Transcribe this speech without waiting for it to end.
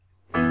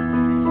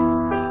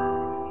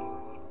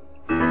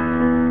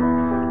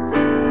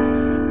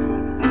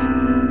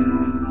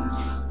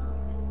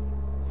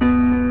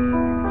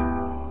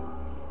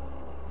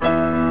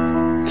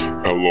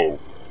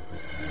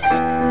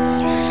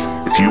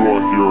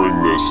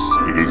hearing this,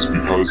 it is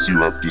because you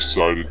have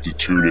decided to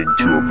tune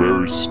into a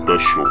very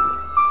special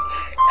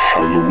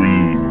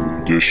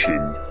Halloween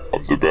edition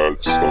of the Bad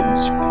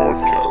Sons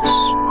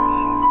podcast.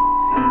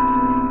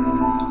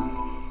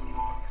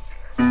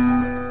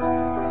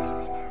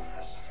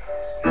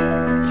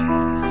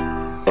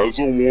 As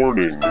a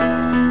warning,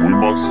 we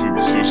must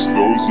insist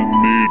those in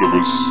need of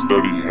a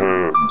steady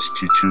hand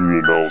to tune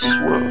in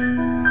elsewhere,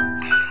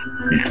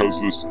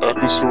 because this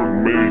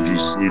episode may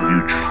just leave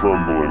you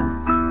trembling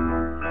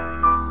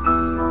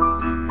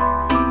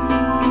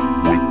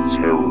with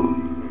terror.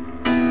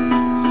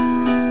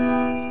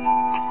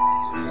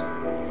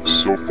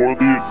 So for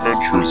the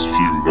adventurous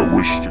few that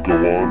wish to go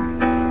on,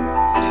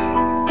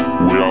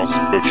 we ask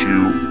that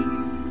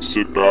you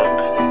sit back,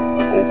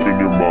 open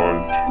your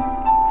mind,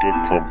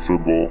 get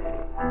comfortable,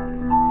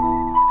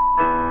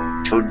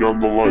 turn down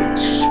the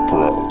lights,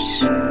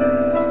 perhaps,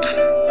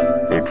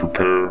 and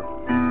prepare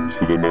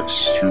for the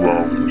next 2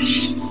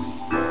 hours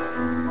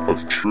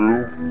of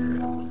true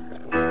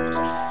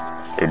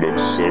and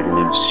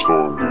unsettling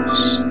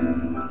stories.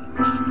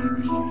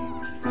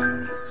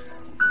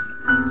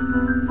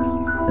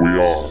 We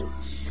are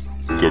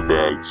the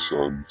Bad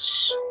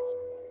Sons.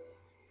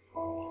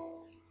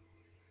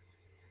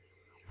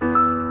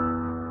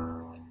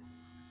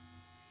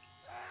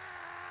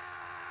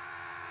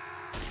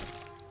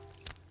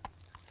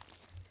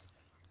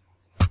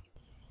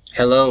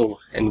 Hello,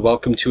 and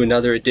welcome to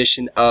another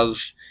edition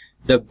of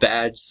the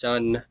Bad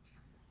Son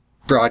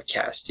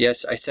broadcast.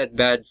 Yes, I said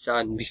Bad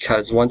Son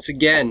because once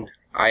again,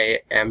 I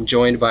am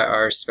joined by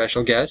our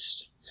special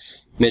guest,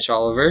 Mitch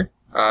Oliver,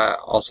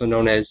 also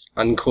known as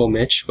Uncool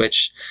Mitch,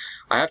 which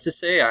I have to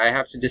say, I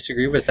have to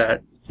disagree with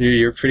that.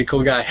 You're a pretty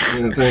cool guy.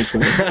 Yeah, thanks,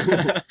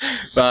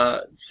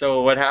 man.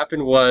 So what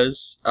happened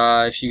was,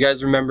 if you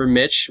guys remember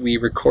Mitch, we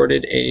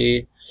recorded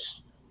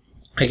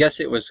I guess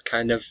it was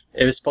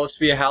supposed to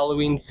be a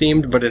Halloween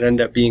themed, but it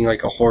ended up being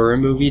like a horror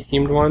movie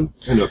themed one.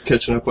 Ended up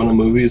catching up on the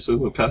movies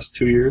over the past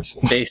 2 years.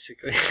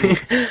 Basically.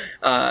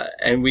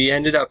 And we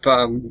ended up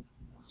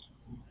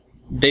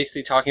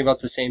basically talking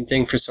about the same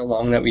thing for so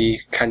long that we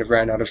kind of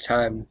ran out of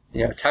time.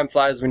 You know, time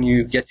flies when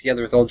you get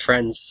together with old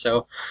friends.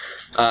 So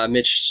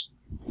Mitch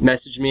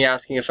messaged me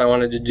asking if I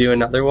wanted to do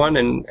another one,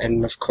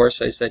 and of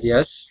course I said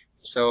yes.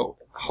 So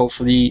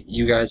hopefully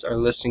you guys are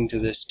listening to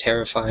this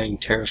terrifying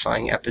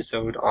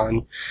episode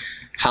on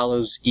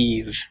Hallows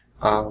Eve.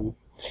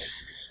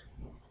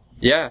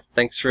 Yeah,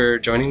 thanks for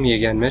joining me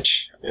again,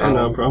 Mitch. Yeah,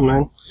 no problem,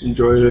 man.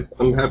 Enjoyed it.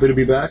 I'm happy to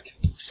be back.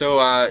 So,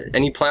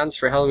 any plans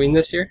for Halloween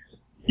this year?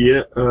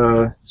 Yeah,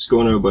 just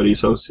going to a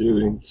buddy's house here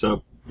and set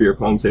up beer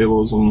pong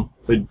tables and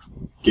play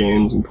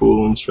games and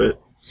pool and shit.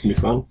 It's gonna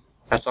be fun.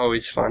 That's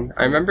always fun.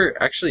 I remember,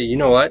 actually, you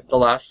know what? The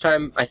last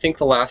time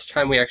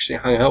we actually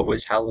hung out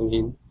was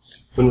Halloween.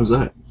 When was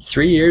that?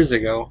 3 years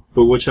ago.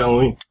 But which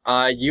Halloween?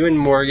 You and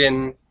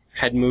Morgan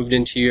had moved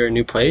into your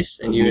new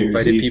place, and you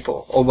invited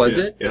people. Oh, was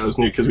it? Yeah, it was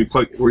new, because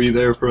were you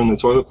there for the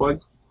toilet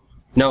plug?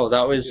 No,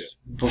 that was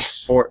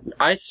before.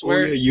 I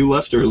swear. Oh, yeah, you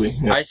left early.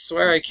 Yeah. I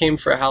swear I came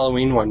for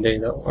Halloween one day,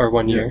 though, or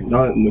one year.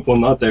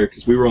 Not there,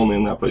 because we were only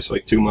in that place for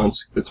 2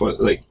 months. The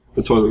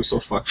toilet was so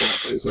fucked in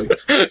that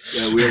place.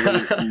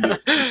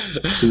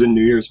 It was a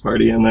New Year's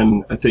party, and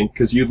then I think,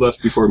 because you'd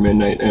left before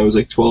midnight, and it was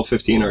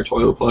 12:15, our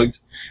toilet plugged,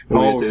 and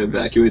we had to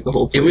evacuate the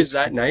whole place. It was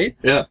that night?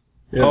 Yeah.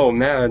 Oh,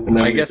 man.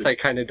 I guess I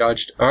kind of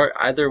dodged, or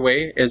either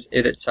way,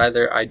 it's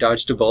either I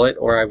dodged a bullet,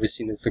 or I was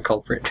seen as the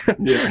culprit.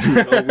 Yeah,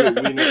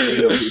 we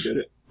know who did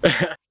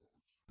it.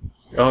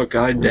 Oh,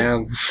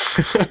 goddamn.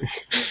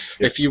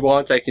 If you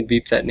want, I can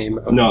beep that name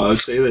out. No, I would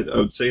say that it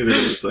was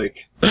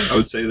I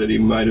would say that he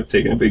might have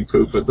taken a big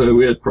poop, but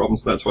we had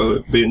problems with that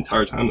toilet the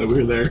entire time that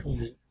we were there.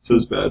 So it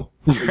was bad.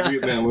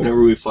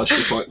 Whenever we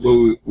flushed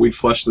we'd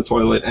flush the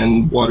toilet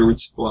and water would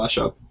splash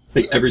up,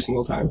 every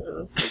single time.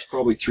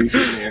 Probably 3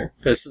 feet in the air.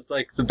 This is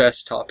the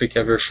best topic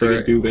ever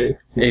for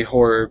a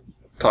horror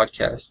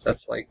podcast.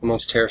 That's the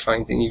most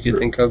terrifying thing you could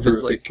think of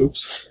is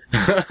oops.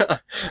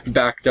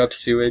 Backed up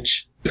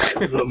sewage.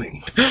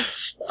 Plumbing.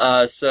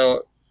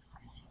 So,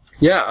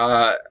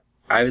 yeah,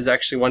 I was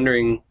actually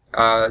wondering,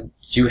 do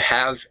you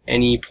have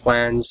any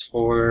plans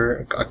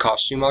for a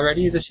costume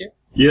already this year?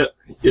 Yeah.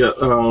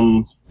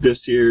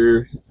 This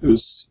year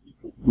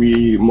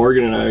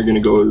Morgan and I are gonna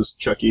go as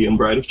Chucky and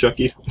Bride of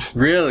Chucky.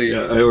 Really?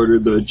 Yeah, I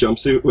ordered the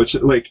jumpsuit, which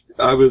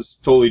I was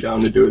totally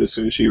down to do it as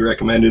soon as she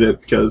recommended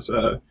it, because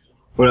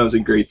when I was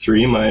in grade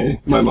 3, my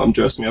mom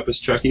dressed me up as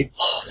Chucky,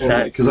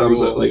 because I was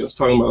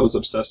talking about I was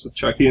obsessed with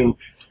Chucky, and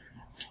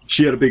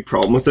she had a big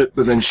problem with it,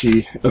 but then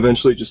she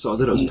eventually just saw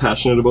that I was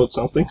passionate about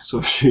something,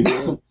 so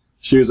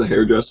she was a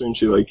hairdresser, and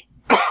she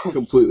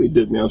completely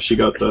did me up. She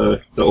got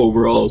the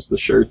overalls, the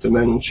shirt, and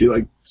then she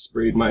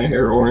sprayed my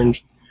hair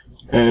orange.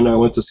 And I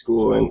went to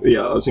school, and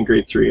I was in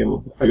grade 3,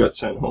 and I got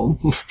sent home.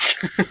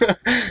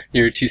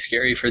 You were too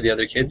scary for the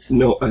other kids?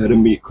 No, I had a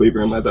meat cleaver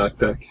in my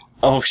backpack.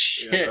 Oh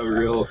shit! Yeah, a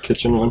real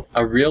kitchen one.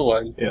 A real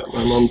one? Yeah,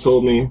 my mom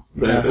told me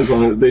that as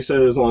long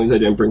as I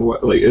didn't bring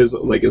as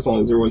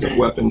long as there wasn't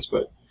weapons,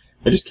 but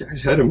I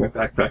had it in my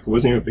backpack. It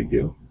wasn't even a big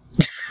deal.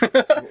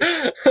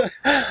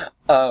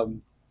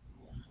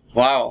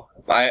 Wow.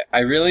 I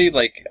really,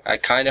 like, I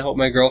kind of hope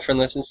my girlfriend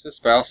listens to this,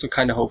 but I also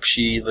kind of hope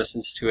she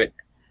listens to it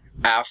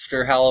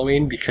after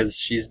Halloween, because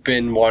she's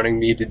been wanting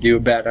me to do a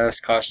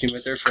badass costume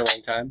with her for a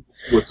long time.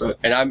 What's that?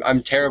 And I'm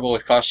terrible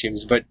with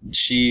costumes, but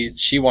she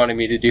wanted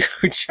me to do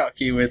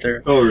Chucky with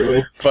her. Oh,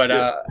 really? But,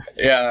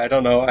 yeah, I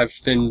don't know. I've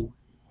been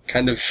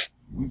kind of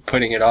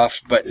putting it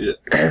off, but... Yeah.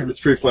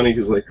 It's pretty funny,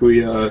 because, like,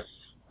 I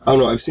don't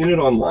know, I've seen it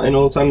online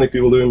all the time, like,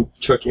 people doing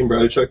Chucky and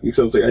Bride of Chucky,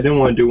 so I was like, I didn't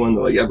want to do one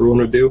that, like, everyone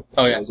would do.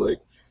 Oh, yeah. I was like,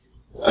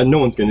 no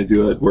one's gonna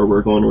do that where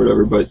we're going or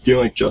whatever, but do you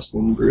know, like,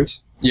 Justin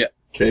Bruce? Yeah.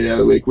 Okay, yeah,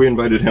 like, we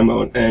invited him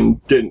out,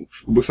 and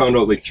we found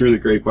out, like, through the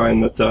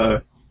grapevine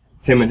that,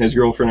 him and his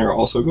girlfriend are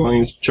also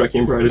going as Chucky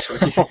and Bride of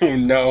Chucky. Oh,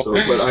 no. So,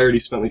 but I already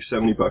spent, like,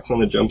 $70 on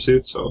the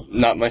jumpsuit, so.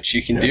 Not much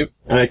you can do.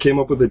 And I came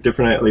up with a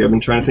different, like, I've been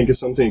trying to think of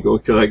something to go,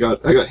 because I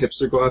got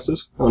hipster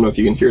glasses. I don't know if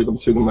you can hear them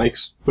through the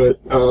mics, but,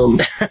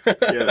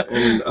 yeah,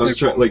 and I was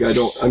trying, like,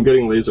 I'm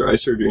getting laser eye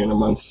surgery in a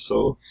month,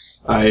 so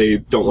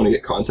I don't want to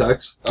get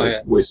contacts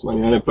to waste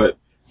money on it, but,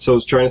 so I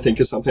was trying to think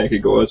of something I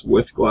could go as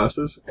with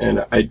glasses,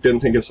 and I didn't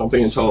think of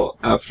something until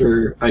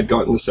after I'd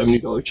gotten the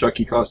 $70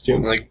 Chucky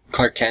costume. Like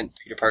Clark Kent,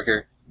 Peter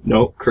Parker.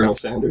 No, Colonel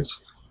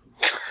Sanders.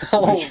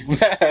 Oh,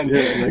 man.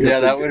 Yeah,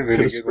 that would have been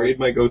a good sprayed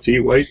one. my goatee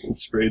white and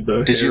sprayed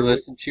the Did hair you white.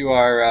 listen to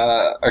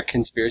our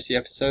conspiracy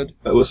episode?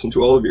 I listened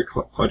to all of your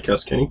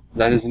podcasts, Kenny.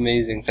 That is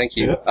amazing. Thank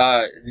you.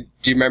 Yeah.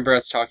 Do you remember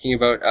us talking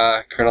about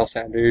Colonel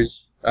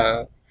Sanders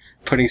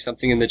putting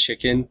something in the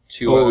chicken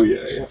to... Oh,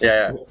 yeah.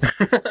 Yeah.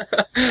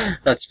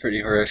 That's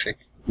pretty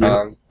horrific.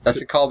 Yeah.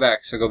 That's a callback,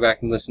 so go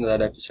back and listen to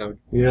that episode.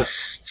 Yeah.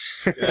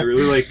 Yeah, I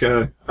really like,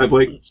 I've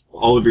liked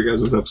all of your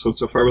guys' episodes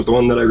so far, but the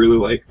one that I really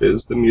liked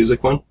is the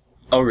music one.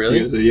 Oh, really?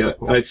 Because, yeah,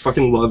 I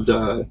fucking loved,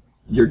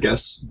 your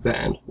guest's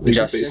band. Like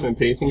Justin? Basement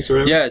Paintings or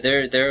whatever.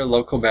 Yeah, they're a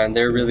local band.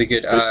 They're really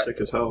good. They're sick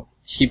as hell.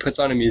 He puts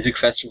on a music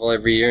festival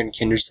every year in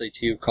Kindersley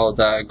too, called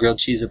Grilled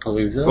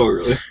Cheese-a-Palooza. Oh,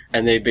 really?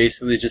 And they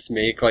basically just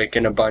make like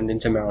an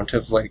abundant amount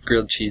of like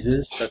grilled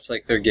cheeses. That's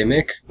like their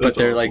gimmick. But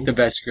they're like the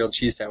best grilled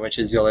cheese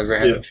sandwiches you'll ever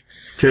have.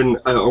 Yeah.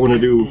 I want to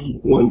do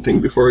one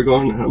thing before we go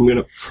on, and I'm going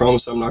to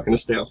promise I'm not going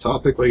to stay off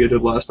topic like I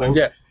did last time.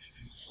 Yeah.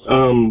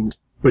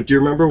 But do you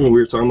remember when we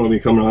were talking about me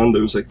coming on,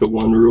 there was like the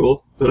one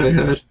rule that I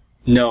had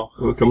No.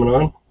 about coming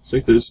on? It's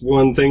like, there's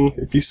one thing,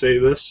 if you say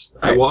this,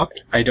 I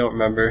walked. I don't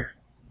remember.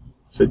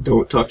 Said,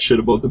 don't talk shit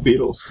about the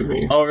Beatles to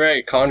me. Oh,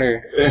 right,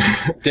 Connor.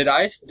 Did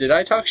I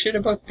talk shit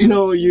about the Beatles?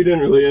 No, you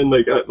didn't really. And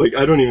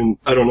I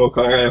don't know,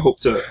 Connor. I hope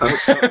to come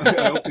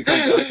back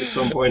at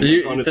some point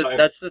on a time.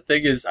 That's the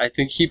thing is, I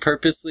think he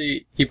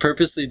purposely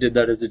did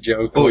that as a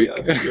joke. Oh, yeah.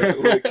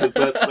 Because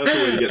that's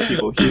the way to get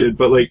people heated.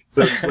 But, like,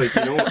 that's, like,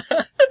 you know,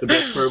 the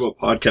best part about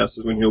podcasts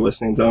is when you're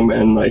listening to them,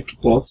 and, like,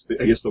 well,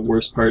 I guess the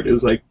worst part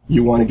is, like,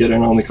 you want to get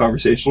in on the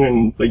conversation,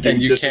 and, like,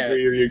 you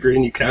disagree or you agree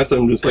and you can't.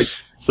 I'm just,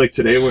 like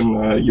today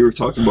when you were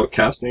talking about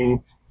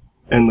casting,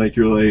 and, like,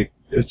 you're like,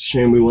 it's a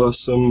shame we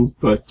lost him,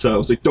 but I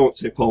was like, don't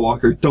say Paul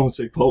Walker, don't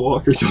say Paul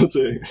Walker, don't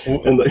say,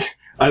 and, like,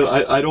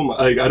 I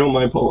don't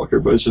mind Paul Walker,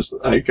 but it's just,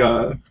 like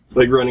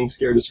Running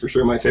Scared is for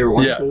sure my favorite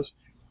one. Yeah.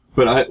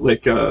 But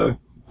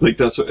like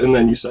that's what, and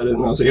then you said it,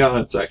 and I was like, yeah,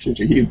 that's actually,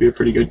 he'd be a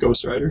pretty good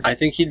Ghost Rider. I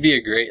think he'd be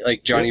a great,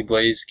 like, Johnny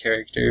Blaze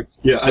character.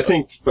 Yeah, I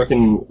think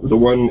fucking the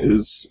one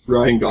is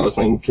Ryan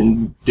Gosling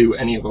can do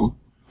any of them.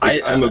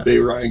 I'm a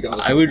big Ryan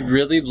Gosling. I would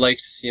really like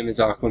to see him as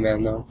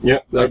Aquaman, though. Yeah,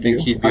 I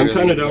think he'd be I'm really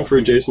kind of good. down for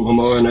Jason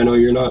Momoa, and I know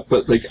you're not,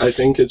 but, like, I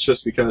think it's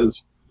just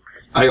because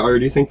I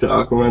already think that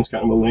Aquaman's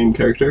kind of a lame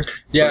character.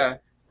 Yeah.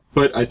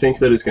 But I think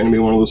that it's going to be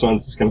one of those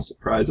ones that's going to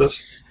surprise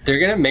us. They're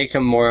gonna make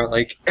him more,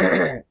 like,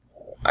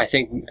 I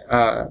think,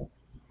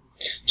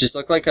 just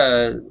look like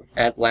a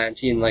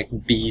Atlantean,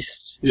 like,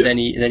 beast than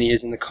he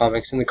is in the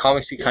comics. In the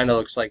comics, he kind of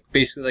looks like,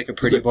 basically like a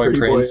pretty boy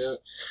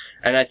prince.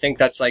 And I think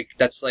that's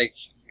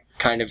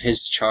kind of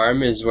his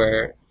charm, is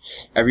where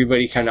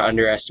everybody kind of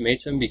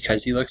underestimates him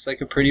because he looks like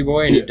a pretty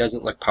boy and he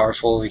doesn't look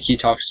powerful. Like, he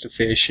talks to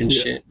fish and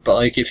shit. But,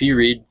 like, if you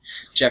read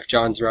Jeff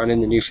Johns' run in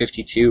the New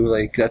 52,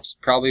 like, that's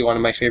probably one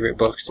of my favorite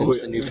books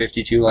since the New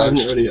 52 launched.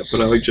 I haven't read it yet, but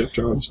I like Jeff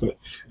Johns. But,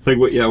 like,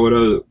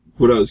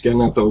 what I was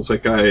getting at, though, is,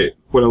 like,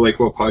 what I like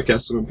about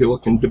podcasts is when people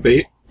can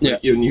debate. Yeah.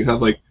 Like, you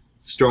have, like,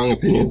 strong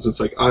opinions. It's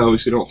like, I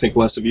obviously don't think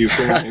less of you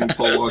for wanting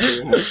Paul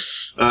Walker. And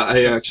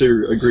I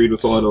actually agreed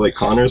with a lot of, like,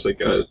 Connor's.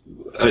 Like,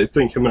 I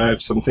think him and I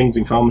have some things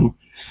in common.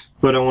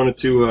 But I wanted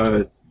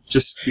to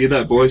just be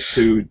that voice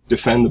to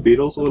defend the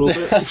Beatles a little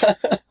bit.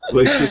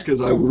 Like, just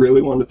because I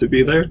really wanted to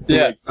be there.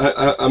 Yeah. Like,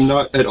 I'm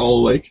not at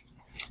all, like,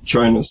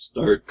 trying to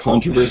start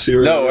controversy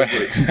or No.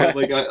 whatever. But,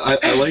 like,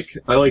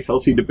 I like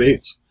healthy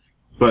debates.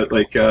 But,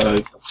 like,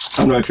 I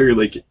don't know, I figured,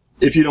 like,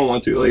 if you don't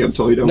want to, like, I'm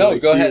totally done. No,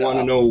 like, go do ahead. You want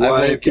to know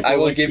why I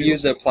will like give you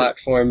Beatles? the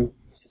platform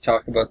to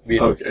talk about the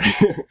Beatles.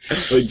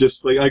 Okay. Like,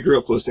 just, like, I grew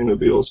up listening to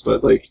the Beatles,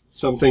 but, like,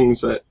 some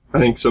things that I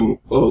think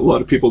a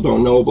lot of people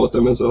don't know about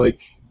them is that, like,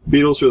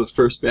 Beatles were the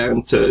first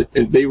band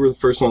and they were the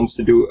first ones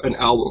to do an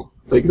album.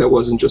 Like, that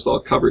wasn't just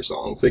all cover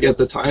songs. Like, at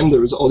the time,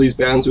 there was all these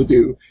bands would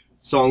do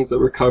songs that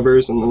were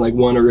covers and then, like,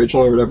 one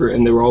original or whatever,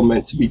 and they were all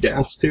meant to be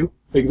danced to.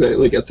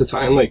 Like, at the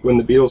time, like, when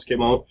the Beatles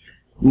came out,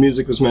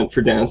 music was meant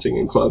for dancing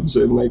in clubs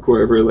and like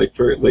wherever, like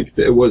for like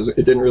it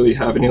didn't really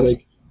have any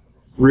like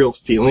real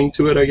feeling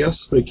to it, I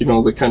guess, like, you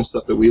know, the kind of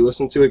stuff that we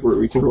listen to, like where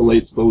we can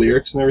relate to the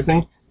lyrics and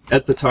everything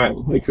at the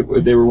time. Like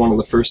they were one of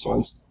the first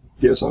ones.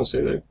 Do you have something to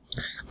say there?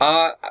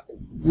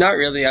 Not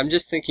really. I'm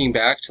just thinking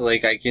back to,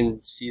 like, I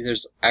can see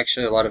there's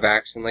actually a lot of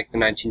acts in, like, the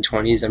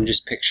 1920s. I'm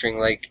just picturing,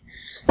 like,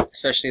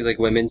 especially, like,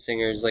 women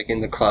singers, like, in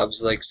the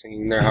clubs, like,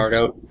 singing their heart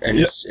out. And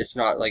it's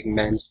not, like,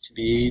 meant to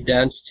be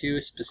danced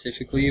to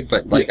specifically,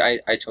 but, like, I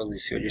totally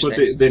see what you're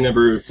saying. But they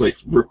never, like,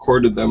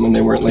 recorded them, and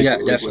they weren't, like,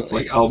 with,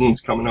 like,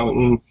 albums coming out.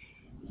 And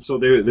so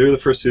they were the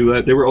first to do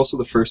that. They were also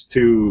the first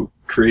to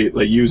create,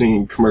 like,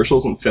 using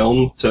commercials and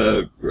film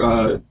to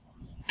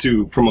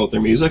promote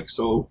their music.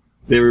 So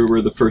they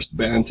were the first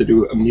band to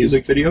do a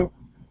music video.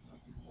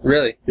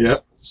 Really? Yeah.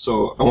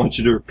 So I want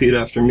you to repeat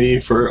after me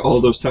for all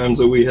those times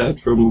that we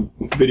had from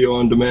video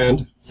on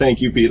demand.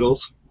 Thank you,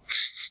 Beatles.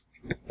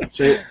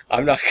 Say it.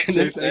 I'm not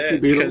gonna say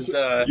it because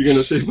you're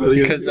gonna say it by the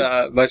end. Because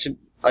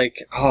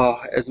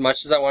as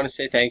much as I want to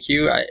say thank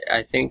you,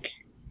 I think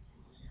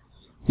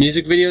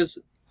music videos,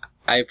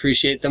 I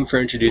appreciate them for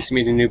introducing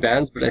me to new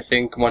bands, but I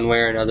think one way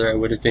or another I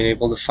would have been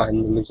able to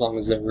find them as long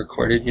as they're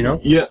recorded, you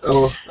know? Yeah,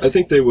 I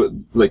think they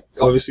would, like,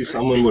 obviously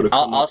someone would have...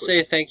 I'll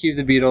say thank you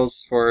to the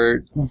Beatles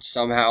for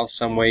somehow,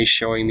 some way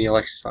showing me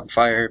Alexis on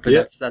Fire, but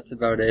that's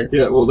about it.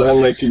 Yeah, well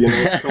then, like, you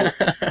know,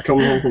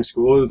 coming home from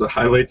school, it was a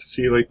highlight to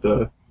see, like,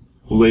 the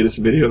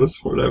latest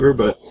videos or whatever,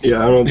 but yeah,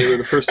 I don't know, they were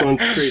the first ones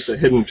to create the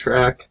hidden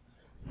track.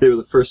 They were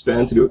the first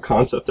band to do a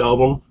concept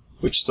album,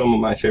 which some of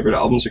my favorite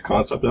albums are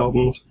concept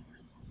albums.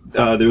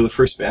 They were the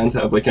first band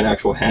to have, like, an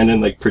actual hand in,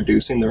 like,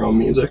 producing their own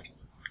music.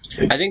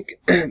 I think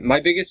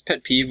my biggest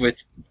pet peeve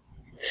with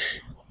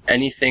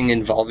anything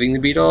involving the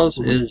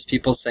Beatles is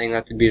people saying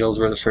that the Beatles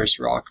were the first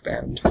rock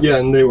band. Yeah,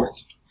 and they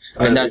weren't.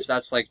 And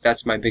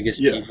that's my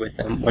biggest peeve with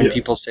them, when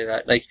people say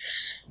that. Like,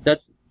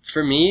 that's,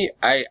 for me,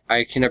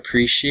 I can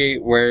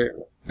appreciate where,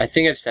 I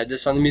think I've said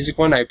this on the music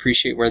one, I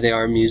appreciate where they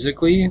are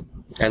musically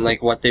and,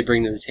 like, what they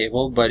bring to the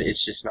table, but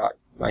it's just not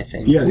my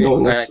thing. Yeah, no,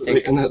 and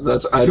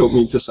that's I don't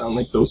mean to sound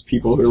like those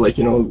people who are like,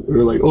 you know,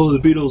 who are like, oh, the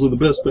Beatles are the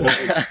best band.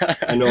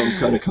 Like, I know I'm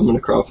kind of coming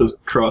across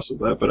as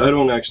that, but I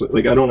don't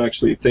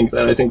actually think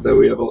that. I think that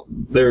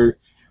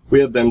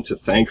we have them to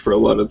thank for a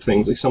lot of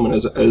things. Like someone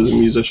as a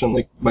musician,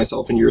 like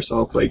myself and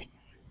yourself, like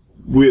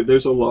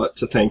there's a lot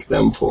to thank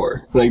them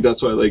for. Like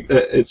that's why, like,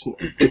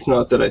 it's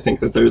not that I think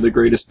that they're the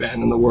greatest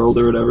band in the world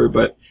or whatever,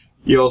 but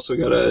you also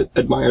gotta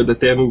admire that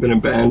they haven't been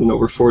a band in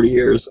over 40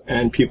 years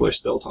and people are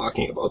still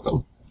talking about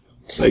them.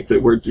 Like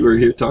that we're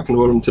here talking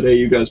about them today.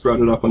 You guys brought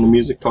it up on the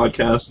music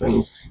podcast,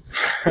 and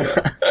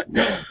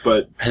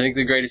but I think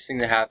the greatest thing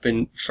that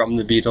happened from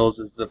the Beatles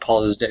is the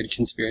Paul is dead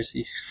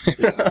conspiracy.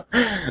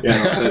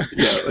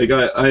 Like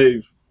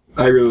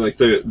I really like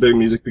their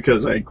music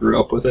because I grew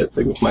up with it.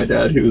 Like with my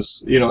dad,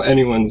 who's, you know,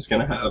 anyone's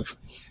gonna have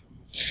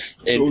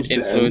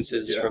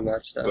influences from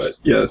that stuff. But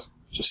yeah,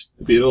 just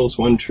the Beatles,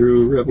 one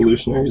true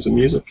revolutionaries in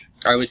music.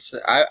 I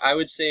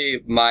would say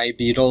my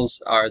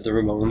Beatles are the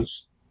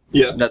Ramones.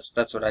 Yeah,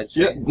 that's what I'd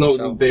say. Yeah,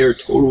 no, they are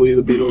totally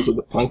the Beatles of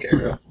the punk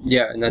era.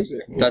 Yeah, and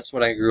that's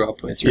what I grew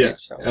up with, right? Yeah,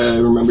 so. I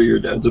remember your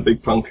dad's a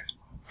big punk.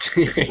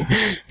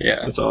 Yeah,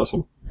 that's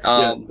awesome.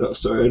 No,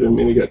 sorry, I didn't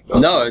mean to get.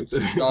 No,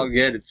 it's all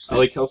good. I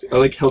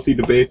like healthy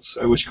debates.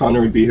 I wish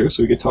Connor would be here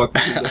so we could talk.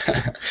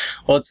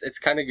 Well, it's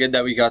kind of good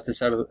that we got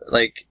this out,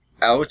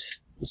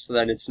 so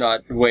that it's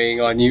not weighing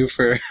on you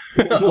for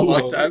a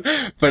long time.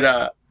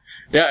 But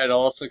yeah, it'll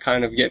also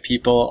kind of get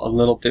people a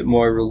little bit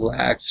more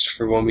relaxed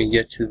for when we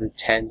get to the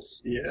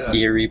tense,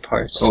 eerie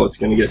parts. Oh, it's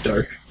gonna get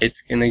dark.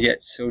 It's gonna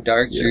get so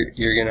dark,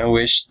 you're gonna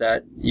wish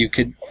that you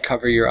could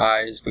cover your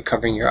eyes, but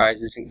covering your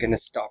eyes isn't gonna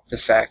stop the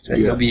fact that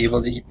you'll be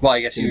able to, well, I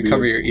guess you can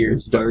cover your ears.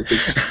 It's dark.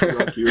 It's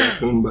Rocky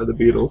Raccoon by the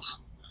Beatles.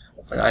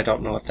 I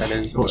don't know what that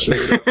is. I'll show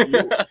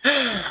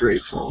it.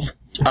 Great song.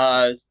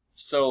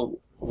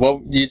 So,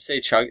 what you'd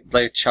say,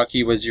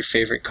 Chucky was your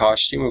favorite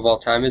costume of all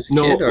time as a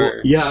kid?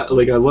 Or? Yeah,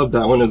 like I loved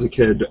that one as a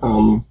kid.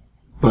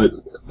 But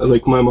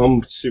like my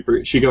mom,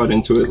 she got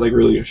into it. Like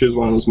really, she was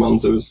one of those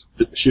moms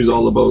that she was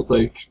all about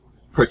like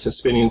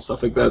participating and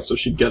stuff like that. So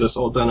she'd get us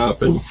all done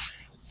up, and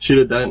she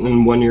did that. And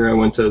then one year I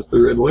went as the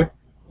Riddler,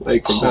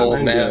 like from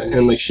Batman. Man. Yeah.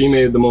 And like she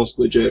made the most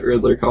legit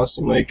Riddler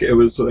costume. Like it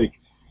was like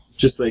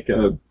just like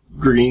a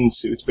green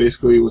suit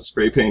basically with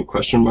spray paint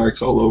question marks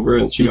all over,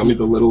 and she got me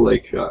the little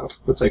like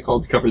what's that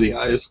called, to cover the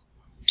eyes,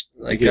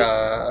 like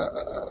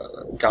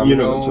domino, you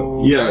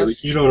know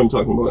like, you know what I'm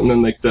talking about. And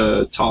then like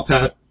the top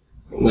hat,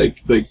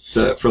 like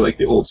the for like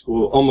the old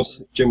school,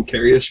 almost Jim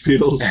Carrey-ish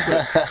Beatles.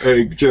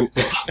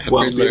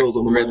 Beatles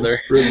on the Riddler.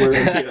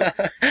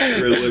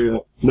 Riddler, yeah.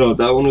 No,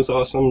 that one was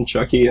awesome,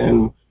 Chucky.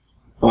 And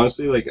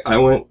honestly, like I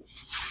went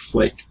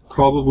like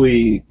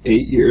probably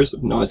 8 years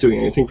of not doing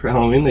anything for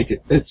Halloween.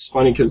 Like it's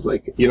funny because,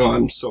 like, you know,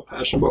 I'm so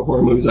passionate about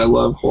horror movies. I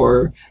love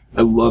horror.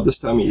 I love this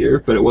time of year,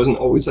 but it wasn't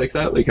always like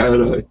that. Like I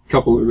had a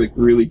couple of like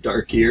really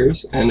dark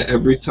years, and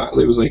every time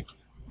it was like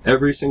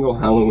every single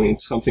Halloween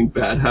something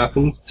bad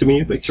happened to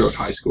me. Like throughout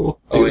high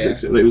school, it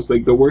was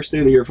like the worst day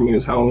of the year for me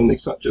was Halloween. Like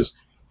just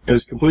It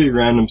was completely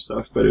random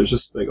stuff, but it was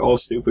just like all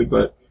stupid.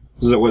 But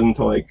it wasn't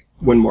until like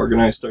when Morgan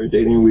and I started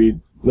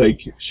dating,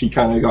 she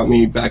kind of got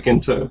me back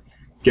into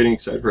getting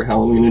excited for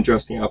Halloween and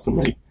dressing up, and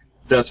like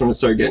that's when it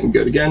started getting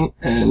good again.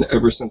 And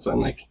ever since then,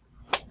 like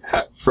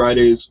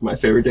Friday's my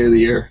favorite day of the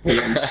year.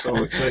 Like, I'm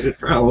so excited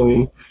for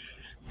Halloween.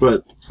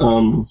 But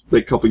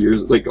like a couple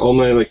years, like all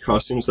my like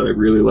costumes that I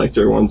really liked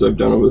are ones I've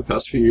done over the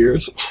past few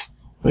years.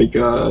 Like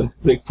I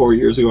think 4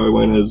 years ago I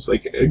went as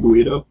like a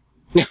Guido.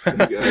 Like,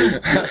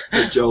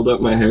 I gelled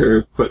up my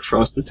hair, put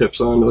frosted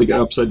tips on, like an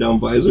upside down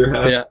visor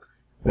hat,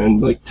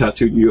 and like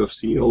tattooed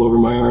UFC all over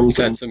my arms.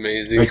 That's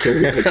amazing. I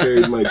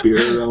carried my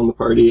beer around the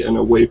party and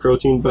a whey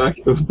protein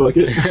bucket.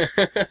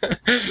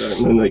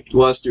 And then like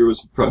last year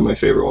was probably my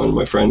favorite one.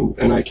 My friend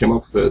and I came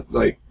up with it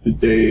like the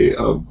day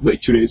of like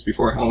 2 days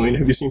before Halloween.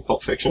 Have you seen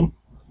Pulp Fiction?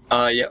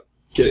 Yeah.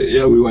 Okay,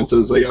 yeah, we went to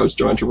like I was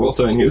John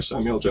Travolta and he was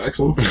Samuel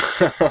Jackson.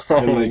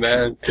 And like,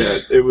 man. Yeah,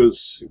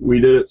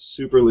 we did it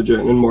super legit.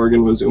 And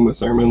Morgan was Uma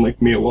Thurman,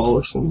 like Mia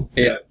Wallace, and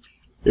it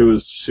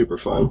was super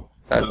fun.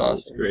 That's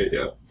awesome. Great,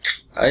 yeah.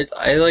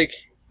 I like,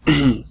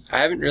 I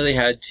haven't really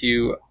had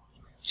too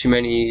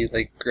many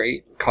like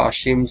great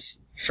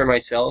costumes for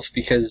myself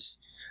because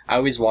I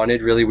always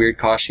wanted really weird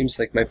costumes.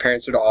 Like my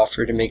parents would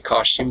offer to make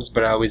costumes,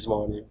 but I always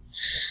wanted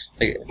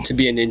like to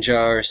be a ninja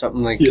or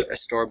something like a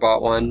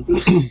store-bought one.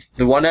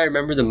 The one I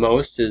remember the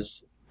most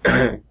is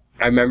I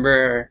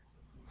remember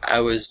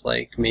I was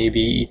like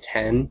maybe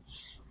 10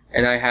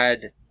 and I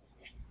had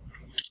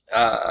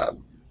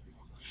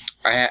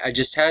I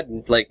just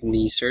had like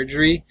knee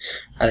surgery.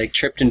 I like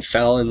tripped and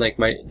fell and like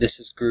this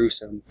is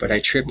gruesome, but I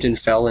tripped and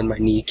fell and my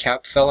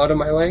kneecap fell out of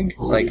my leg.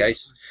 Like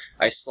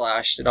I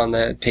slashed it on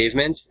the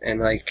pavement and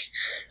like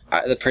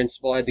the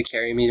principal had to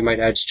carry me to my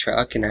dad's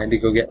truck and I had to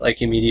go get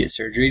like immediate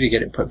surgery to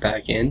get it put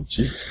back in.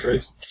 Jesus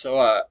Christ.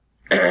 So,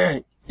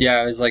 yeah,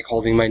 I was like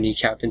holding my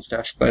kneecap and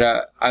stuff,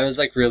 but I was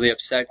like really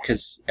upset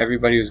because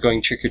everybody was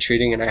going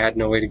trick-or-treating and I had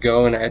no way to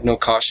go and I had no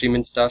costume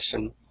and stuff,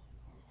 and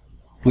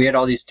we had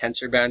all these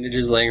tensor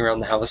bandages laying around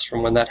the house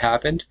from when that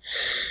happened.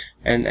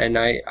 And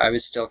I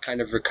was still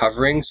kind of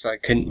recovering, so I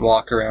couldn't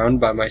walk around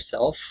by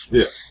myself.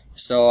 Yeah.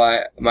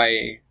 So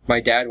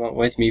my dad went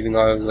with me even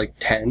though I was like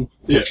 10,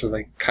 which was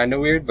like kind of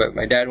weird, but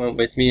my dad went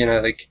with me and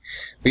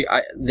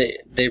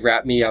they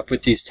wrapped me up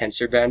with these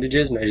tensor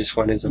bandages and I just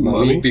went as a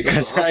mummy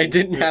because awesome. I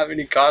didn't have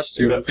any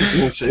costume. Yeah, I was going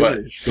to say that.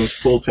 It goes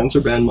full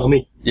tensor band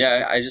mummy.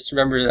 Yeah, I just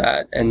remember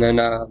that. And then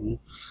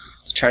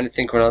trying to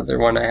think what other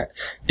one I had.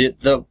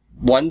 The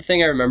one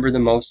thing I remember the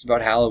most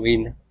about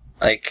Halloween,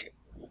 like,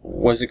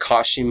 was a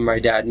costume my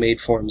dad made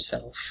for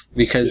himself.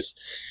 Because,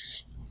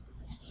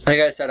 like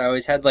I said, I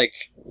always had, like,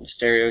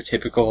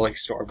 stereotypical, like,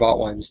 store-bought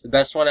ones. The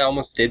best one I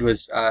almost did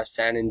was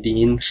San and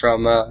Dean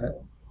from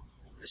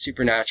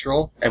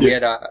Supernatural. And we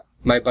had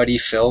my buddy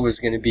Phil was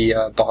going to be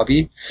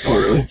Bobby.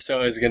 Oh, really?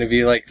 So it was going to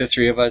be, like, the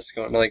three of us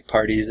going to, like,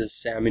 parties as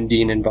Sam and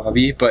Dean and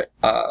Bobby. But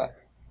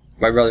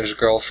my brother's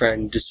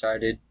girlfriend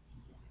decided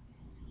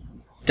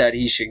that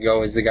he should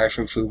go as the guy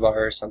from Fubar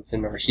or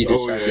something, or he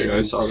decided. Oh, yeah,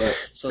 I saw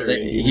that. So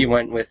that he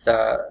went with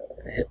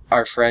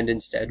our friend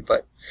instead.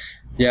 But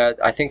yeah,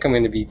 I think I'm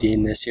going to be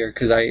Dean this year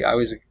because I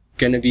was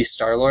going to be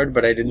Star-Lord,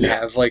 but I didn't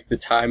have like the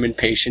time and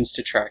patience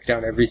to track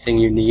down everything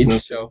you need. No.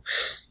 So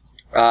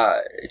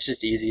it's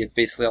just easy. It's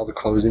basically all the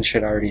clothes and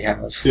shit I already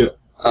have. Yeah.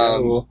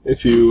 Well,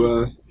 if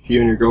you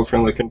and your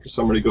girlfriend looking for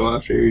somebody to go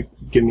after,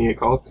 give me a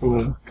call.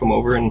 Come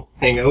over and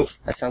hang out.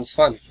 That sounds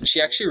fun.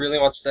 She actually really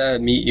wants to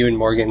meet you and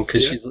Morgan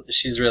because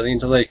she's really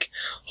into like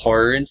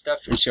horror and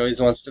stuff, and she always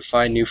wants to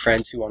find new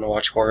friends who want to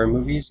watch horror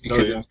movies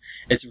because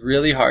it's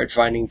really hard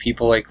finding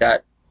people like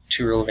that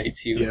to relate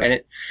to. Yeah.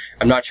 And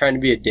I'm not trying to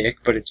be a dick,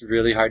 but it's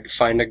really hard to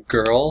find a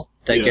girl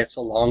that gets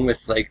along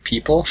with like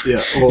people.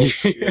 Yeah. Well,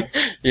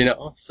 you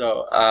know.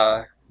 So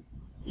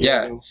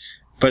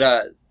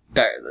but.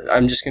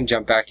 I'm just going to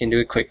jump back into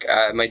it quick.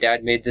 My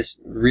dad made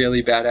this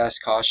really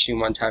badass costume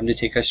one time to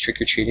take us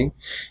trick-or-treating.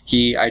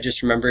 I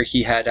just remember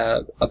he had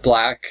a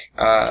black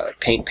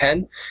paint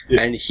pen,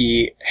 and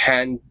he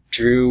hand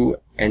drew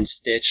and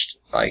stitched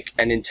like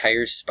an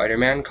entire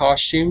Spider-Man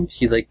costume.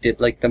 He like did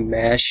like the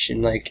mesh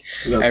and like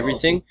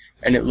everything,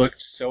 awesome. And it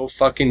looked so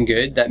fucking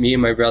good that me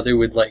and my brother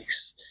would like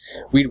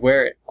we'd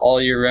wear it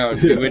all year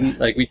round. We wouldn't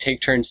we'd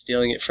take turns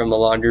stealing it from the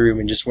laundry room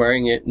and just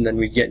wearing it, and then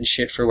we'd get in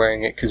shit for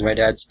wearing it because my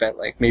dad spent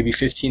like maybe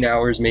 15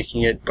 hours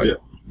making it.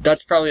 But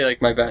that's probably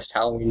like my best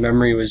Halloween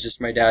memory was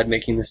just my dad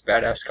making this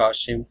badass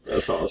costume.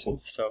 That's awesome.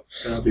 So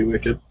that'd be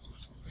wicked.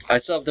 I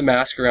still have the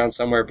mask around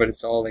somewhere, but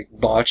it's all like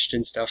botched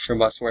and stuff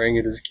from us wearing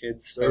it as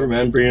kids. So. I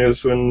remember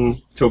us when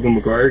Tobey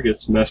Maguire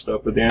gets messed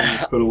up at the end,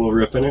 just put a little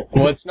rip in it.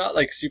 Well, it's not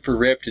like super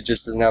ripped, it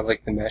just doesn't have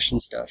like the mesh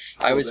and stuff.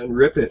 Then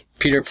rip it.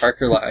 Peter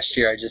Parker last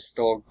year. I just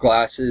stole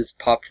glasses,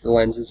 popped the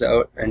lenses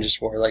out, and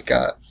just wore like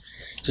a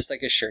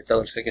shirt that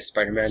looks like a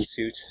Spider-Man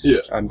suit.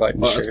 Yeah.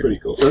 Unbuttoned shirt. That's pretty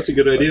cool. That's a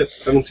good idea. I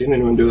haven't seen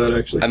anyone do that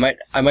actually.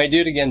 I might do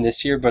it again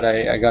this year, but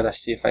I gotta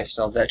see if I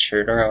still have that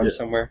shirt around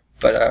somewhere.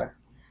 But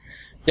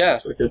yeah.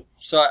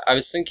 So I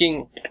was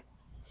thinking,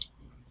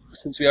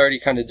 since we already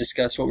kind of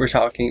discussed what we're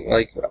talking,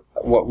 like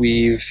what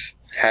we've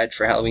had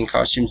for Halloween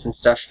costumes and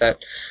stuff, that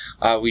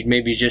we'd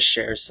maybe just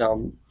share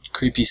some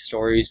creepy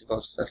stories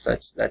about stuff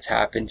that's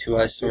happened to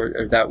us,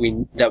 or that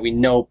we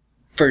know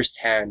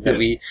firsthand, that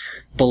we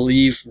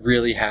believe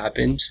really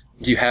happened.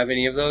 Do you have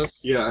any of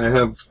those? Yeah, I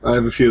have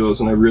a few of those,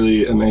 and I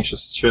really am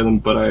anxious to share them,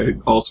 but I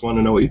also want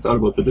to know what you thought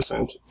about The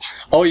Descent.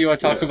 Oh, you want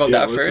to talk about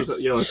that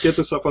first? Let's get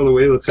this up on the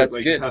way. Let's hit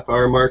good. half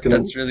hour mark, and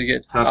that's really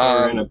good. Half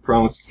hour, and I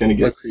promise it's going to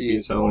get creepy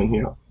as hell in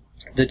here.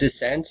 The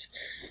Descent,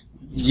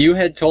 you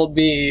had told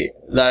me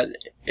that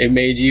it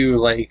made you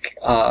like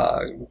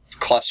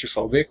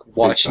claustrophobic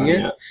watching it.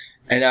 Yeah.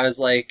 And I was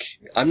like,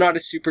 I'm not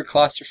a super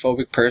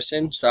claustrophobic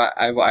person, so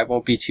I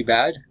won't be too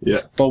bad.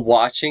 Yeah. But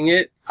watching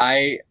it,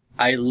 I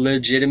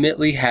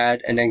legitimately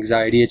had an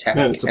anxiety attack,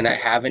 and I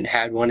haven't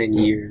had one in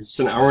years. It's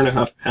an hour and a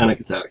half panic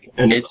attack.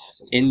 And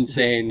it's awesome.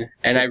 Insane.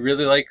 And I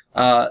really like,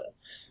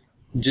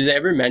 do they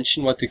ever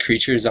mention what the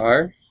creatures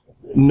are?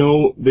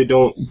 No, they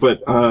don't,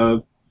 but,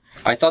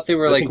 I thought they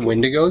were like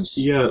Wendigos.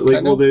 Yeah,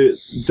 like, well,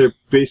 they're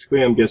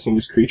basically, I'm guessing,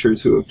 just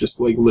creatures who have just,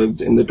 like,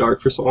 lived in the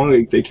dark for so long.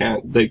 Like, they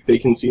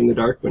can see in the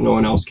dark, but no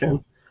one else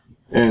can.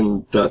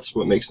 And that's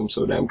what makes them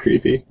so damn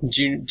creepy.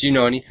 Do you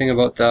know anything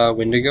about the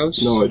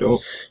Wendigos? No, I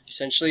don't.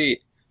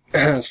 Essentially,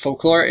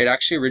 folklore, it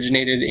actually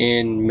originated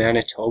in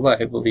Manitoba,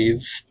 I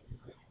believe.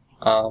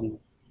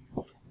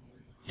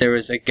 There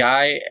was a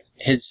guy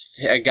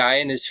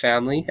and his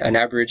family, an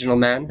Aboriginal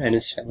man and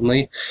his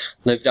family,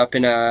 lived up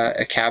in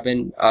a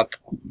cabin up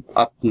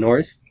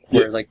north,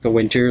 where like the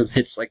winter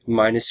hits like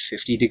minus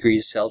 50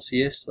 degrees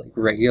Celsius like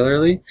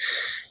regularly,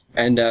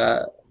 and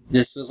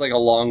this was like a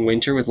long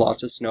winter with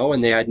lots of snow,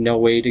 and they had no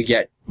way to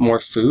get more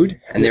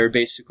food, and they were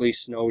basically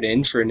snowed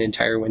in for an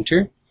entire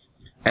winter,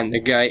 and the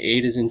guy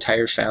ate his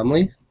entire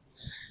family.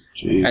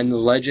 Jeez. And the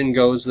legend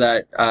goes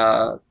that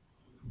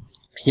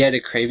he had a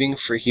craving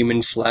for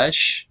human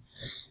flesh,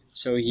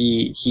 so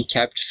he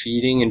kept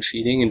feeding and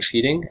feeding and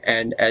feeding,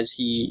 and it's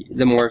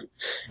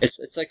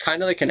like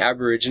kind of like an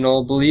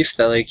Aboriginal belief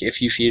that like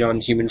if you feed on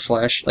human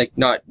flesh, like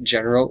not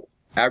general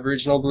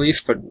Aboriginal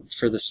belief, but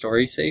for the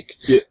story's sake,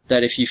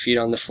 that if you feed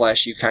on the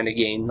flesh, you kind of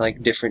gain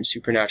like different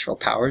supernatural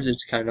powers.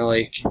 It's kind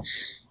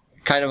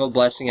of a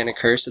blessing and a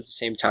curse at the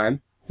same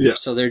time. Yeah.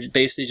 So they're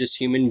basically just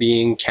human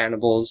being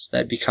cannibals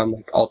that become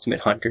like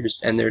ultimate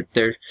hunters, and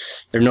they're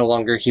no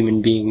longer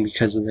human being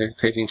because of their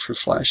craving for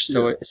flesh.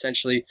 So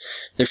essentially,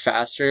 they're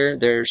faster,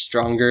 they're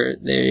stronger,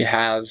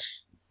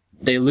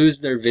 they lose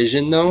their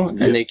vision though,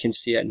 and they can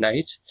see at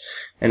night,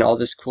 and all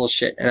this cool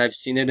shit. And I've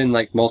seen it in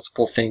like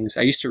multiple things.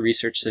 I used to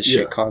research this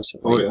shit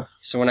constantly. Oh yeah.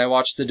 So when I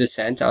watched The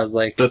Descent, I was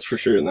like, that's for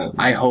sure.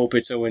 I hope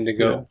it's a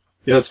Wendigo.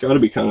 Yeah, it's got to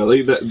be kind of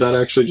like that. That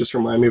actually just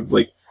reminded me of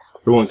like.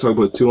 I won't talk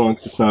about it too long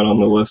because it's not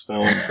on the list. I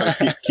want to try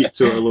to keep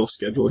to our little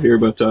schedule here.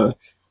 But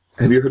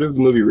have you heard of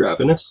the movie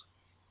Ravenous?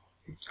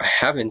 I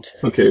haven't.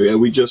 Okay, yeah,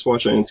 we just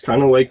watched it, and it's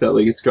kind of like that.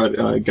 Like, it's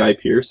got Guy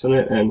Pearce in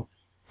it, and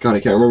God, I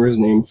can't remember his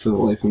name for the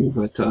life of me,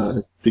 but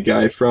the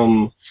guy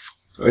from...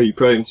 you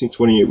probably haven't seen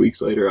 28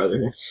 Weeks Later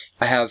either.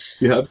 I have.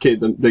 You have? Okay,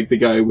 the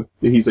guy with...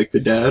 He's like the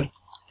dad.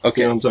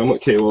 Okay. You know what I'm talking about?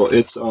 Okay, well,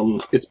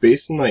 it's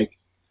based in like...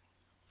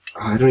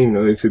 I don't even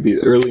know if it'd be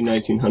the early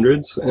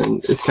 1900s,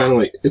 and it's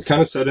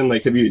kind of set in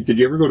like, did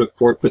you ever go to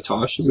Fort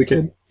Batoche as a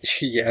kid?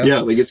 Yeah.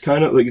 Yeah, like it's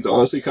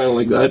honestly kind of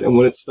like that, and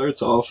when it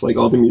starts off, like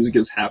all the music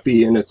is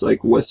happy, and it's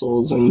like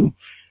whistles and,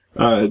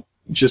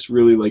 just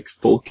really like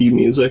folky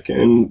music,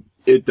 and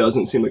it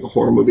doesn't seem like a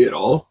horror movie at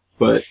all,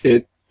 but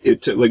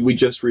like we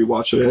just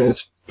rewatched it, and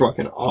it's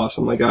fucking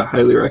awesome. Like I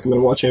highly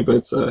recommend watching it, but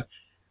it's the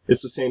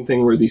same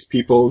thing where these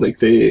people, like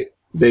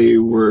they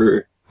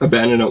were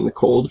abandoned out in the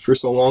cold for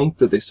so long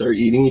that they start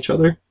eating each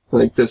other.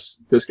 Like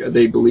this guy,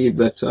 they believe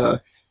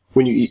that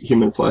when you eat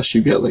human flesh,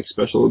 you get like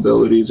special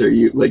abilities, or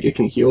it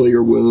can heal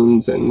your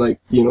wounds, and like,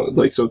 you know,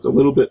 like, so it's a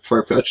little bit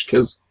far-fetched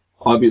because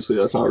obviously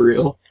that's not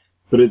real,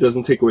 but it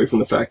doesn't take away from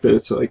the fact that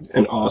it's like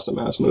an awesome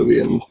ass movie,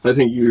 and I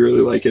think you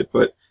really like it.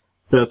 But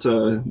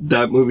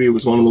that movie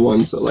was one of the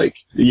ones that, like,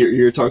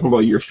 you're talking about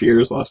your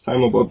fears last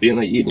time about being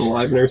like eaten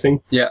alive and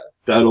everything. Yeah.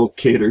 That'll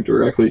cater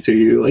directly to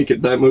you. Like,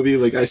 that movie,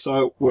 like, I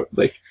saw it,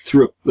 like,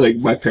 like,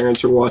 my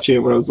parents were watching it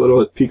when I was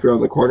little, at peek around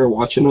the corner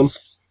watching them.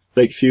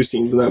 Like, a few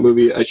scenes in that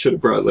movie, I should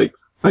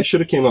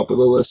have came up with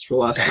a list for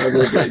last time,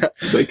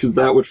 like, cause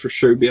that would for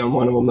sure be on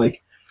one of them.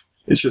 Like,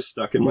 it's just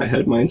stuck in my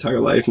head my entire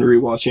life, and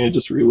rewatching it,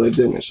 just relived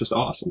it, and it's just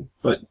awesome.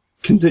 But,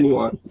 continue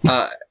on.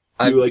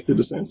 You like The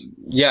Descent?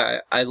 Yeah,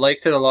 I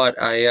liked it a lot.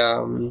 I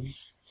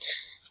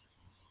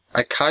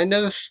kind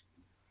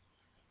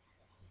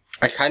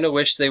of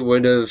wish they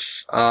would have,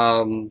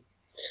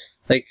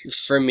 like,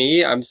 for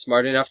me, I'm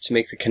smart enough to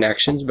make the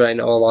connections, but I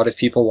know a lot of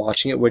people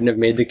watching it wouldn't have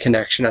made the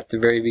connection at the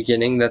very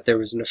beginning that there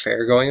was an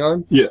affair going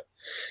on. Yeah.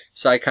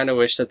 So I kind of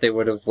wish that they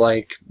would have,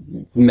 like,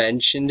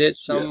 mentioned it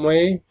some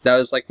way. That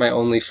was, like, my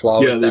only flaw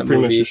with that movie. Yeah, they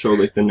pretty much just showed,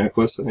 like, the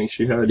necklace I think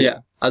she had. Yeah.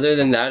 Other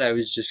than that, I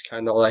was just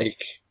kind of, like,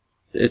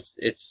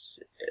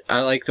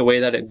 I like the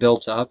way that it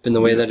built up, and the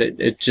way that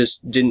it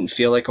just didn't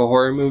feel like a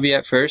horror movie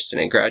at first,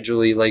 and it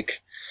gradually,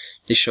 like,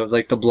 they showed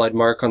like the blood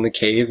mark on the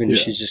cave, and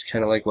she's just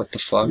kind of like, what the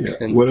fuck? Yeah.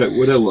 And what I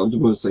loved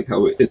was like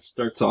how it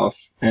starts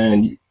off,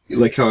 and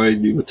like how I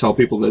would tell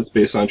people that it's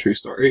based on a true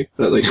story,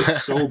 that like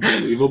it's so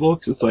believable,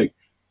 because it's like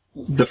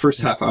the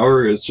first half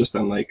hour is just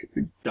them like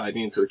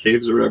diving into the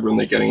caves or whatever, and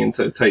like getting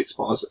into tight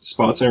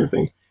spots and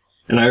everything.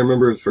 And I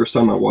remember the first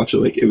time I watched it,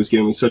 like it was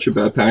giving me such a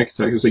bad panic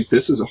attack. It was like,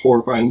 this is a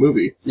horrifying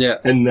movie. Yeah.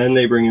 And then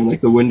they bring in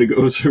like the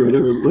Wendigos or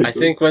whatever. Like, I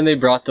think when they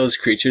brought those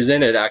creatures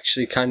in, it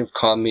actually kind of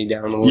calmed me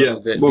down a little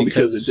bit. Well,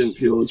 because it didn't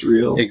feel as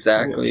real.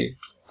 Exactly.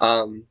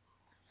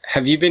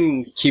 Have you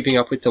been keeping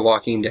up with The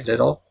Walking Dead at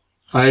all?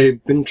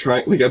 I've been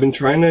trying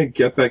to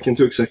get back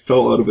into it because I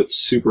fell out of it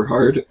super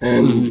hard,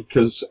 and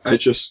because I'm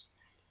just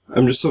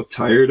so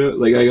tired of it.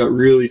 Like, I got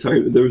really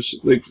tired. There was,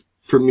 like,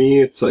 for me,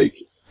 it's like,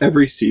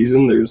 every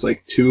season there's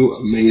like 2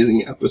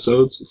 amazing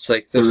episodes. It's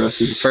like the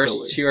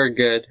first 2 are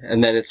good,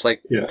 and then it's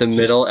like the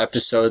middle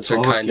episodes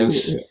are kind of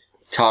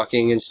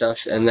talking and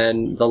stuff, and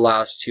then the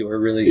last 2 are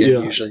really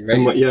good usually, right?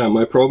 And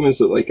my problem is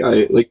that like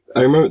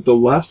I remember the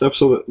last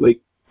episode that, like,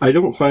 I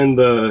don't find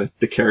the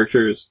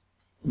characters,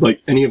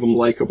 like, any of them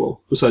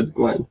likable besides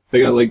Glenn.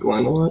 Like, I like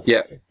Glenn a lot.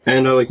 Yeah.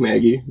 And I like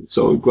Maggie.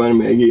 So Glenn and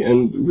Maggie,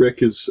 and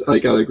Rick is,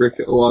 like, I like Rick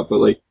a lot, but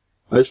like,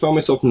 I just found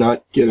myself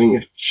not giving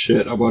a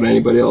shit about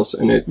anybody else,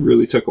 and it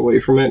really took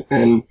away from it.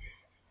 And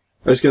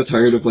I just got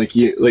tired of like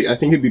I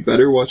think it'd be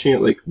better watching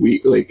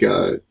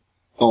it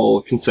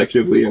all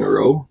consecutively in a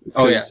row.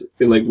 Oh yeah.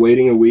 Like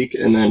waiting a week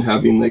and then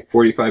having like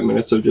 45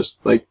 minutes of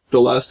just like the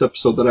last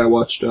episode that I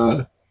watched.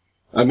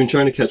 I've been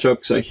trying to catch up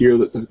because I hear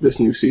that this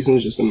new season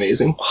is just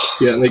amazing.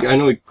 Yeah, like I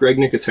know like Greg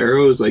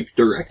Nicotero is like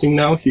directing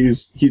now.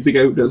 He's the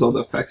guy who does all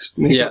the effects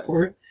makeup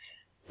for it.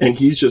 And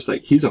he's just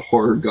like, he's a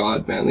horror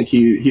god, man. Like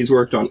he's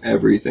worked on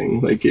everything.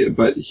 Like,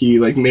 but he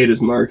like made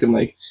his mark, and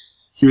like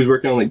he was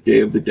working on like Day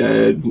of the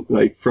Dead,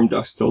 like From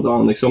Dusk Till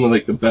Dawn, like some of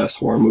like the best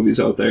horror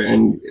movies out there.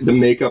 And the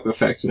makeup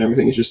effects and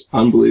everything is just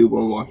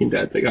unbelievable in Walking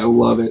Dead. Like I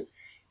love it.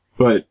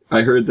 But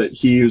I heard that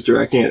he was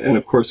directing it, and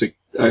of course, like,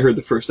 I heard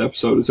the first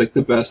episode is like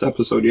the best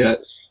episode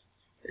yet.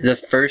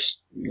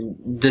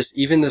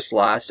 This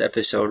last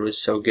episode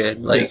was so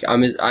good. Like,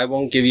 I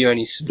won't give you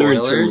any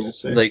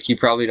spoilers. Like, you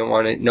probably don't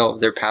want to know.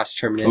 They're past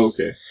Terminus.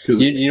 Okay.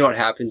 You know what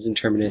happens in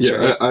Terminus,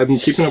 right? I've been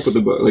keeping up with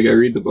the book. Like, I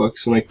read the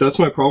books, and like that's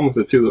my problem with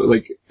it too. Though,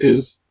 like,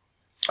 is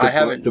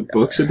the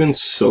books have been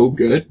so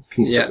good.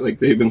 Like,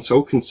 they've been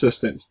so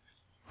consistent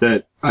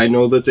that I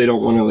know that they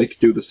don't want to like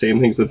do the same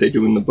things that they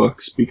do in the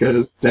books,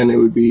 because then it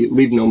would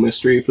leave no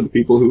mystery for the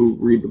people who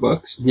read the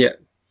books. Yeah.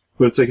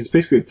 But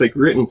it's like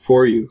written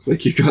for you.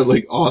 Like, you got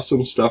like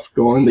awesome stuff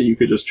going that you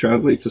could just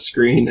translate to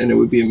screen, and it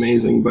would be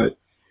amazing. But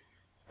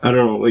I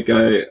don't know, like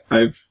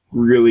I've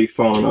really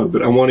fallen out of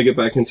it. I want to get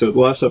back into it. The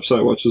last episode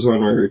I watched was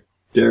one where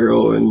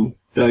Daryl and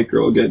that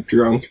girl get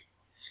drunk.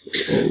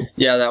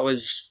 Yeah, that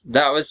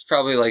was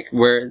probably like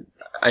where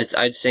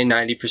I'd say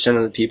 90%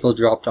 of the people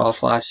dropped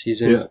off last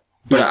season. Yeah.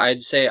 But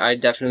I'd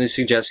definitely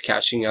suggest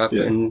catching up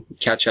and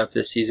catch up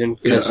this season,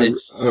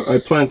 because I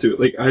plan to.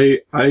 Like,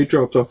 I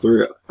dropped off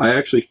where I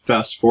actually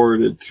fast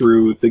forwarded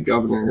through the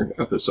governor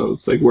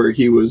episodes, like where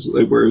he was,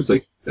 like where it was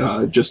like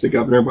just the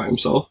governor by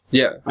himself.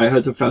 Yeah. I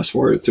had to fast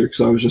forward it through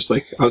because I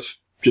was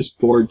just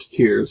bored to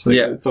tears. Like,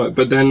 I thought,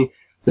 but then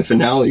the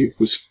finale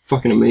was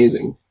fucking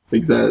amazing.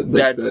 Like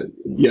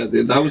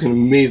that was an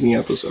amazing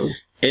episode.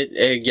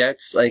 It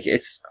gets like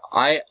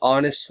I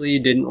honestly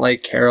didn't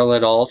like Carol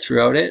at all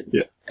throughout it.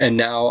 Yeah. And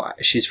now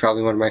she's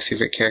probably one of my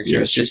favorite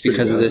characters just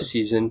because of this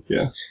season.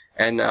 Yeah.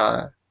 And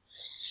I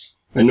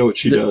know what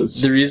she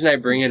does. The reason I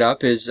bring it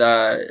up is,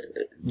 do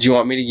you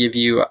want me to give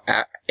you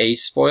a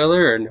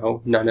spoiler, or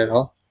no, none at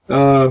all?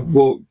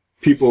 Well,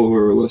 people who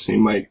are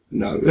listening might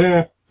not.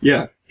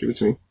 Yeah, give it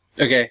to me.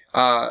 Okay.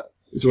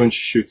 Is when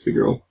she shoots the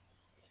girl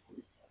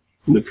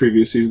in the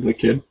previous season, the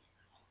kid.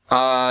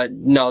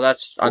 No,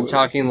 I'm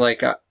talking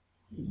like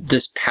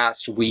this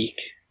past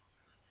week.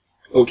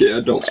 Okay, I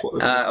don't spoil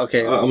it.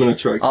 Okay. I'm gonna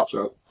try to catch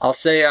up. I'll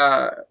say,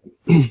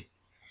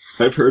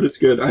 I've heard it's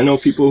good. I know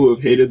people who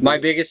have hated my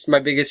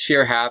biggest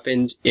fear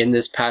happened in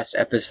this past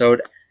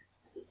episode,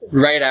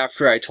 right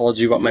after I told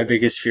you what my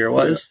biggest fear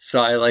was. Yeah.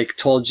 So I like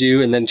told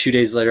you, and then 2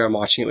 days later I'm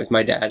watching it with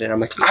my dad, and I'm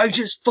like, I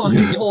just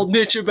fucking told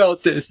Mitch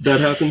about this. That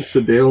happens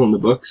to Dale in the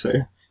books,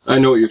 eh? I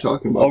know what you're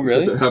talking about. Oh,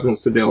 really? Because it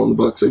happens to Dale in the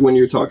books. Like, when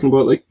you're talking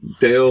about, like,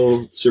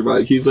 Dale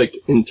survived, he's, like,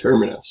 in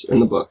Terminus in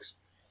the books.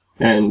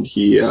 And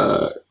he's,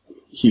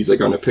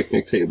 like, on a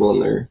picnic table, and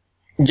they're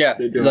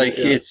like,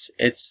 it's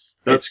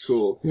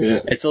cool. Yeah.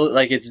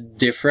 It's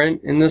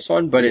different in this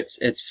one, but it's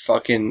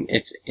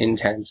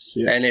intense.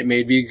 Yeah. And it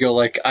made me go,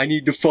 like, I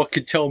need to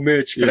fucking tell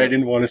Mitch, but I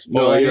didn't want to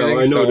spoil anything.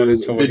 I know.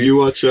 Did you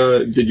watch,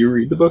 did you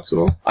read the books at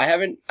all? I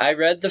haven't. I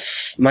read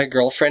my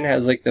girlfriend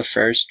has, like, the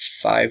first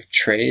 5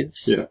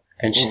 trades. Yeah.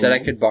 And she said I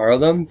could borrow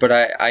them, but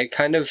I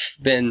kind of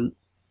been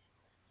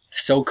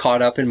so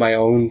caught up in my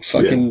own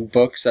fucking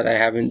books that I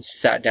haven't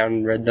sat down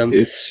and read them.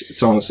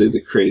 It's honestly the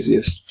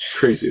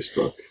craziest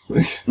book.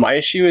 My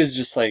issue is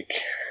just like,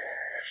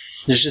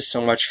 there's just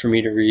so much for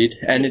me to read.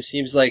 And it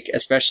seems like,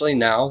 especially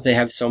now, they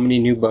have so many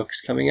new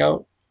books coming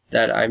out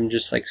that I'm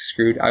just like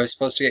screwed. I was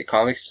supposed to get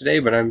comics today,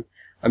 but I'm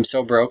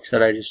so broke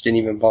that I just didn't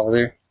even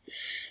bother.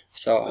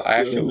 So I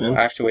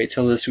have to wait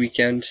till this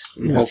weekend,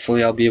 and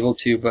hopefully I'll be able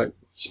to. But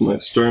it's my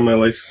story of my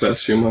life the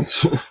past few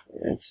months.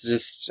 It's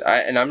just,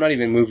 and I'm not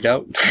even moved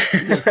out.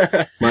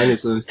 Mine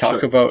is a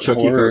about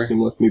Chucky horror.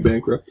 costume left me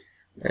bankrupt.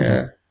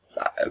 Yeah,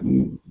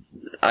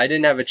 I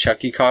didn't have a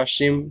Chucky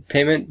costume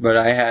payment, but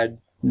I had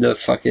the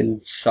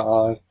fucking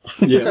Saw.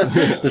 Yeah,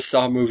 the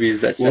Saw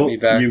movies that sent me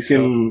back. You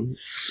can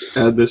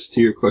add this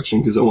to your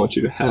collection because I want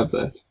you to have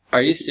that.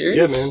 Are you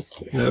serious?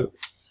 Yeah,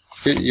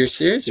 man. You're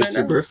serious right now? It's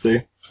your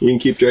birthday. You can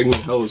keep Dragging Me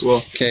to Hell as well.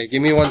 Okay,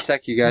 give me 1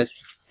 sec, you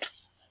guys.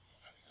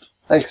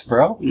 Thanks,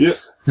 bro. Yeah.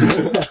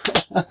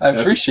 I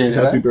appreciate it.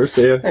 Happy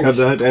birthday. Thanks.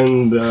 Have that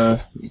and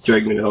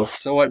Drag Me to Hell.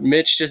 So what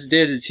Mitch just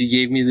did is he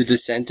gave me The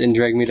Descent and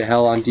Drag Me to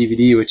Hell on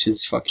DVD, which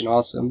is fucking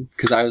awesome,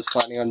 because I was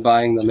planning on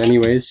buying them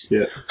anyways.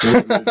 Yeah.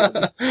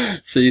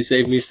 So you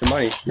saved me some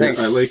money.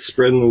 Thanks. Yeah, I like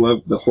spreading the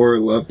love, the horror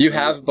love. You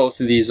have both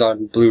of these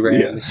on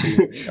Blu-ray, I'm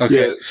assuming.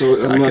 Okay. Yeah,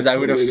 so Because I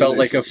would have felt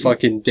like a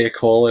fucking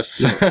dickhole if...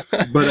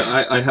 But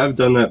I have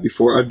done that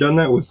before. I've done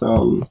that with,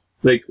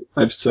 like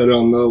I've said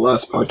on the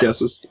last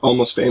podcast, was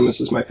Almost Famous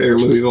is my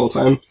favorite movie of all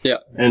time. Yeah.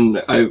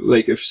 And I,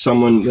 like, if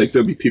someone, like,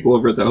 there'll be people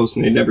over at the house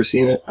and they'd never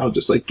seen it, I'll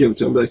just, like, give it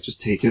to them, be like,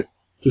 just take it.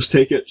 Just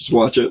take it, just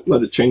watch it,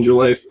 let it change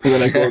your life. And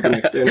then I go over the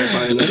next day and I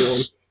buy another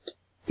one.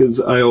 Because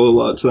I owe a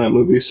lot to that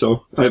movie,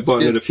 so I've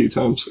bought it a few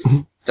times.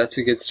 That's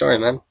a good story,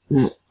 man.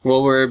 Yeah.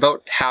 Well, we're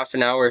about half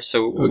an hour,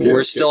 so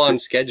we're still on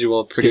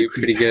schedule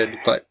pretty good,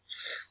 but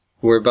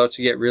we're about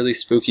to get really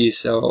spooky,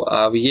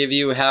 so we gave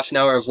you half an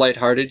hour of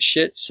lighthearted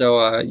shit,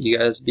 so you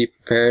guys be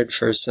prepared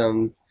for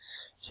some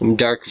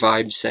dark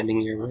vibes sending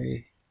your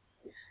way.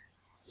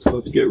 It's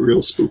about to get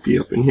real spooky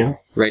up in here.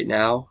 Right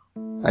now,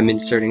 I'm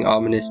inserting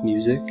ominous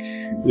music.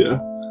 Yeah.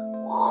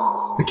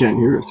 I can't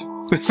hear it.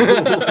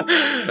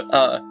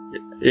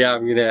 Yeah,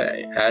 I'm gonna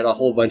add a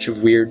whole bunch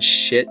of weird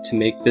shit to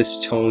make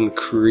this tone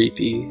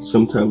creepy.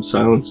 Sometimes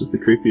silence is the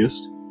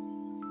creepiest.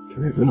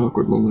 Can I have an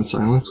awkward moment of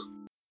silence?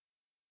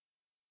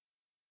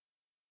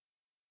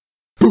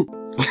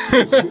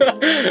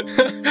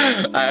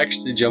 I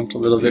actually jumped a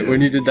little bit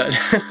when you did that.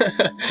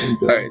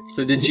 Alright,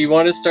 so did you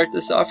want to start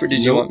this off, or did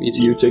you want me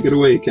to? You take it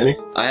away, Kenny.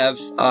 I have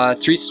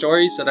 3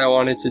 stories that I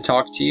wanted to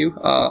talk to you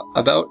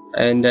about,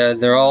 and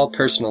they're all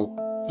personal.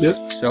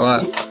 Yep. So,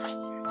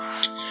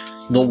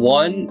 the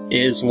one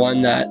is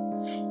one that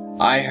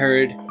I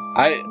heard,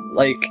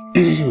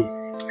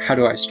 how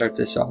do I start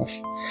this off?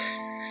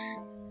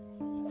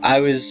 I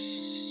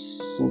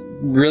was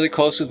really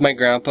close with my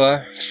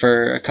grandpa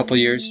for a couple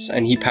years,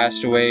 and he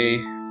passed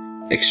away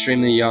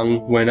extremely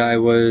young when I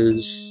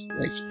was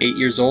like 8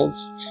 years old.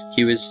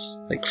 He was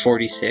like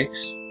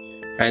 46,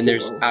 and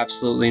there's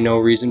absolutely no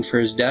reason for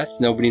his death.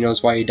 Nobody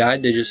knows why he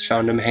died. They just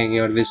found him hanging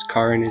out of his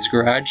car in his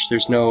garage.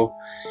 There's no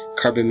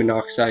carbon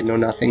monoxide, no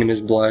nothing in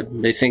his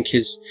blood. They think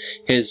his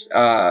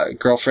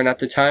girlfriend at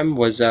the time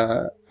was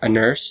a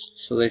nurse,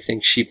 so they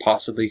think she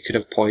possibly could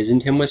have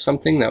poisoned him with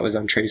something that was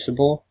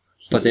untraceable,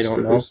 but they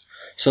don't know.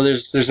 So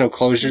there's no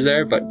closure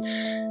there, but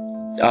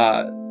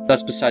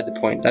that's beside the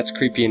point. That's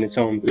creepy in its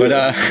own.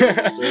 But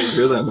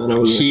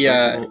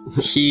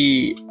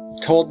he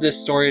told this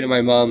story to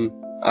my mom.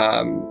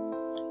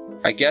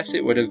 I guess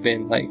it would have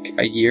been like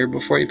a year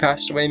before he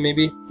passed away,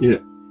 maybe. Yeah.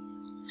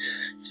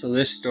 So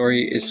this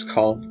story is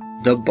called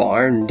The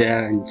Barn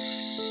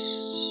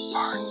Dance.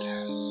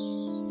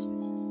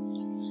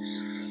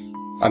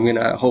 I'm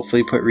gonna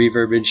hopefully put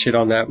reverb and shit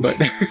on that, but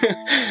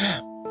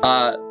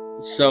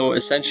so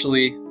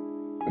essentially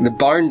the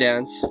barn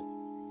dance,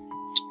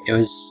 it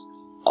was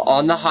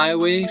on the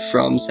highway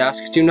from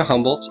Saskatoon to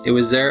Humboldt. It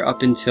was there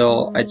up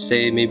until I'd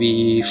say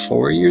maybe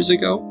 4 years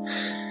ago.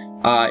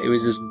 It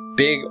was this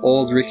big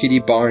old rickety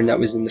barn that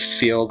was in the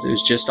field. It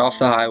was just off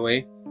the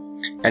highway,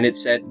 and it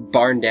said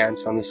barn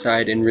dance on the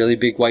side in really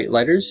big white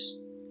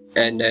letters,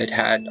 and it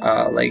had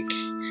like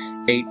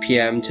 8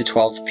 p.m. to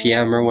 12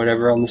 p.m. or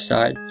whatever on the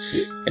side.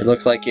 It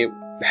looked like it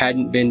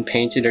hadn't been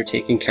painted or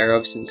taken care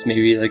of since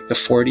maybe like the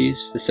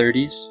 40s, the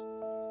 30s.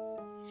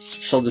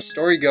 So the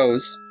story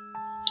goes,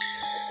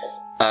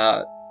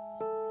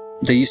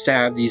 they used to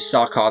have these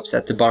sock hops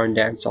at the barn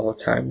dance all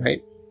the time,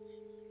 right?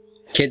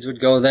 Kids would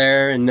go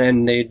there, and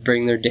then they'd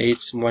bring their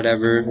dates and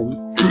whatever.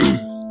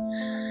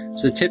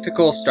 It's a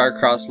typical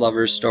star-crossed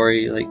lover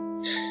story, like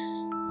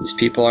these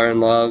people are in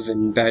love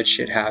and bad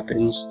shit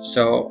happens.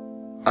 So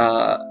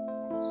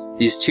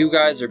these 2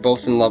 guys are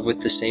both in love with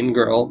the same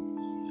girl.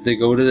 They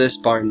go to this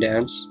barn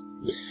dance.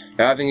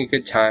 They're having a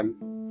good time.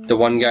 The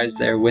one guy's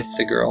there with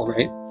the girl,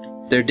 right?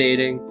 They're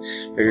dating.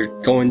 They're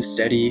going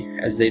steady,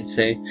 as they'd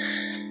say.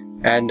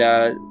 And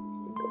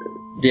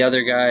the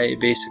other guy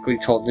basically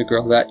told the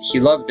girl that he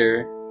loved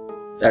her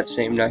that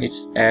same night,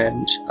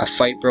 and a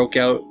fight broke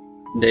out.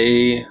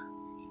 They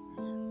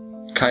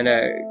kind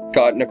of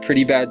got in a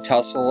pretty bad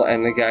tussle,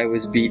 and the guy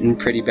was beaten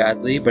pretty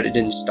badly, but it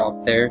didn't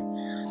stop there.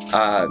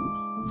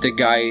 The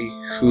guy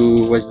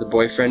who was the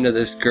boyfriend of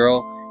this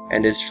girl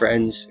and his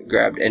friends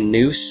grabbed a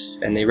noose,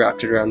 and they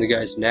wrapped it around the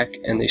guy's neck,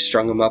 and they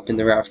strung him up in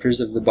the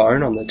rafters of the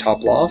barn on the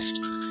top loft,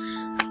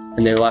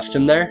 and they left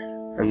him there,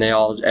 and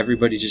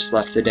everybody just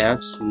left the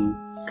dance, and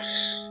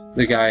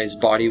the guy's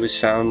body was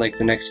found like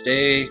the next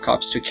day.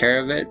 Cops took care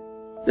of it.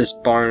 This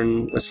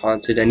barn was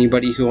haunted.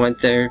 Anybody who went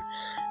there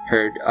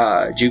heard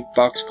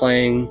jukebox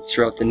playing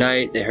throughout the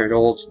night. They heard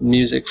old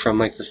music from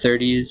like the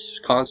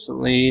 30s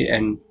constantly,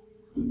 and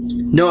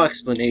no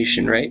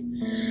explanation, right?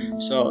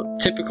 So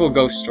typical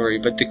ghost story,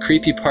 but the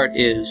creepy part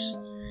is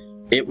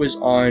it was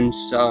on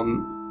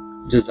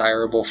some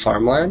desirable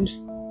farmland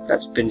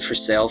that's been for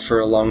sale for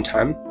a long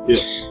time.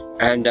 Yeah.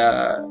 And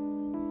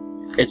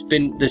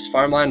this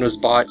farmland was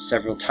bought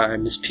several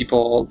times.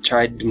 People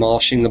tried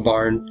demolishing the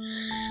barn,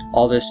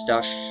 all this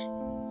stuff,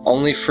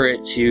 only for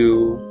it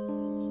to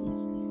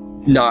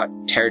not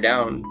tear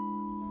down.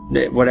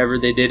 Whatever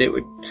they did, it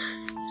would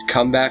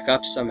come back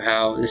up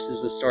somehow. This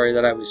is the story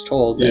that I was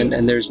told, yeah.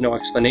 and there's no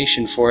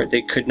explanation for it.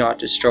 They could not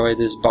destroy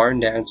this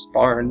barn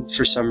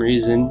for some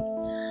reason.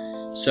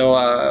 So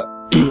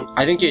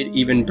I think it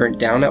even burnt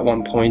down at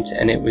one point,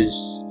 and it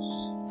was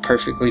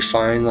perfectly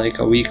fine like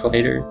a week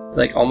later,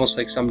 like almost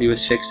like somebody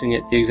was fixing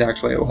it the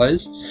exact way it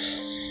was.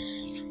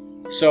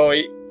 So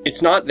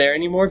it's not there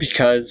anymore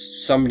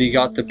because somebody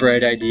got the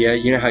bright idea.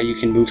 You know how you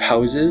can move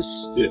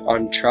houses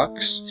on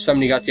trucks?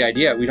 Somebody got the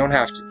idea, we don't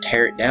have to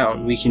tear it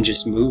down, we can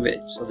just move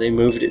it. So they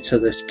moved it to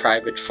this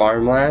private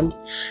farmland,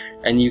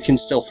 and you can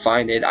still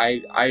find it.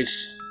 I've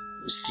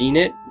seen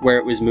it where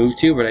it was moved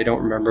to, but I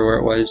don't remember where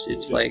it was.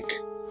 It's like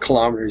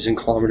kilometers and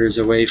kilometers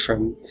away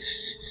from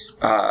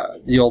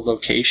the old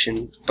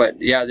location.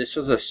 But yeah, this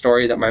was a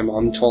story that my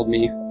mom told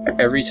me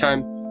every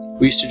time.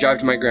 We used to drive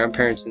to my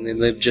grandparents, and they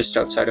lived just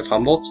outside of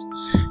Humboldt,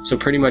 so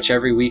pretty much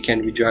every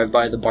weekend we drive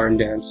by the barn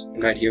dance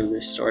and I'd hear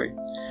this story.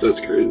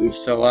 That's crazy.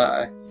 So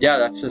yeah,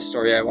 that's a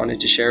story I wanted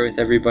to share with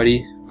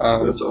everybody.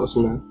 That's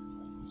awesome, man.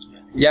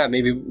 Yeah,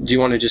 maybe do you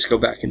want to just go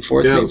back and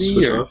forth? Yeah, maybe, let's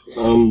switch off.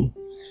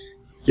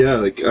 Yeah,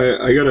 like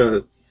I got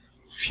a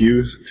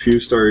few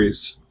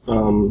stories. I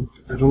don't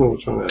know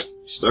which one to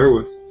start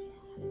with.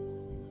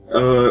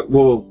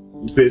 Well,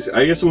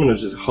 basically, I guess I'm gonna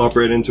just hop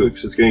right into it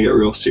because it's gonna get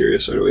real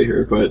serious right away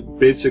here. But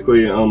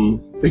basically,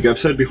 like I've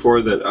said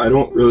before, that I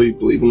don't really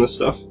believe in this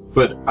stuff,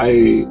 but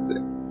I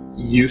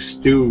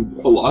used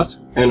to a lot,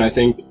 and I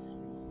think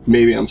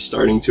maybe I'm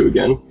starting to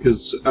again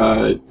because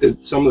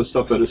some of the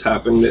stuff that has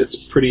happened,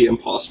 it's pretty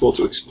impossible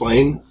to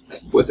explain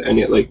with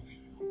any like.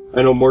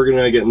 I know Morgan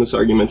and I get in this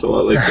argument a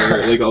lot, like,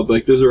 like I'll be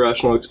like, there's a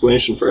rational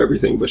explanation for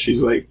everything, but she's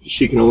like,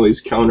 she can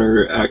always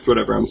counteract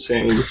whatever I'm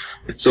saying.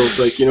 So it's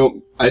like,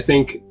 I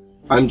think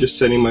I'm just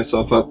setting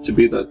myself up to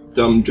be that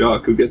dumb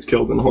jock who gets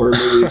killed in horror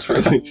movies.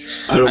 For, like,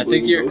 I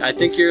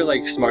think you're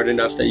like smart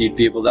enough that you'd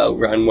be able to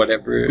outrun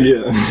whatever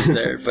is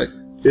there, but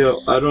yeah,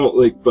 I don't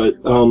like,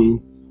 but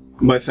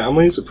my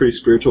family is a pretty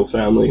spiritual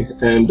family,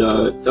 and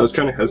I was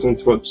kind of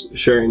hesitant about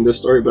sharing this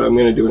story, but I'm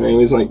going to do it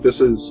anyways. Like,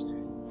 this is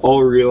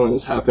all real and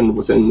has happened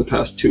within the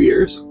past 2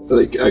 years,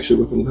 like actually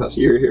within the past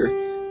year here.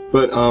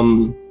 But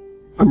I'm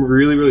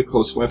really, really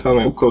close to my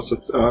family. I'm close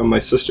with my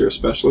sister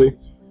especially,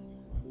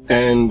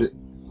 and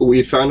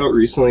we found out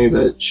recently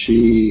that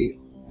she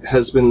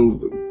has been,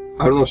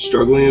 I don't know if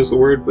struggling is the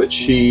word, but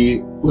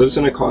she lives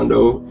in a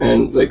condo,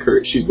 and like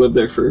she's lived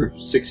there for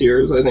 6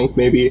 years, I think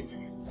maybe,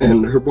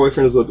 and her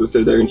boyfriend has lived with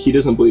her there, and he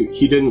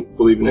didn't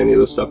believe in any of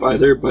this stuff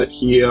either, but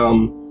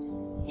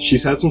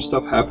she's had some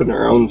stuff happen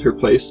around her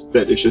place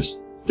that is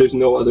just, there's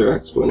no other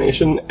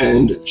explanation,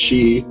 and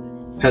she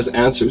has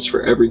answers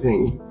for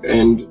everything.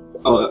 And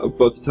I'm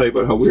about to tell you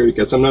about how weird it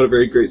gets. I'm not a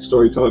very great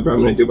storyteller, but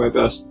I'm going to do my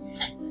best.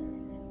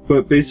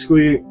 But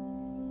basically,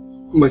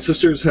 my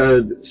sister's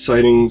had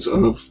sightings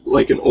of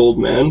like an old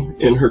man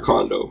in her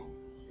condo,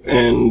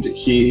 and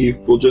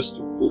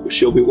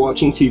she'll be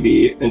watching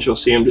TV, and she'll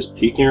see him just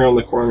peeking around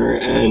the corner,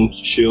 and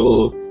she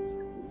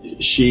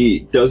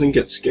doesn't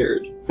get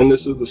scared. And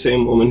this is the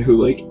same woman who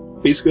like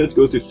basically had to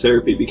go through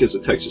therapy because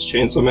of Texas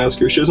Chainsaw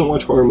Massacre. She doesn't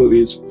watch horror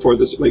movies for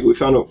this, like we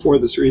found out for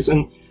this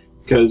reason,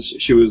 because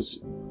she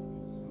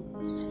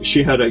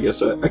had, I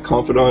guess, a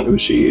confidant who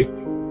she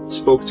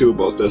spoke to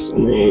about this,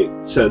 and they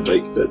said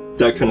like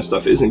that kind of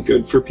stuff isn't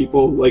good for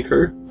people like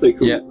her, like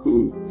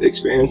who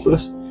experience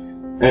this,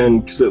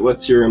 and because it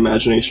lets your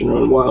imagination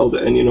run wild,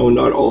 and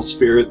not all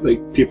spirit,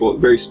 like people,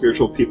 very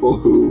spiritual people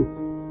who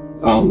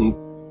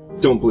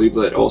don't believe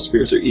that all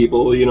spirits are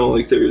evil,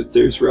 like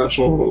there's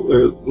rational,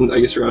 or I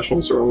guess rational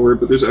is the wrong word,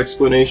 but there's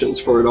explanations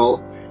for it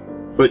all.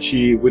 But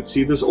she would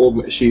see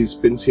she's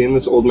been seeing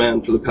this old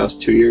man for the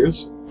past 2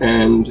 years,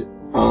 and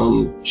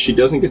she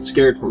doesn't get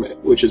scared from it,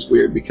 which is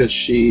weird because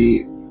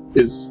she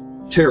is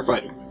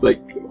terrified,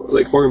 like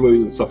horror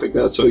movies and stuff like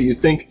that. So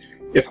you'd think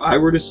if I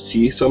were to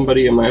see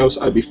somebody in my house,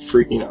 I'd be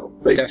freaking out,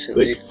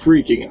 definitely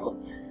freaking out.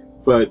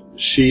 But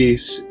she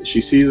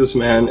sees this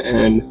man,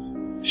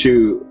 and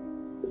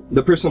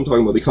the person I'm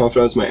talking about, the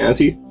confidant, is my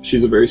auntie.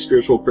 She's a very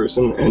spiritual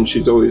person, and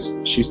she's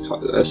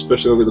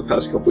especially over the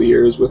past couple of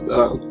years with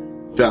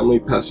family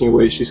passing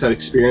away, she's had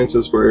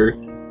experiences where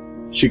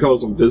she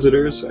calls them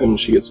visitors, and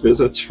she gets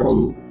visits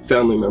from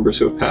family members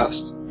who have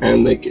passed.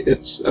 And like,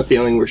 it's a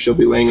feeling where she'll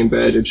be laying in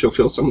bed, and she'll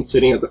feel someone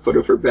sitting at the foot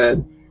of her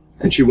bed,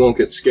 and she won't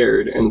get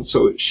scared. And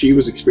so she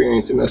was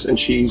experiencing this, and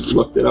she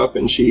looked it up,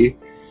 and she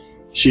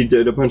she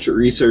did a bunch of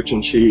research,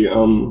 and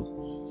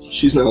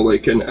she's now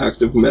like an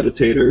active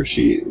meditator.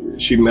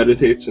 She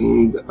meditates,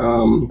 and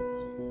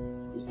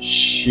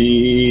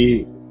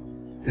she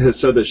has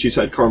said that she's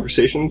had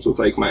conversations with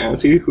like my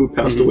auntie who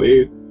passed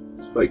away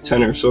like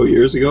 10 or so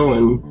years ago,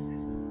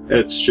 and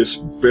it's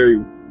just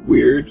very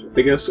weird,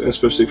 I guess,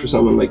 especially for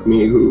someone like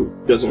me who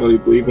doesn't really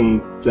believe in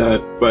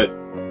that, but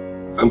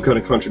I'm kind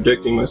of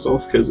contradicting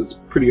myself because it's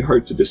pretty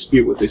hard to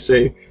dispute what they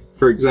say.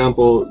 For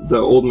example, the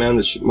old man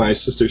that my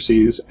sister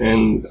sees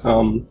in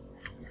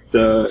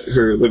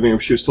her living room,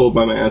 she was told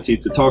by my auntie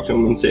to talk to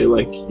him and say,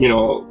 like, you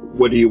know,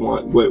 what do you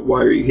want?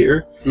 Why are you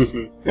here?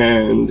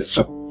 And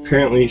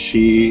apparently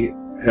she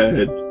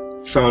had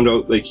found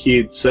out, like, he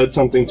had said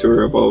something to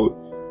her about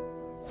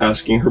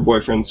asking her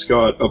boyfriend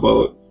Scott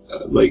about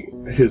like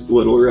his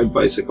little red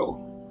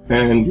bicycle,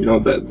 and you know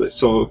that.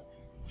 So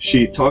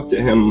she talked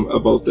to him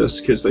about this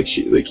because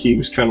he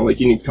was kind of like,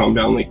 you need to calm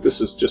down, like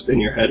this is just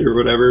in your head or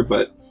whatever.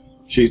 But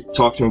she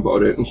talked to him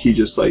about it, and he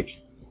just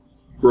like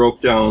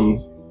broke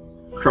down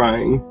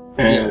crying.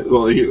 And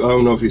well, I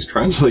don't know if he's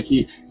crying, but like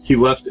he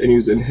left and he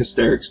was in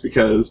hysterics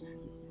because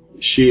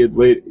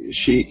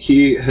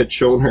he had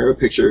shown her a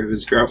picture of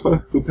his grandpa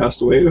who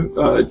passed away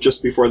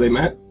just before they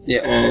met.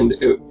 And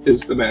it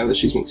is the man that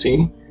she's been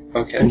seeing.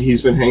 And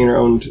he's been hanging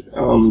around,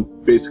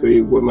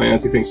 basically what my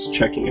auntie thinks is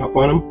checking up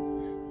on him.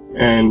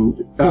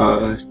 And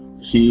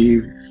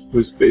he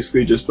was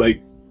basically just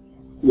like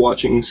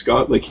watching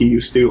Scott like he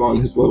used to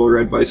on his little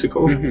red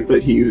bicycle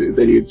that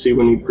he'd see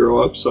when he'd grow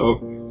up.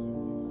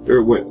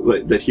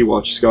 That he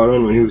watched Scott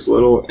on when he was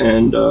little,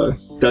 and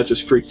that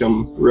just freaked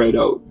him right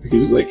out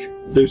because like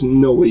there's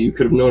no way you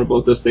could have known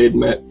about this. They had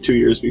met 2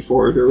 years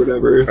before it or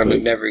whatever. And like,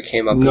 it never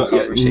came up in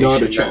conversation.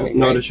 Not a chance.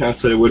 Not a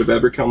chance that it would have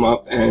ever come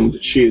up. And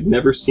she had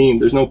never seen.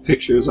 There's no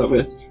pictures of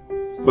it,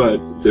 but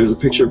there's a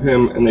picture of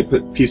him, and they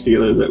pieced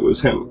together that it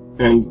was him.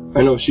 And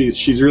I know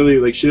she's really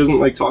like, she doesn't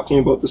like talking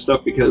about this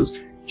stuff because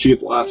she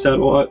gets laughed at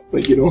a lot,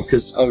 like, you know,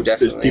 because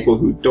there's people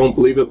who don't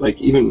believe it. Like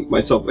even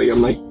myself, like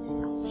I'm like,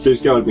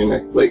 there's got to be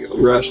an like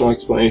rational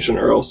explanation,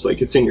 or else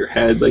like it's in your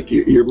head. Like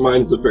your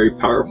mind is a very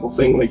powerful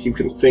thing. Like you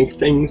can think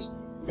things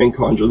and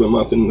conjure them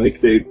up, and like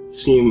they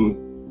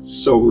seem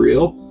so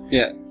real.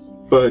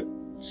 But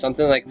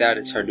something like that,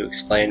 it's hard to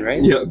explain,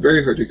 right? Yeah,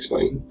 very hard to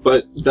explain.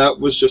 But that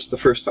was just the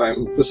first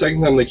time. The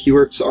second time, like he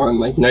works on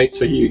like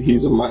nights. Like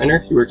he's a miner.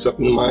 He works up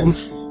in the mine,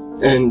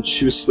 and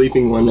she was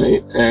sleeping one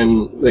night,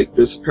 and like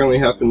this apparently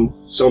happened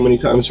so many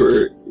times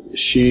where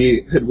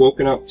she had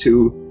woken up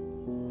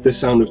to the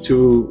sound of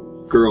two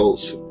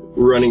girls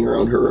running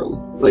around her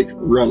room, like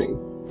running,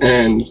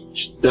 and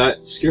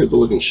that scared the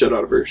living shit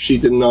out of her. She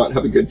did not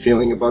have a good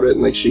feeling about it,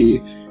 and like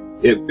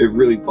it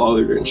really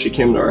bothered her, and she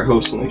came to our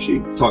house and like she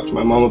talked to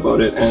my mom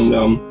about it,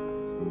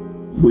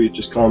 and we'd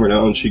just calm her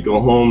down. She'd go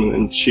home,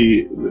 and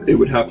it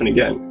would happen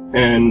again.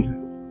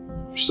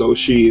 And so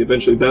she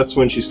eventually, that's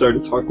when she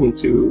started talking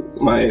to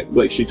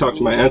she talked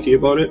to my auntie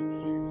about it.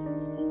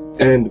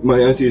 And my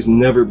auntie has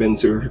never been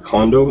to her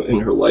condo in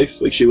her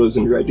life. Like, she lives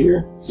in Red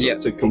Deer. So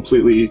it's a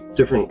completely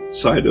different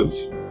side of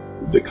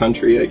the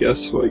country, I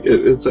guess. Like,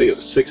 it's like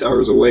 6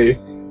 hours away.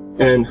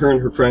 And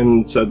her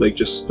friend said, like,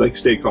 just, like,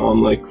 stay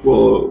calm. Like,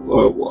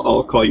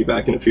 I'll call you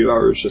back in a few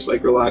hours. Just,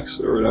 like, relax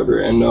or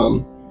whatever.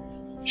 And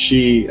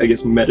she, I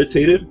guess,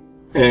 meditated.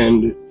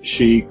 And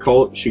she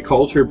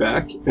called her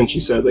back. And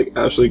she said, like,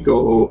 Ashley,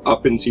 go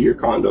up into your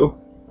condo.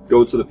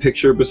 Go to the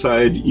picture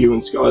beside you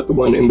and Scott, the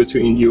one in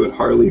between you and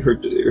Harley, her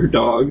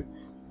dog,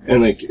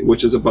 and like,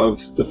 which is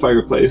above the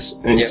fireplace.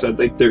 And he said,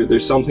 like,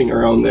 there's something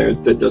around there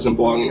that doesn't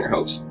belong in your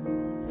house.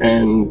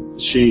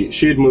 And she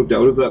had moved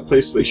out of that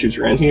place. Like, she was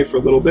renting it for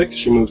a little bit.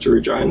 She moved to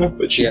Regina,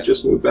 but she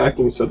just moved back.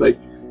 And he said, like,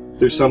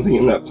 there's something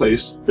in that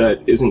place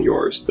that isn't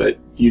yours, that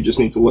you just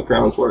need to look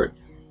around for it.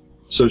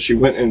 So she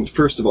went, and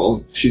first of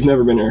all, she's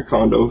never been in her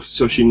condo,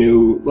 so she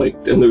knew, like,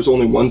 and there's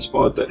only one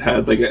spot that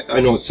had, like,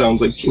 I know it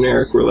sounds like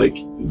generic, where, like,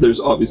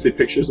 there's obviously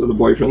pictures of the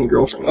boyfriend and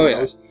girlfriend in the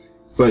house,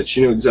 but she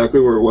knew exactly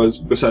where it was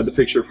beside the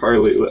picture of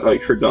Harley,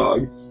 like, her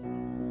dog.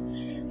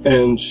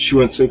 And she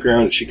went snooping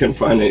around, and she couldn't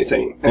find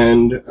anything.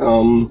 And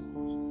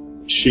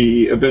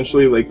she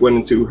eventually, like, went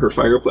into her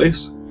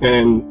fireplace,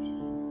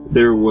 and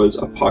there was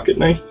a pocket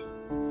knife,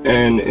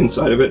 and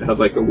inside of it had,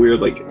 like, a weird,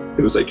 like,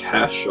 it was like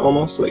hash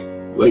almost, like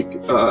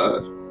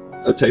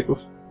a type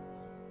of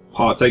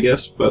pot, I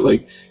guess, but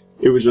like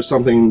it was just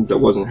something that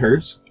wasn't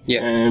hers,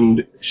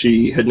 and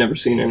she had never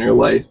seen it in her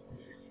life.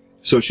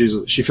 So she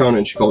found it,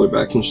 and she called her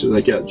back, and she's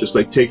like, yeah, just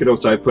like take it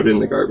outside, put it in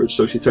the garbage.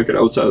 So she took it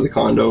outside of the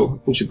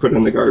condo, and she put it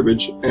in the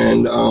garbage,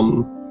 and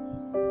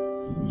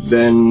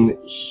then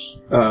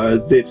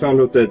they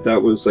found out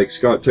that was like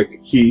Scott took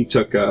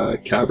a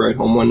cab ride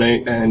home one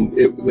night, and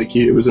it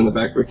was in the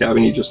back of a cab,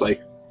 and he just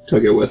like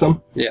took it with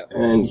him,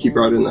 and he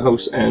brought it in the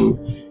house, and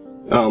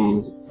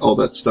all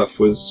that stuff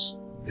was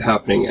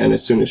happening, and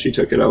as soon as she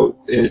took it out,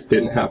 it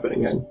didn't happen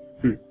again.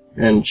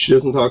 And she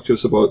doesn't talk to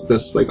us about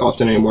this like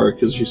often anymore,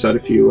 because she said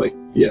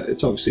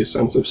it's obviously a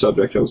sensitive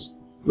subject. I was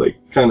like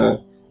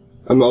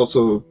I'm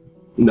also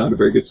not a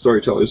very good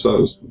storyteller, so I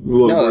was a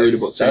little worried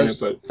about saying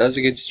it. That was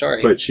a good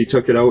story. But she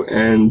took it out,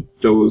 and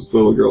those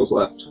little girls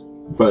left.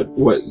 But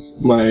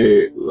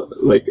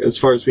as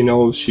far as we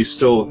know, she's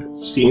still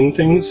seen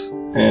things,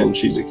 and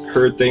she's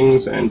heard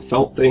things and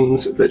felt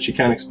things that she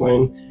can't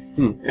explain.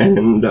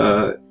 And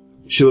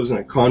she lives in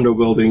a condo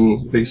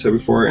building, like I said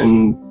before,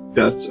 and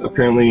that's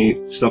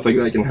apparently stuff like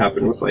that can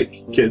happen with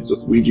like kids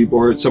with Ouija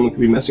boards. Someone could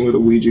be messing with a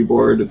Ouija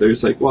board.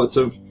 There's like lots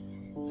of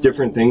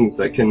different things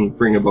that can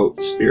bring about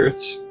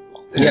spirits.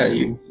 Yeah,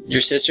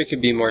 your sister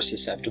could be more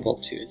susceptible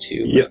to it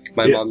too. Like,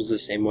 my mom's the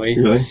same way.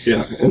 Really?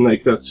 Yeah. And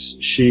like but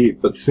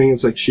the thing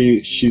is like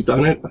she's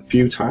done it a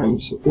few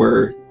times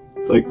where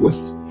like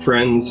with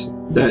friends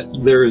that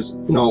there is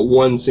not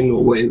one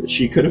single way that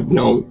she could have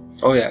known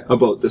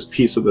about this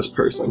piece of this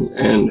person,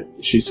 and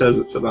she says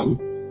it to them.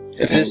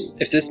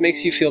 If this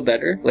makes you feel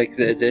better, like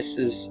this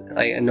is,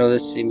 I know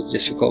this seems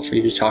difficult for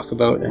you to talk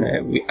about, and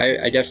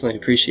I definitely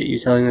appreciate you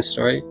telling this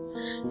story,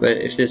 but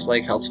if this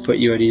like helps put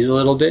you at ease a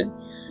little bit,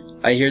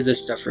 I hear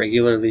this stuff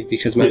regularly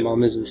because my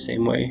mom is the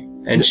same way,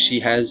 and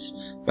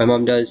my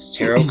mom does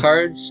tarot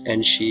cards,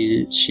 and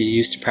she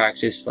used to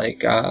practice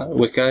like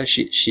Wicca.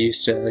 She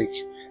used to like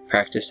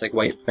practice like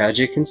white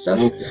magic and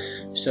stuff.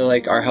 So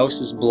like our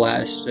house is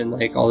blessed and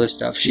like all this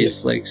stuff.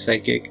 She's like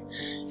psychic.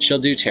 She'll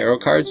do tarot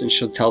cards and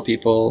she'll tell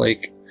people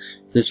like,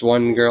 this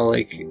one girl,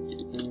 like,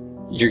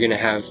 you're gonna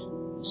have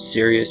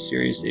serious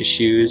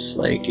issues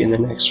like in the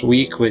next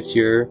week with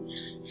your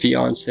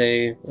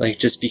fiance, like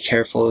just be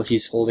careful,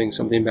 he's holding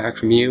something back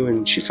from you.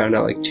 And she found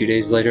out like 2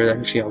 days later that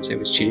her fiance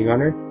was cheating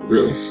on her.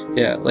 Really?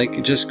 Yeah,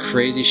 like just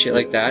crazy shit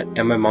like that.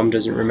 And my mom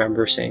doesn't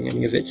remember saying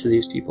any of it to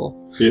these people.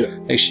 Yeah.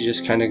 Like she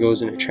just kind of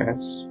goes in a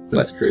trance.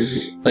 That's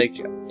crazy. Like,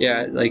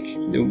 yeah, like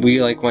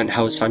we like went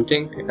house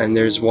hunting, and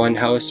there's one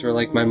house where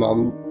like my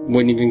mom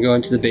wouldn't even go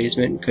into the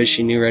basement because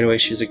she knew right away.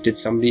 She was like, did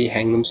somebody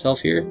hang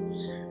themselves here?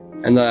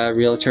 And the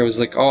realtor was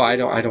like, oh, I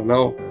don't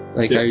know.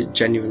 Like, I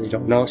genuinely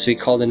don't know. So he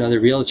called another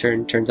realtor,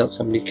 and it turns out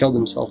somebody killed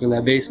himself in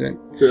that basement.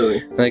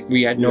 Really? Like,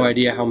 we had no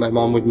idea how my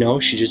mom would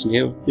know. She just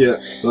knew.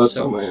 Yeah, well, that's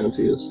how my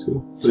auntie is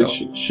too. Like,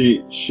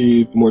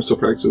 she more so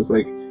practices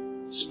like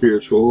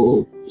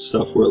spiritual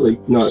stuff, where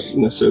like not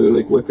necessarily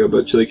like Wicca,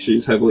 but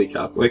she's heavily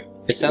Catholic.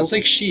 It sounds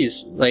like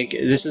she's like,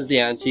 this is the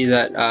auntie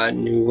that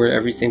knew where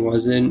everything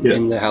was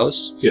in the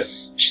house. Yeah.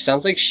 She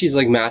sounds like she's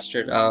like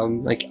mastered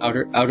like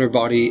outer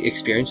body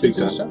experiences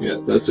and stuff.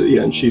 Yeah, that's it.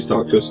 Yeah, and she's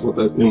talked to us about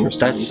that numerous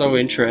times. That's so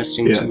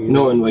interesting to me.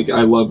 No, and like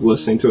I love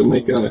listening to it. And,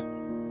 like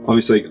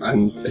obviously, like,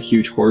 I'm a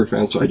huge horror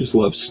fan, so I just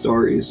love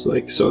stories.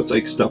 Like, so it's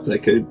like stuff that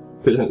could,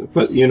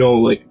 but you know,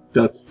 like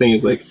that's the thing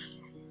is like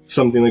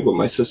something like what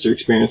my sister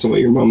experienced and what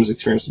your mom's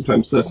experienced.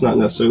 Sometimes that's not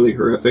necessarily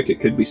horrific. It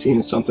could be seen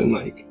as something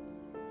like,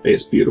 I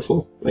guess,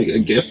 beautiful, like a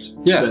gift.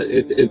 Yeah. That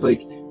it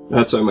like.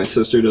 That's why my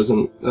sister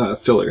doesn't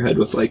fill her head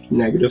with like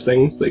negative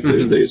things. Like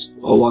there's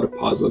a lot of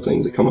positive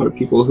things that come out of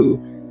people who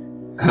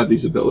have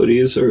these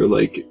abilities or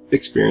like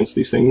experience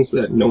these things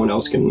that no one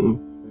else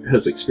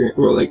has experienced,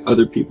 or like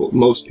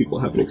most people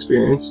haven't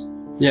experienced.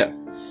 Yeah.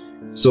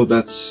 So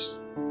that's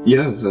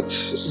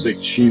like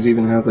she's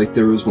even had like,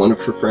 there was one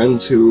of her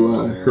friends who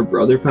her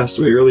brother passed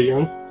away really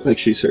young. Like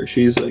she's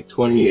like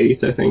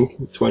 28, I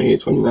think,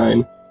 28,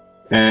 29,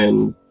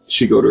 and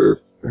she'd go to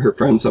her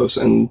friend's house,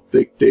 and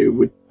they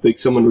would. Like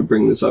someone would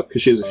bring this up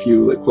because she has a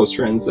few like close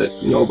friends that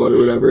know about it or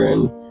whatever,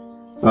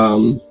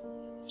 and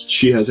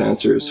she has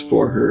answers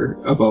for her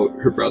about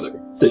her brother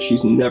that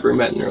she's never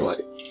met in her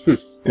life.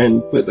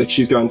 But like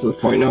she's gotten to the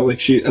point now, like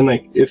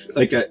if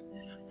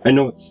I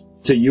know it's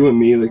to you and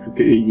me, like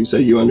you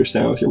said you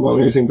understand with your mom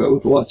and everything, but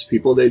with lots of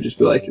people they just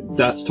be like,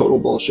 that's total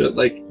bullshit.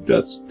 Like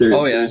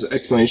there's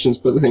explanations,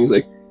 but the thing is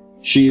like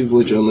she's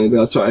legitimately,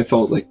 that's why I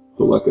felt like,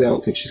 but luckily I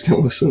don't think she's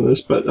gonna listen to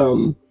this, but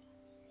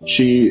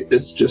she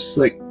is just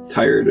like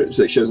tired. It's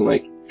like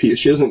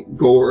she doesn't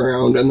go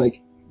around and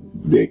like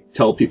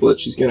tell people that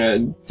she's gonna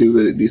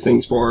do these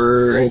things for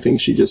her or anything.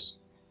 She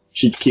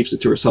keeps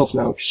it to herself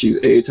now because she's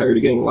A, tired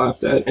of getting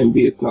laughed at, and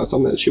B, it's not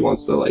something that she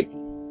wants to like,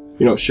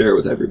 share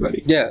with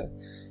everybody. Yeah,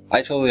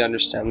 I totally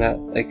understand that.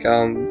 Like,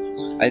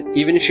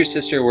 even if your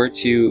sister were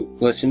to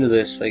listen to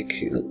this, like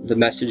the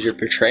message you're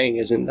portraying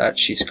isn't that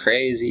she's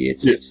crazy.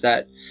 It's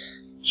that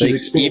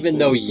like, even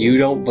though you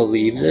don't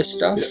believe this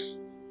stuff. Yeah.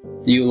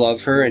 You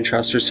love her and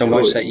trust her so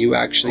much that you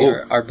actually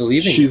are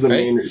believing. She's the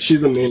main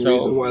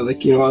reason why,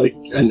 like,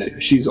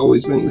 and she's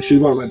always been. She's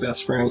one of my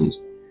best friends,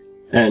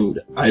 and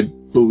I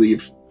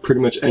believe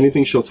pretty much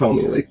anything she'll tell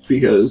me, like,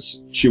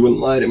 because she wouldn't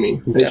lie to me.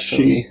 Definitely. And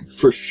she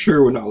for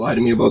sure would not lie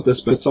to me about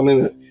this, but it's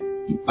something that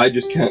I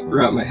just can't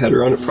wrap my head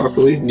around it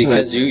properly.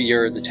 Because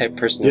you're the type of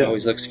person that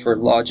always looks for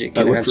logic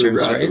and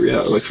answers, right? Yeah,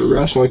 I look for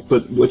rational,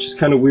 but which is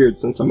kind of weird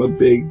since I'm a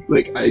big,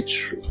 like,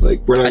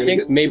 we're not. I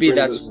think maybe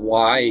that's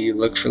why you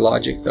look for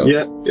logic, though.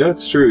 Yeah,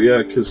 it's true.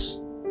 Yeah,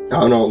 because I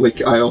don't know.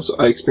 Like,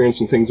 I experienced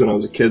some things when I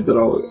was a kid that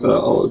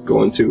I'll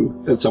go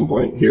into at some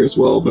point here as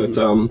well. But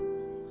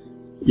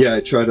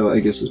I try to. I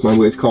guess it's my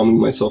way of calming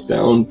myself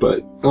down.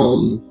 But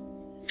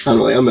I don't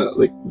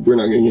know, we're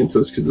not going to get into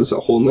this because this is a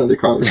whole nother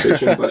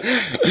conversation, but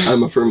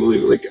I'm a firm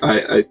believer. Like,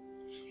 I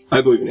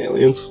I believe in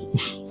aliens.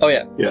 Oh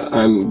yeah. Yeah,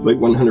 I'm like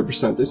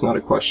 100%. There's not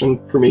a question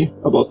for me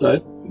about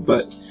that.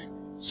 But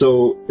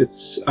so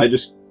I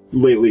just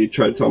lately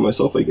try to tell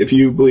myself, like, if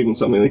you believe in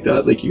something like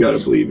that, like, you gotta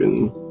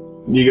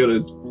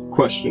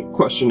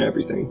question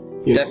everything.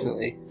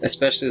 Definitely,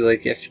 especially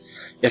like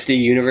if the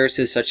universe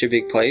is such a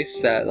big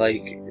place that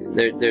like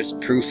there's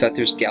proof that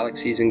there's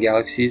galaxies and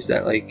galaxies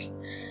that like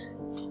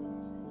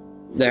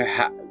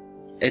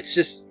it's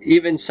just,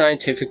 even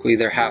scientifically,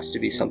 there has to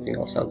be something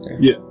else out there.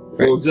 Yeah.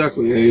 Right? Well,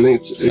 exactly. I think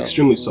it's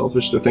extremely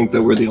selfish to think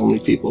that we're the only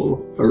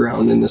people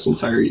around in this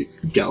entire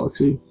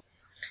galaxy.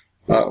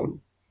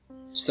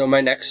 So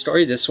my next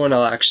story, this one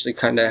I'll actually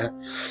kind of,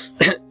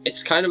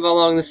 it's kind of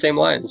along the same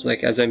lines.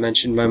 Like, as I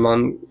mentioned, my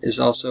mom is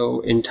also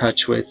in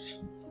touch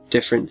with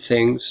different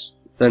things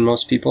than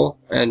most people.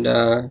 And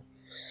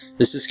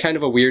this is kind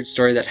of a weird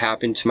story that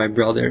happened to my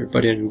brother,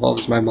 but it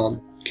involves my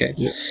mom. Okay.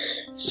 Yeah.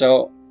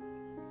 So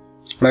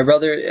my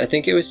brother, I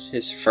think it was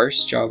his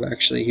first job,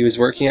 actually. He was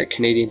working at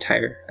Canadian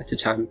Tire at the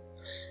time.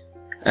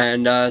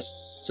 And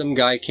some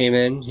guy came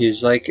in. He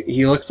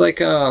looked like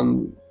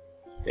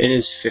in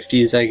his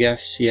 50s, I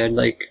guess. He had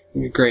like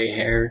gray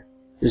hair.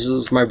 This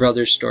is my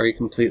brother's story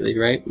completely,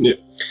 right? Yeah.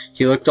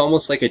 He looked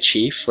almost like a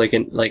chief, like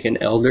an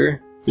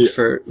elder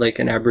for like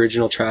an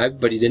Aboriginal tribe,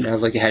 but he didn't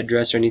have like a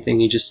headdress or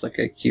anything. He just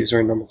he was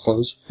wearing normal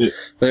clothes. Yeah.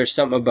 But there's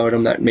something about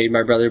him that made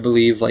my brother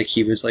believe like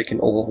he was like an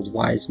old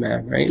wise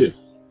man, right? Yeah.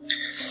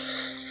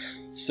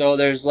 So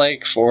there's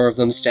like 4 of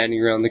them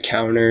standing around the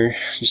counter,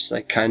 just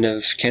like kind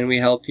of, can we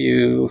help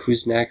you?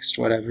 Who's next?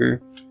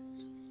 Whatever.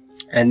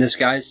 And this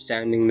guy's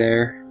standing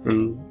there,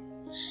 and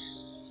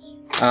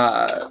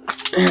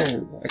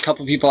a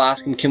couple people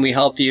ask him, can we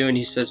help you? And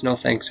he says, no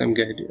thanks, I'm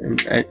good.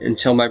 And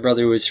until my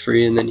brother was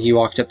free, and then he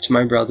walked up to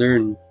my brother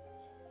and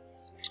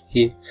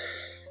he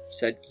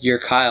said, you're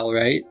Kyle,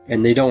 right?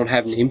 And they don't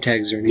have name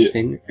tags or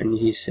anything. Yeah. And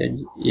he said,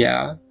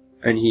 yeah.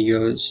 And he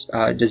goes,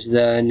 does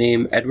the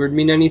name Edward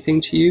mean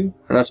anything to you?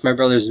 And that's my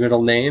brother's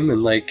middle name.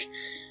 And like,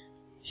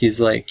 he's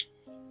like,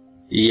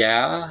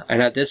 yeah.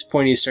 And at this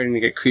point, he's starting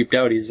to get creeped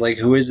out. He's like,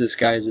 who is this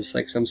guy? Is this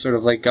like some sort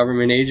of like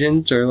government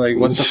agent? Or like,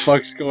 what the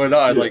fuck's going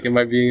on? Yeah. Like, am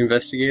I being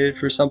investigated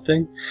for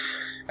something?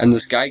 And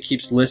this guy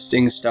keeps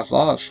listing stuff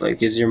off.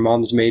 Like, is your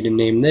mom's maiden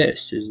name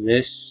this?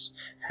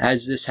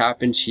 Has this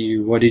happened to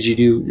you? What did you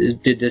do?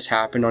 Did this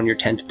happen on your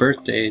 10th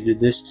birthday? Did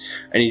this?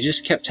 And he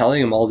just kept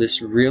telling him all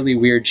this really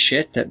weird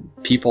shit that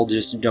people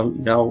just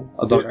don't know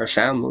about our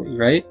family,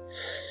 right?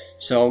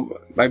 So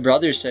my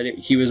brother said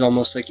he was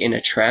almost like in a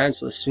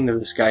trance listening to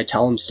this guy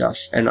tell him stuff.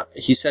 And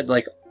he said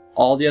like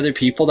all the other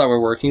people that were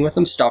working with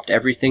him stopped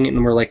everything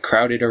and were like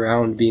crowded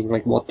around being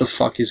like, what the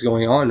fuck is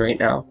going on right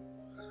now?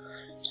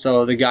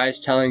 So the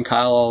guy's telling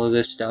Kyle all of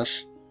this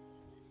stuff.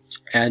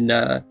 And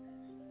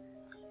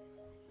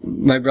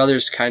my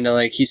brother's kind of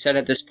like, he said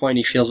at this point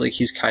he feels like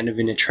he's kind of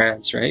in a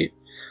trance, right?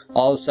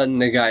 All of a sudden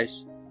the guy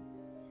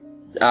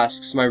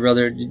asks my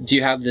brother, do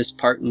you have this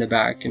part in the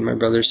back? And my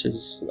brother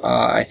says,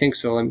 I think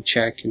so, let me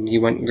check. And he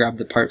went and grabbed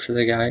the part for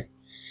the guy,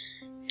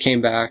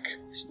 came back,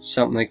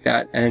 something like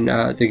that. And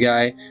the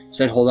guy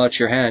said, hold out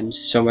your hand.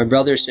 So my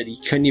brother said he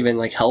couldn't even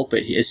like help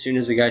it. As soon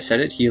as the guy said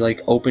it, he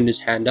like opened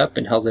his hand up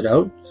and held it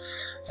out.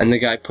 And the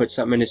guy put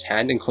something in his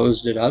hand and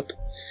closed it up.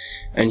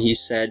 And he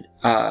said,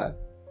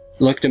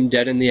 looked him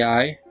dead in the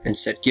eye and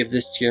said, give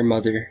this to your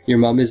mother. Your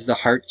mom is the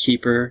heart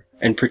keeper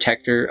and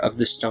protector of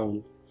the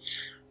stone.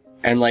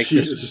 And like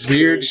this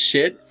weird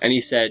shit. And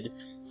he said,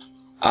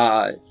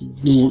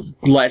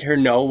 let her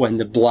know when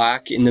the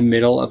black in the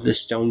middle of the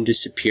stone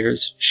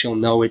disappears, she'll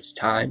know it's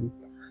time.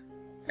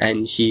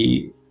 And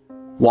he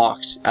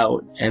walked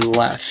out and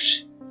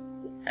left.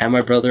 And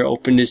my brother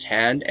opened his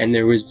hand and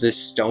there was this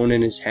stone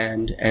in his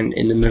hand. And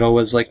in the middle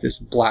was like this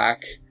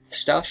black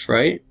stuff,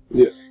 right?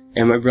 Yeah.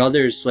 And my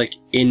brother's like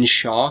in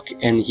shock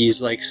and he's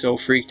like so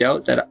freaked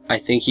out that I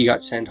think he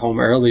got sent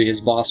home early.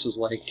 His boss was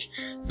like,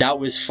 that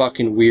was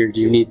fucking weird.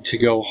 You need to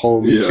go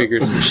home and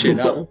figure some shit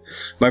out.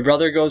 My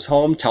brother goes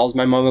home, tells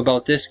my mom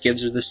about this,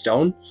 gives her the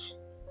stone.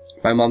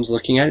 My mom's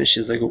looking at it.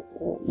 She's like,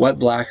 what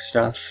black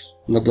stuff?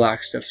 And the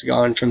black stuff's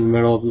gone from the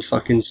middle of the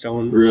fucking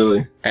stone.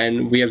 Really?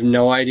 And we have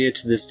no idea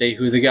to this day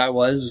who the guy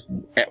was,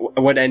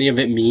 what any of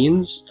it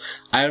means.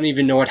 I don't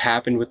even know what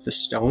happened with the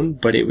stone,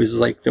 but it was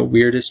like the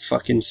weirdest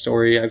fucking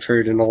story I've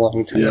heard in a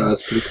long time. Yeah,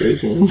 that's pretty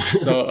crazy, man.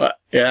 So,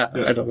 yeah,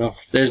 I don't know.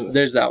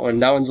 There's that one.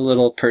 That one's a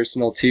little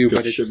personal too,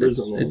 but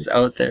it's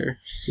out there.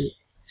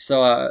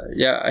 So,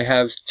 yeah, I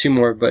have 2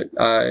 more, but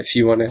if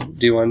you want to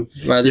do one,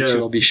 my other 2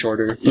 will be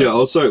shorter. But. Yeah,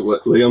 I'll start,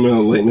 like, I'm going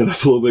to lighten it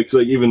up a little bit, because,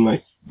 like, even,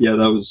 like, yeah,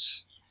 that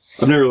was,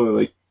 I've never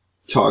really, like,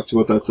 talked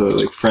about that to,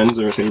 like, friends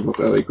or anything about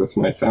that, like, with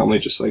my family,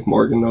 just, like,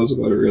 Morgan knows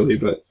about it, really,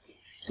 but,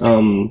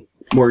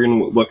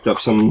 Morgan looked up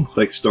some,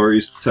 like,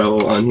 stories to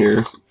tell on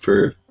here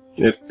for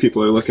if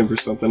people are looking for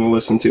something to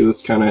listen to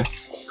that's kind of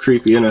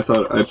creepy, and I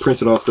thought I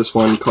printed off this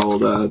one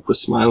called, The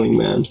Smiling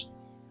Man.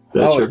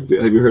 Have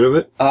you heard of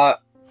it?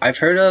 I've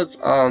heard of, it's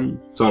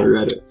on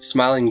Reddit.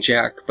 Smiling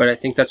Jack, but I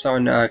think that's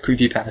on,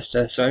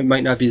 Creepypasta, so it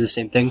might not be the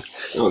same thing.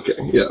 Okay,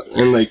 yeah,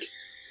 and, like,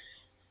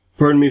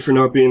 pardon me for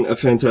not being a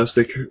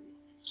fantastic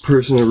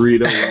person to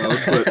read out loud,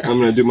 but I'm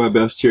gonna do my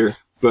best here.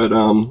 But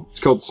it's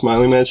called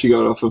Smiling Man. She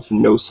got off of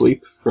No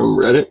Sleep from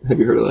Reddit. Have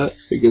you heard of that?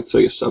 It's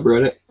like a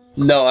subreddit.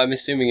 No, I'm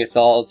assuming it's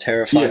all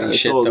terrifying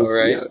shit though,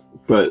 right? Yeah.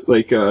 But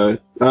like, I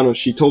don't know.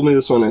 She told me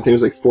this one. I think it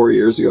was like 4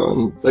 years ago,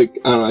 and like,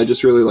 I don't know. I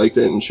just really liked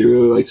it, and she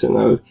really likes it.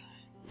 And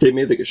they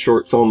made like a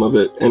short film of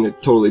it, and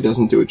it totally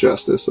doesn't do it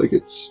justice. Like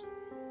it's,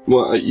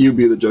 well, you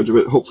be the judge of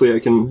it. Hopefully, I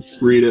can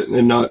read it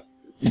and not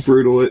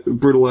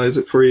brutalize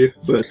it for you.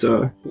 But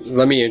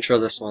let me intro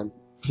this one.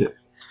 Yeah.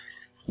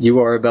 You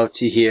are about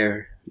to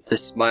hear The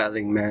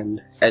Smiling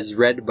Man, as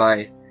read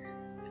by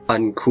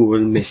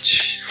Uncool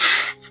Mitch.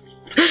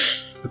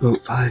 About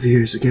 5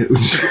 years ago.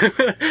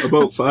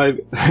 Well,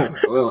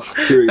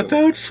 here we go.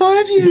 About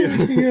 5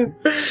 years ago.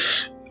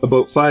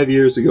 About 5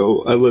 years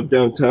ago, I lived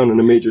downtown in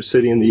a major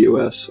city in the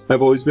US.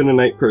 I've always been a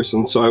night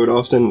person, so I would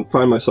often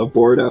find myself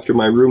bored after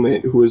my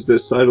roommate, who was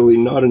decidedly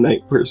not a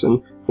night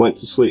person, went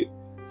to sleep.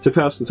 To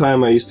pass the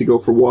time, I used to go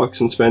for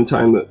walks and spend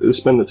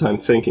the time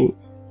thinking.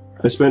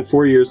 I spent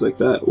 4 years like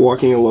that,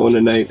 walking alone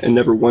at night, and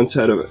never once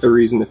had a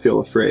reason to feel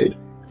afraid.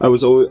 I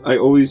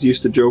always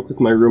used to joke with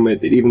my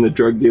roommate that even the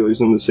drug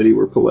dealers in the city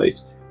were polite.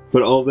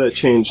 But all of that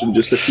changed in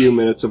just a few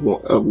minutes of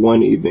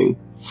one evening.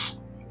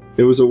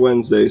 It was a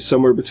Wednesday,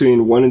 somewhere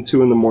between 1 and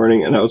 2 in the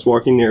morning, and I was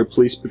walking near a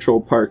police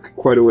patrol park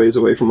quite a ways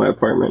away from my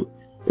apartment.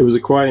 It was a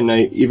quiet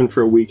night, even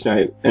for a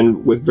weeknight,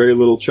 and with very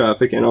little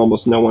traffic and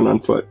almost no one on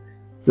foot.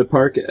 The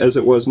park, as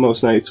it was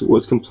most nights,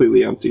 was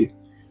completely empty.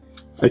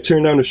 I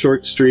turned down a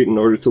short street in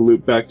order to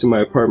loop back to my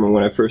apartment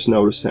when I first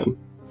noticed him.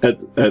 At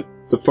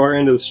the far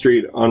end of the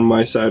street on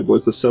my side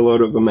was the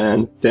silhouette of a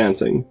man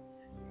dancing.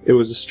 It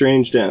was a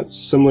strange dance,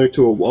 similar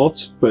to a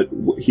waltz, but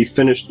he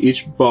finished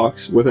each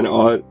box with an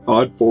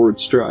odd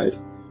forward stride.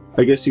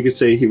 I guess you could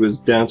say he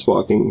was dance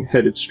walking,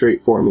 headed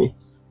straight for me.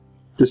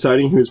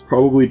 Deciding he was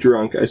probably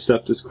drunk, I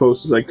stepped as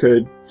close as I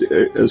could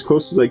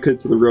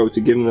to the road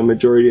to give him the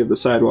majority of the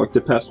sidewalk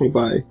to pass me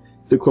by.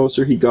 The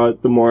closer he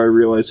got, the more I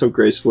realized how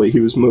gracefully he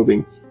was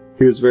moving.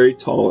 He was very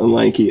tall and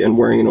lanky and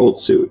wearing an old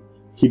suit.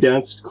 He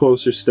danced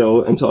closer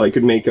still until I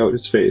could make out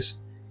his face.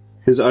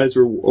 His eyes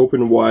were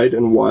open wide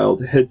and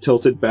wild, head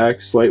tilted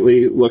back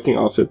slightly, looking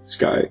off at the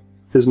sky.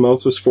 His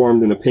mouth was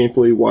formed in a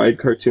painfully wide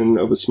cartoon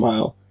of a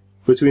smile.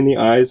 Between the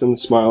eyes and the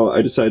smile,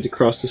 I decided to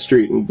cross the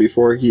street, and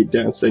before he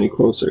danced any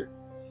closer.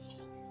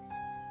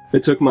 I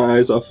took my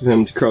eyes off of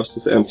him to cross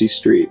this empty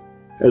street.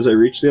 As I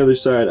reached the other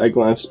side, I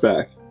glanced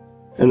back,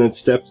 and then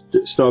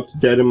stopped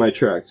dead in my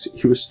tracks.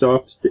 He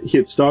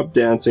had stopped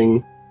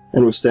dancing,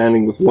 and was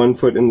standing with one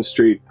foot in the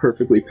street,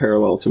 perfectly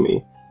parallel to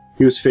me.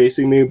 He was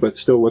facing me, but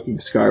still looking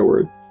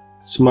skyward,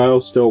 smile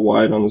still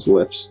wide on his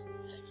lips.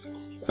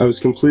 I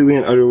was completely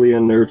and utterly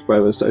unnerved by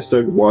this. I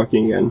started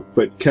walking again,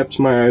 but kept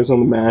my eyes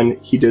on the man.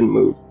 He didn't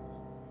move.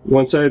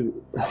 Once I'd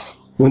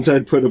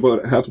put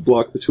about half a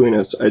block between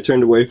us, I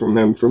turned away from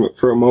him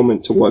for a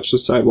moment to watch the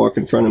sidewalk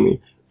in front of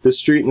me. The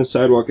street and the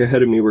sidewalk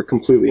ahead of me were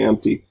completely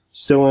empty.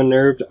 Still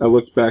unnerved, I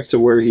looked back to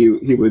where he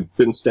would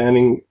been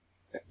standing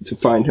to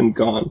find him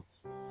gone.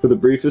 For the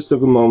briefest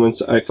of the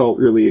moments, I felt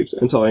relieved,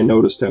 until I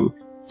noticed him.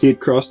 He had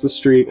crossed the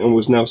street and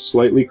was now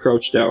slightly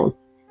crouched down.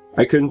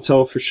 I couldn't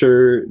tell for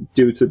sure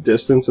due to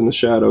distance and the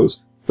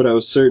shadows, but I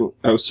was certain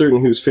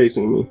he was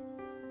facing me.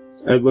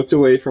 I had looked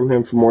away from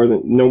him for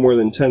no more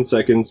than 10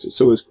 seconds,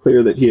 so it was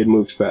clear that he had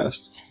moved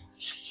fast.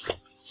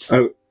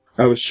 I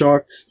was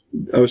shocked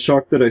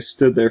that I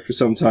stood there for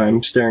some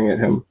time, staring at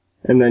him,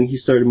 and then he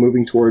started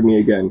moving toward me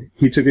again.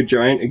 He took a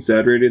giant,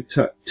 exaggerated,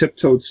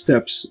 tiptoed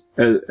steps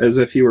as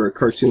if he were a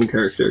cartoon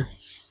character,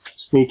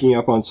 sneaking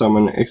up on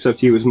someone, except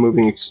he was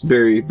moving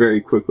very,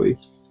 very quickly.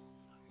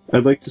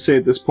 I'd like to say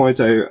at this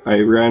point I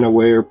ran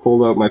away or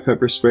pulled out my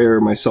pepper spray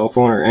or my cell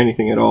phone or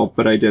anything at all,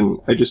 but I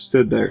didn't. I just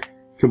stood there,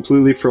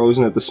 completely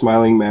frozen as the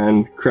smiling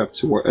man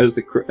crept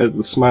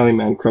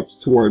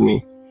toward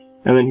me.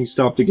 And then he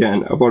stopped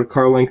again, about a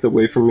car length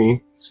away from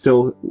me,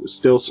 still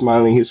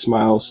smiling his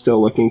smile,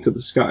 still looking to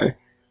the sky.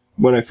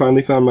 When I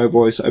finally found my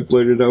voice, I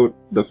blurted out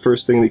the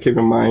first thing that came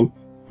to mind.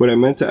 What I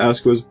meant to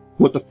ask was,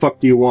 "What the fuck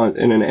do you want?"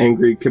 in an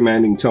angry,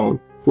 commanding tone.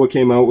 What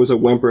came out was a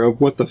whimper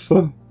of, "What the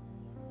fuck?"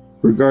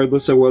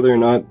 Regardless of whether or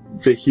not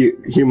the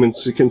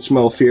humans can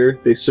smell fear,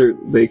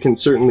 they can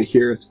certainly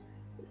hear it.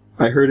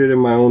 I heard it in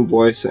my own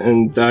voice,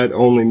 and that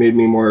only made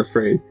me more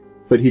afraid.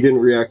 But he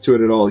didn't react to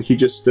it at all. He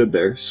just stood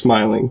there,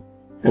 smiling.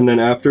 And then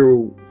after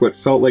what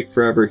felt like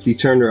forever, he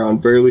turned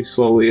around very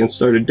slowly and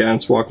started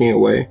walking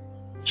away.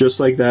 Just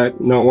like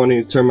that, not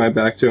wanting to turn my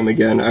back to him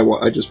again,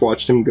 I just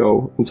watched him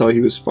go until he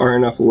was far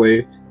enough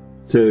away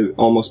to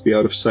almost be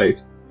out of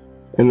sight.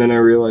 And then I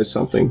realized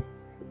something.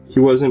 He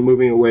wasn't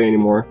moving away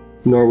anymore,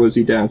 nor was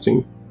he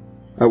dancing.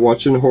 I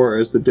watched in horror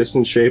as the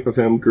distant shape of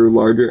him grew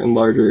larger and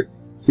larger.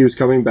 He was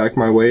coming back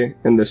my way,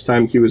 and this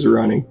time he was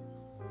running.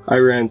 I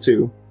ran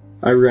too.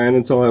 I ran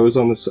until I was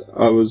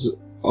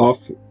off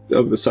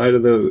of the side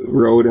of the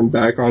road and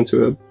back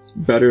onto a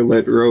better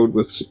lit road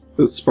with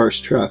sparse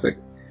traffic.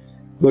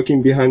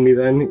 Looking behind me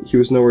then, he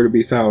was nowhere to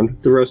be found.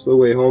 The rest of the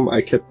way home,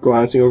 I kept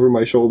glancing over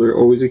my shoulder,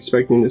 always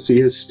expecting to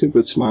see his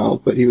stupid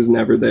smile, but he was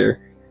never there.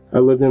 I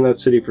lived in that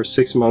city for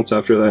 6 months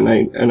after that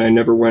night, and I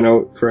never went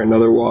out for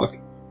another walk.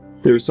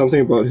 There was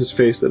something about his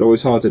face that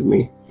always haunted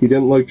me. He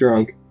didn't look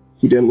drunk.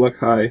 He didn't look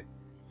high.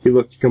 He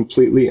looked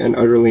completely and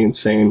utterly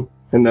insane,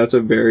 and that's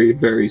a very,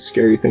 very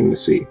scary thing to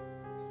see.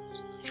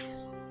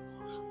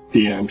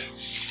 The end.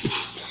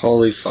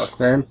 Holy fuck,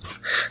 man.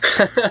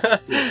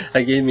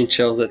 That gave me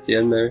chills at the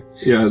end there.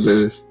 Yeah,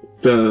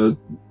 the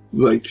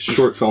like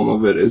short film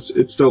of it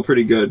it's still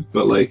pretty good,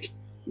 but like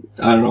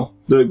I don't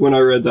know. When I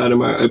read that,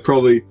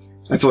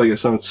 I feel like I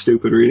sound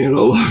stupid reading it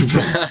all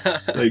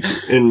out. Like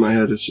in my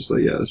head, it's just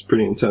like, yeah, it's a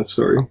pretty intense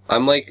story.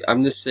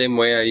 I'm the same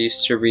way. I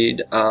used to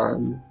read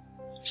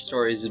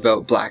stories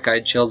about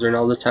black-eyed children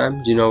all the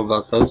time. Do you know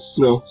about those?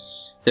 No.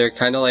 They're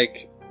kind of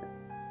like,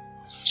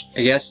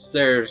 I guess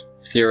they're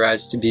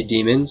theorized to be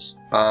demons.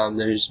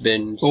 There's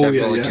been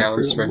several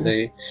accounts where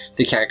they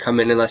can't come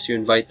in unless you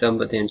invite them,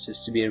 but they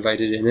insist to be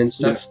invited in and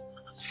stuff. Yeah.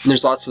 And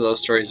there's lots of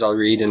those stories I'll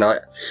read, and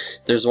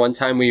there's one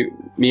time me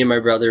and my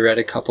brother read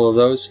a couple of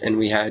those, and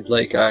we had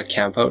like a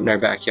camp out in our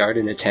backyard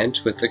in a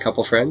tent with a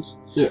couple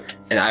friends. Yeah.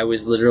 And I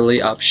was literally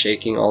up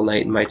shaking all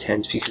night in my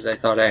tent because I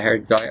thought I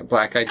heard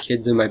black-eyed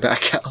kids in my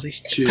back alley.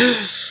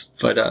 Jeez.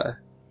 But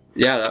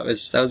yeah, that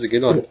was a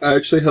good one. I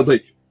actually had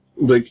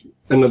like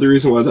another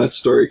reason why that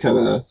story kind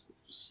of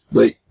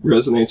like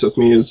resonates with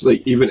me is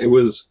like even it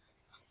was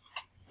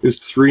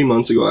 3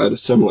 months ago I had a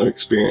similar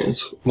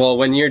experience. Well,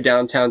 when you're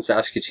downtown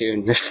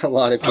Saskatoon, there's a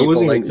lot of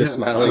people like the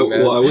Smiling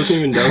Man. Well, I wasn't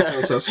even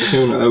downtown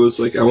Saskatoon.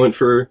 I went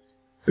for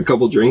a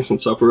couple drinks and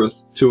supper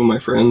with two of my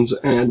friends,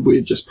 and we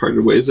had just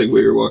parted ways. Like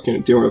we were walking.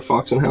 Do you know where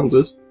Fox and Hounds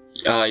is?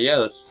 Yeah,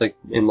 that's like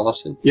in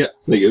Lawson. Yeah,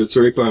 like it's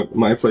right by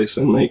my place,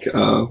 and like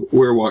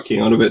we're walking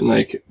out of it, and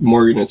like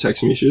Morgan had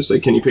texted me. She was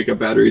like, "Can you pick up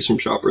batteries from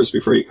Shoppers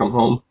before you come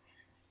home?"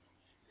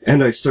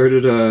 And I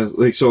started, I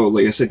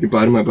said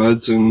goodbye to my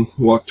buds and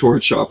walked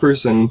towards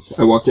Shoppers, and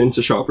I walked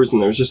into Shoppers,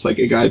 and there was just, like,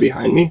 a guy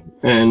behind me,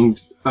 and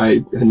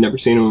I had never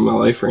seen him in my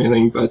life or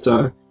anything, but,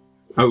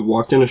 I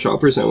walked into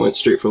Shoppers, and I went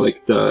straight for,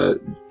 like,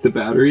 the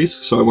batteries,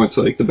 so I went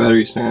to, like, the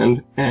battery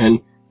stand, and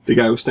the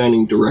guy was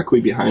standing directly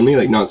behind me,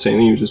 like, not saying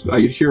anything, he was just,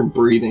 I could hear him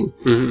breathing,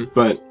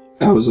 but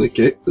I was like,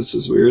 okay, this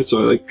is weird, so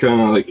I, like,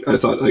 kind of, like, I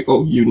thought, like,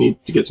 oh, you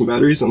need to get some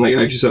batteries, and, like,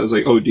 I actually said, I was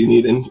like, oh, do you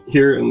need in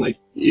here, and, like,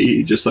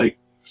 he just, like,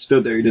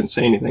 stood there, he didn't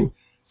say anything.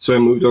 So I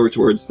moved over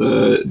towards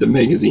the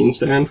magazine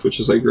stand, which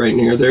was like right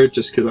near there,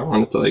 just because I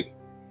wanted to like,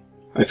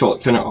 I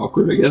felt kind of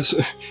awkward, I guess.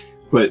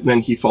 But then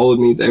he followed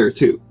me there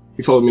too.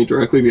 He followed me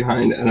directly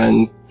behind, and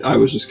then I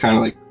was just kind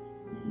of like,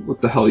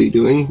 what the hell are you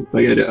doing?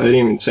 Like I didn't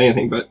even say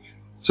anything, but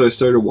so I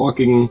started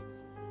walking,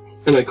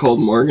 and I called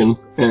Morgan,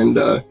 and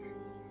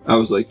I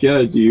was like,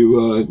 yeah, do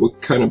you,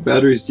 what kind of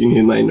batteries do you need?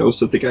 And I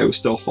noticed that the guy was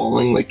still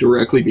following like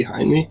directly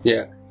behind me.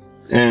 Yeah.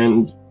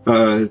 And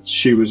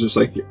she was just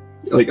like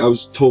I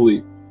was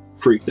totally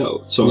freaked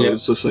out. So I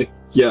was just like,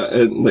 yeah,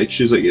 and like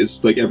she's like,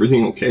 is like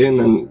everything okay? And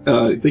then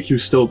I think he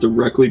was still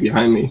directly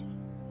behind me,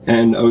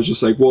 and I was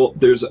just like, well,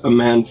 there's a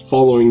man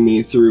following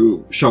me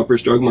through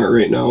Shoppers Drug Mart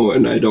right now,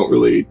 and I don't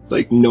really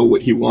like know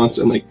what he wants.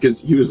 And like,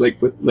 because he was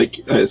like with like,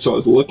 so I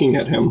was looking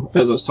at him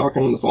as I was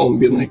talking on the phone,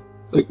 being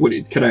like what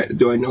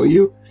do I know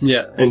you?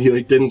 Yeah. And he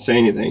like didn't say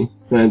anything,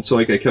 and so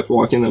like I kept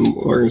walking them,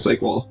 or it was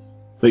like, well,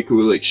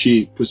 like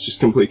she was just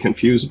completely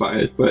confused by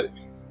it, but.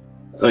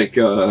 Like,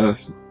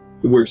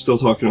 we're still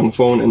talking on the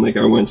phone, and, like,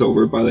 I went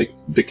over by, like,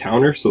 the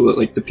counter so that,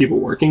 like, the people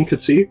working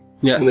could see.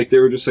 Yeah. And, like, they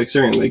were just, like,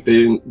 staring, like, they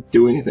didn't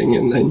do anything,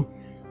 and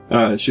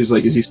then, she was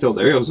like, is he still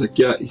there? I was like,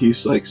 yeah,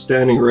 he's, like,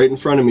 standing right in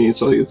front of me, and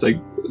so it's,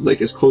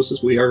 like, as close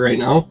as we are right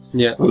now.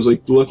 Yeah. I was,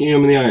 like, looking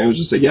him in the eye, I was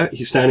just like, yeah,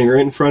 he's standing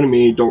right in front of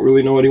me, don't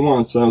really know what he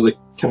wants, and I was like,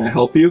 can I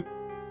help you?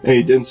 And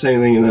he didn't say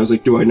anything, and I was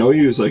like, do I know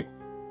you? He was like,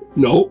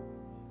 no.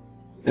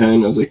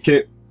 And I was like,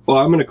 okay. Well,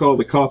 I'm gonna call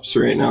the cops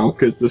right now,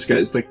 because this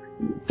guy's, like,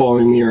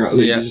 following me around,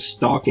 like, he's just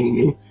stalking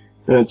me.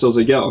 And so I was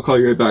like, yeah, I'll call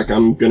you right back,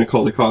 I'm gonna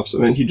call the cops.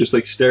 And then he just,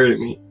 like, stared at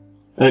me.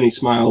 And then he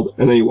smiled,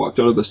 and then he walked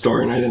out of the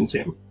store, and I didn't see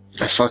him.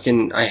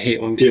 I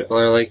hate when people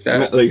are like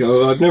that. Like,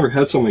 I've never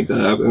had something like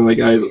that happen. And,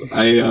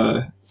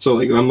 like, so,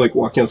 like, I'm, like,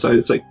 walking outside,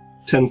 it's, like,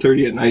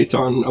 10:30 at night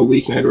on a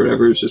weeknight or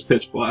whatever, it's just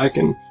pitch black,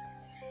 and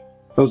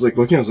I was, like,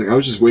 looking, I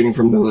was just waiting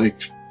for him to,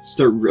 like,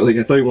 start, like,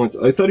 I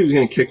thought he was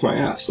gonna kick my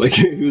ass. Like,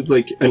 he was,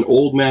 like, an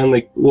old man,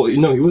 like, well,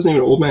 no, he wasn't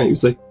even an old man, he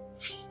was, like,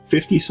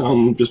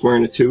 50-some, just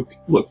wearing a toque,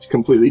 looked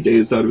completely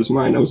dazed out of his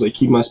mind. I was like,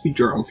 he must be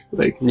drunk,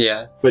 like,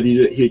 yeah. But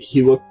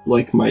he looked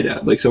like my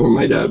dad, like someone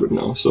my dad would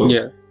know, so,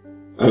 yeah.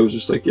 I was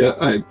just like, yeah,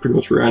 I pretty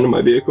much ran in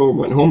my vehicle and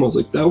went home. I was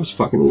like, that was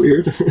fucking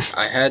weird.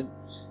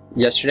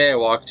 Yesterday I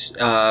walked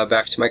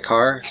back to my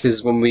car,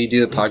 because when we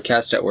do the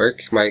podcast at work,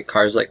 my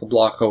car's like a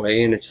block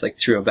away, and it's like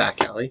through a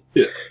back alley.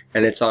 Yeah.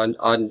 And it's on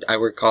I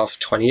work off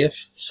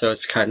 20th, so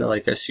it's kind of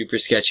like a super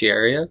sketchy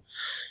area.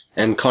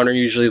 And Connor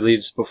usually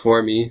leaves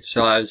before me,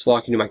 so I was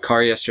walking to my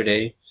car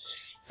yesterday,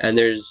 And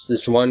there's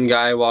this one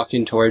guy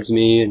walking towards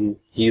me, and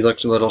he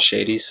looked a little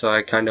shady, so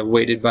I kind of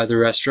waited by the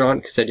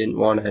restaurant because I didn't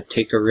want to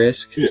take a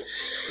risk. Yeah.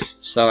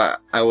 So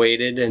I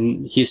waited,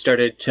 and he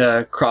started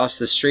to cross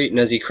the street, and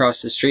as he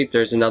crossed the street,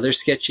 there's another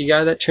sketchy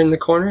guy that turned the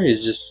corner.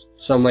 He's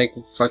just some, like,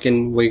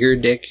 fucking wigger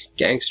dick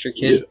gangster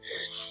kid.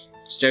 Yeah.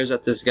 Stares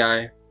at this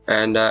guy,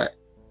 and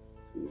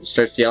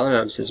starts yelling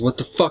at him, says, "What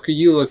the fuck are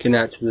you looking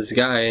at?" to this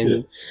guy,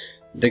 and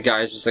the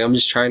guy's just like, "I'm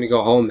just trying to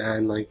go home,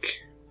 man, like...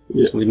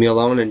 leave me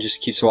alone," and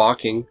just keeps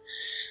walking.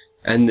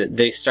 And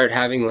they start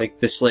having like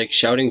this like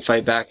shouting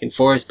fight back and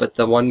forth, but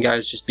the one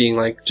guy's just being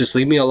like, "Just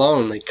leave me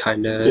alone," like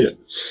kind of.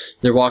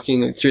 They're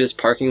walking through this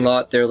parking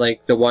lot. They're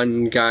like, the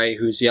one guy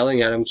who's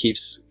yelling at him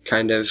keeps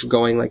kind of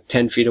going like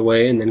 10 feet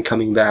away and then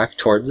coming back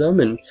towards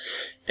them, and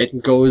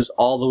it goes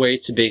all the way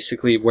to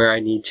basically where I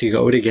need to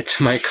go to get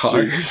to my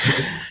car.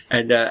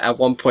 And at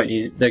one point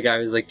the guy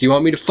was like, "Do you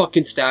want me to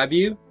fucking stab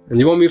you? And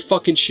do you want me to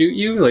fucking shoot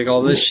you?" Like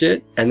all this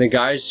shit. And the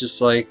guy's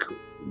just like,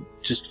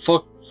 "Just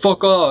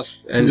fuck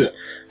off." And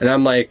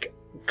I'm like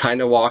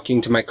kind of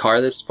walking to my car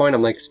at this point.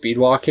 I'm like speed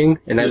walking,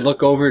 and I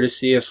look over to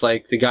see if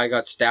like the guy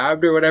got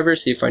stabbed or whatever,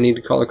 see if I need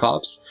to call the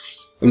cops.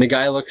 And the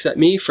guy looks at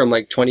me from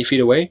like 20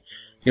 feet away.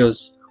 He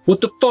goes,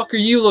 "What the fuck are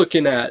you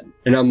looking at?"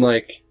 And I'm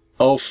like,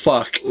 "Oh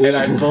fuck." And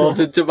I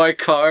bolted to my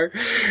car,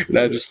 and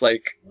I just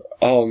like,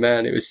 oh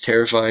man, it was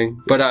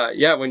terrifying. But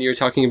yeah, when you were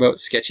talking about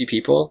sketchy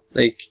people,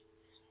 like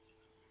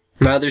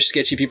my other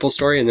sketchy people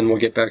story, and then we'll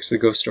get back to the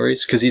ghost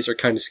stories, because these are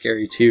kind of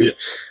scary too.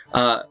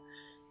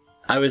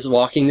 I was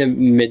walking to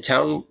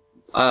Midtown,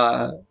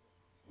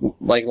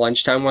 like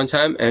lunchtime one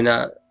time, and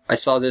I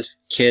saw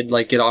this kid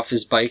like get off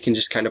his bike and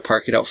just kind of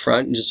park it out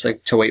front, and just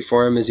like to wait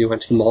for him as he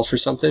went to the mall for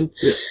something.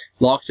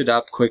 Locked it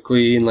up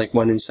quickly and like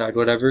went inside,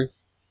 whatever.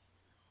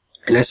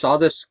 And I saw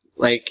this,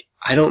 like,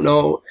 I don't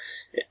know,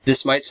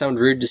 this might sound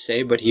rude to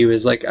say, but he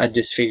was like a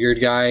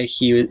disfigured guy.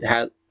 He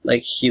had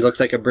like, he looked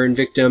like a burn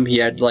victim. He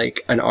had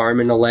like an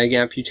arm and a leg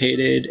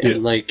amputated,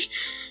 and like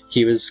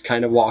he was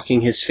kind of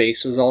walking, his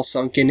face was all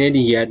sunken in.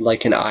 He had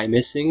like an eye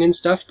missing and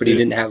stuff, but he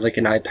didn't have like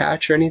an eye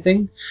patch or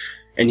anything.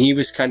 And he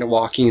was kind of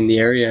walking in the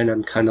area, and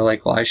I'm kind of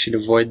like, well, I should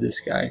avoid this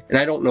guy. And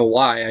I don't know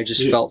why, I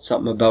just felt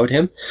something about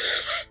him.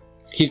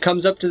 He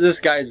comes up to this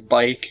guy's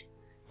bike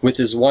with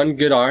his one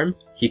good arm.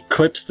 He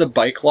clips the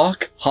bike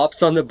lock,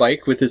 hops on the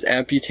bike with his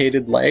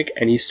amputated leg,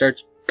 and he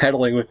starts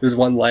pedaling with his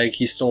one leg.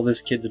 He stole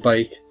this kid's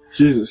bike.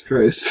 Jesus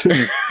Christ.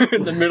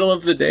 In the middle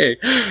of the day.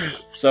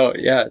 So,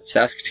 yeah,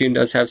 Saskatoon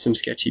does have some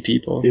sketchy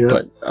people. Yeah.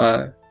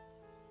 But,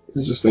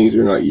 it's just things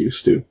you're not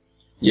used to.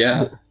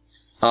 Yeah.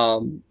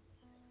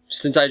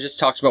 Since I just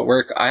talked about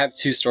work, I have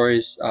two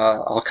stories.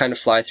 I'll kind of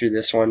fly through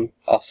this one.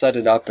 I'll set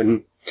it up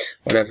and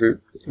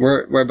whatever.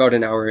 We're about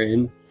an hour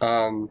in.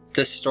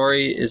 This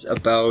story is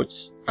about,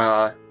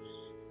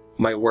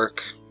 my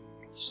work.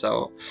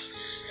 So,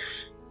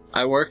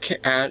 I work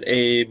at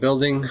a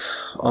building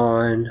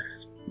on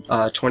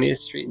 20th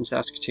Street in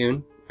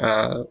Saskatoon.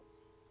 I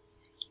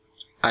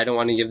don't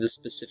want to give the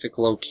specific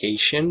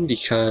location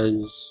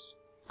because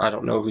I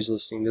don't know who's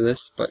listening to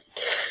this, but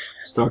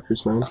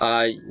Stalkers, man.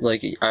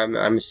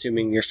 I'm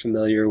assuming you're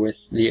familiar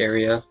with the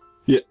area.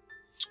 Yeah.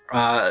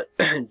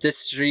 This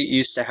street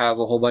used to have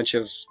a whole bunch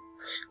of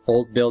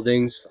old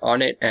buildings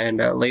on it, and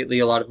lately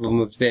a lot of them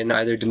have been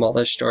either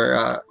demolished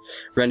or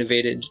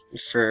renovated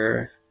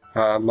for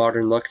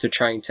modern look. They're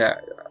trying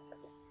to,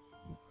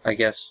 I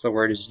guess the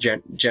word is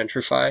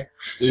gentrify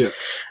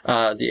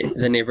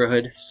the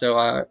neighborhood.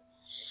 So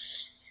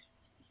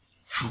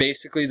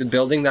basically the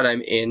building that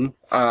I'm in,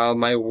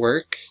 my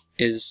work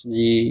is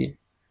the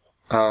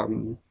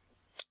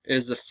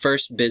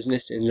first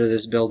business into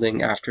this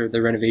building after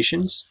the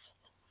renovations,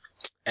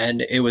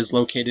 and it was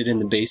located in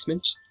the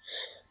basement.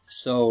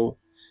 So,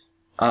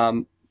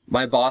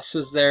 my boss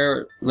was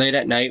there late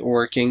at night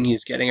working.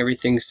 He's getting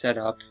everything set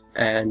up,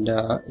 and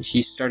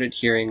he started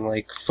hearing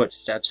like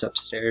footsteps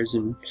upstairs,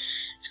 and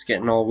he's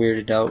getting all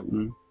weirded out,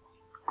 and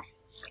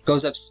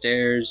goes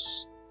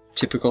upstairs.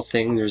 Typical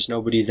thing, there's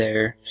nobody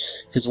there.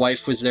 His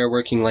wife was there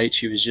working late.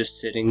 She was just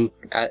sitting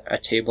at a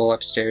table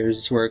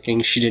upstairs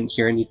working. She didn't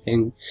hear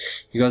anything.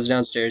 He goes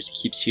downstairs,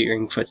 he keeps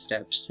hearing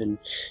footsteps, and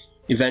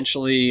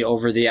eventually,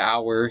 over the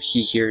hour,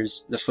 he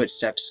hears the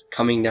footsteps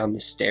coming down the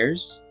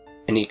stairs,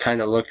 and he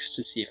kind of looks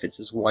to see if it's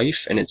his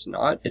wife, and it's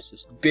not. It's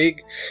this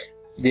big,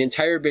 the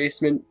entire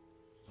basement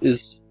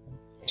is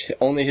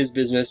only his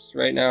business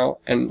right now,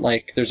 and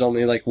like, there's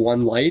only like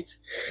one light,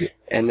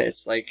 and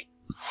it's like,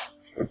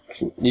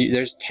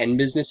 there's 10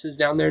 businesses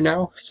down there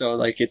now, so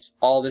like, it's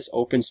all this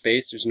open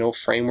space. There's no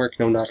framework,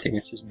 no nothing.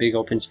 It's this big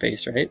open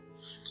space, right?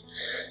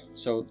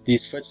 So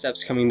these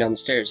footsteps coming down the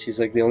stairs, he's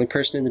like, the only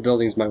person in the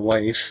building is my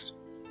wife.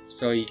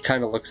 So he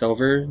kind of looks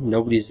over,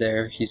 nobody's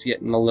there. He's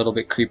getting a little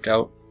bit creeped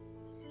out.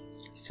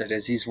 He said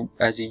as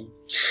he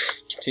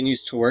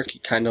continues to work, he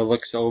kind of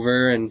looks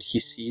over and he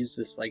sees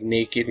this like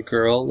naked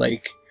girl,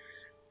 like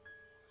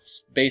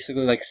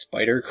basically like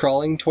spider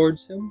crawling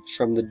towards him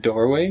from the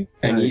doorway.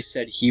 And he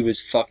said he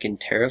was fucking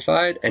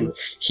terrified, and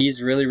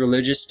he's really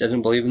religious,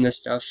 doesn't believe in this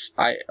stuff.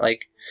 I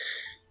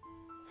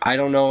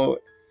don't know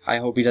I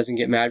hope he doesn't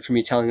get mad for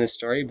me telling this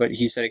story, but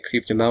he said it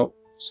creeped him out.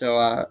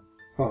 So,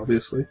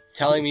 obviously.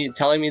 telling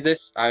me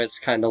this, I was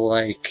kind of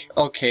like,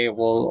 okay,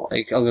 well,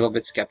 like a little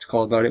bit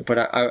skeptical about it,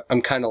 but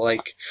I'm kind of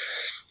like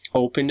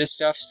open to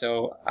stuff.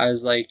 So I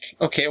was like,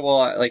 okay,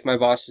 well, like my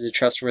boss is a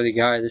trustworthy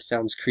guy. This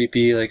sounds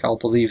creepy. Like I'll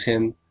believe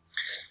him.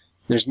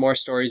 There's more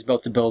stories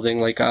about the building.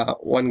 Like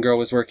one girl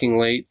was working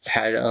late,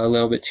 had a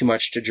little bit too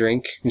much to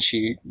drink, and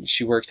she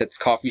worked at the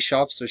coffee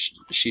shop, so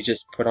she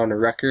just put on a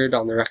record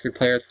on the record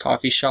player at the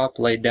coffee shop,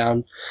 laid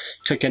down,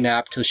 took a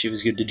nap till she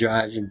was good to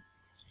drive, and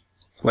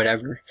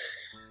whatever.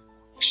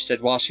 She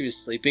said while she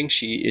was sleeping,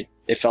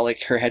 it felt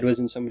like her head was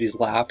in somebody's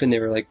lap, and they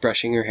were like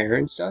brushing her hair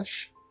and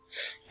stuff.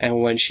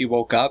 And when she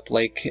woke up,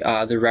 like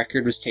the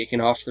record was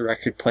taken off the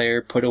record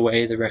player, put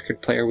away. The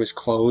record player was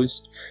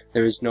closed.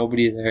 There was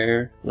nobody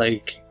there.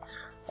 Like,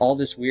 all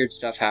this weird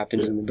stuff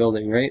happens in the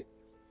building, right?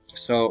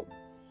 So,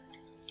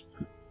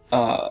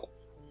 my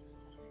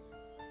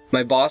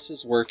boss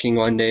is working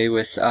one day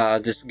with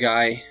this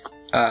guy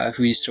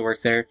who used to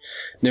work there.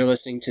 They're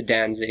listening to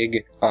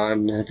Danzig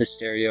on the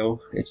stereo.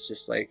 It's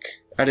just like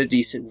at a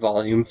decent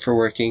volume for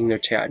working. They're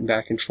chatting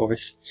back and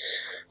forth.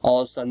 All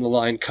of a sudden the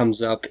line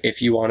comes up,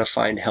 "If you want to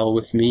find hell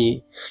with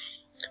me."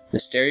 The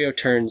stereo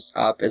turns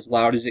up as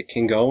loud as it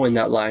can go when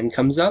that line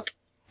comes up,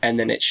 and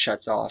then it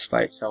shuts off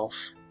by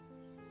itself.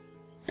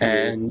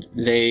 And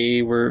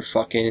they were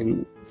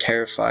fucking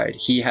terrified.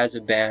 He has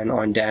a ban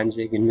on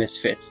Danzig and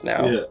Misfits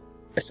now. Yeah.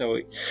 So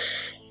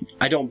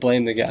I don't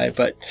blame the guy,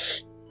 but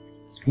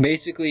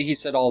basically he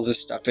said all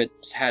this stuff, it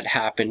had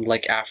happened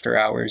like after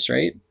hours,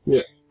 right?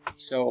 Yeah.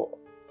 So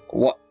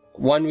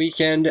one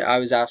weekend I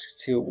was asked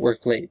to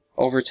work late.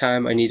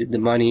 Overtime, I needed the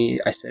money.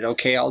 I said,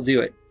 okay, I'll do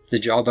it. The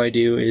job I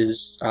do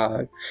is,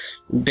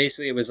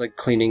 basically it was like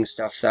cleaning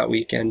stuff that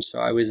weekend.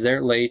 So I was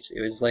there late.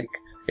 It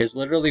was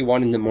literally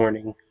 1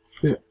 a.m.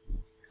 Yeah.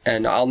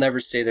 And I'll never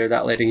stay there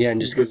that late again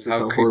just because of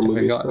how creeped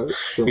I got.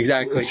 Starts, so.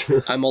 Exactly.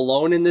 I'm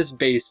alone in this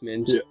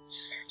basement. Yeah.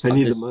 I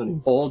need the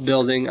money. Old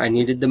building. I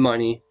needed the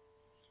money.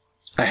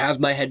 I have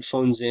my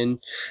headphones in.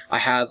 I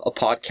have a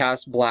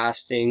podcast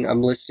blasting.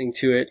 I'm listening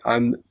to it.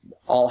 I'm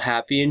all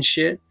happy and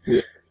shit.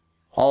 Yeah.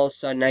 All of a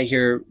sudden I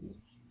hear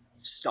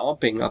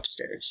stomping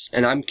upstairs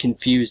and I'm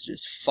confused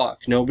as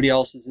fuck. Nobody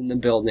else is in the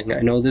building.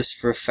 I know this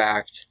for a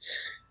fact.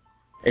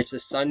 It's a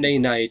Sunday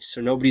night, so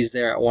nobody's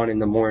there at 1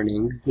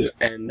 a.m. Yeah.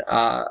 And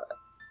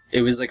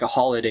it was like a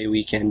holiday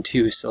weekend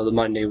too, so the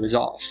Monday was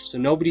off. So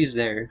nobody's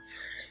there.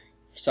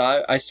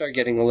 So I start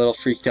getting a little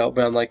freaked out,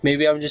 but I'm like,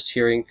 maybe I'm just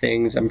hearing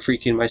things. I'm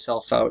freaking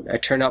myself out. I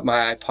turn up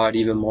my iPod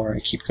even more. I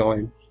keep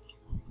going.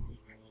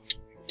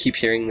 Keep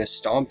hearing this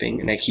stomping,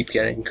 and I keep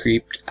getting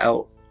creeped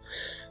out.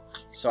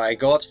 So I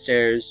go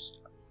upstairs.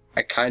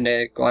 I kind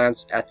of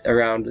glance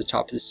around the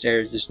top of the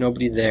stairs. There's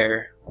nobody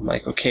there. I'm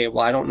like, okay,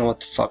 well, I don't know what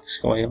the fuck's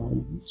going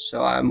on.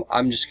 So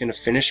I'm just going to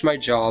finish my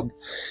job.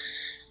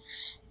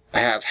 I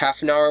have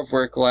half an hour of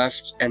work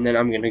left, and then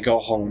I'm going to go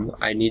home.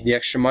 I need the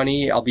extra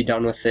money. I'll be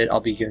done with it. I'll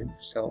be good.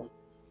 So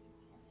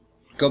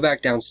go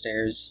back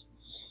downstairs,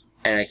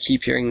 and I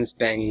keep hearing this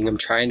banging. I'm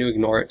trying to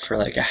ignore it for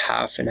like a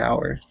half an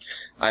hour.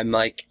 I'm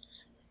like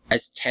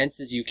as tense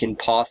as you can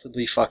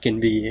possibly fucking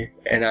be,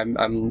 and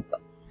I'm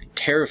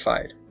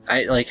terrified.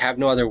 I like have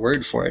no other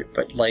word for it,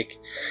 but like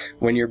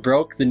when you're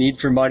broke, the need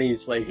for money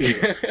is like,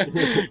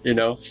 you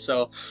know,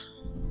 so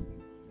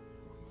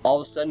all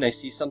of a sudden I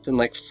see something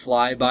like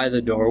fly by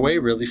the doorway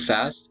really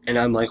fast, and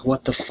I'm like,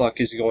 what the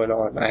fuck is going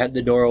on? I had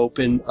the door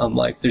open. I'm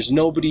like, there's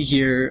nobody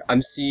here.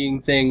 I'm seeing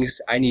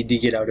things. I need to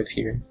get out of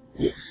here.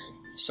 Yeah.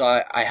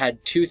 So I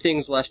had 2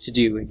 things left to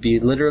do. It'd be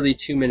literally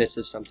 2 minutes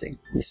of something.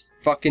 This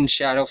fucking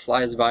shadow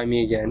flies by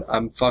me again.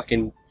 I'm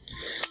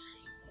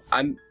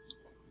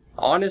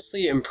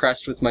honestly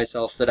impressed with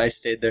myself that I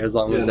stayed there as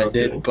long as I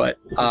did. But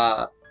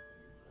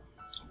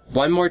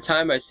one more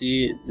time I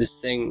see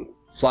this thing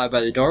fly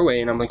by the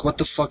doorway, and I'm like, what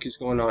the fuck is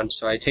going on?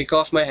 So I take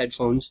off my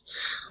headphones,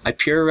 I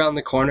peer around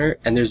the corner,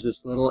 and there's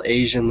this little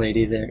Asian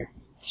lady there.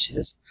 She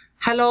says,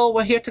 "Hello,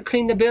 we're here to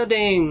clean the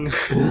building."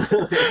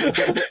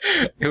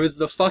 It was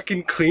the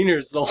fucking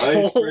cleaners the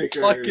whole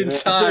fucking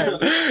time.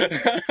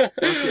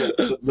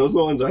 Those are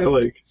the ones I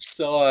like.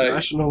 So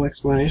rational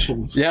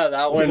explanations. Yeah,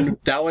 that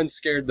one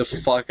scared the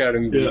fuck out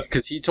of me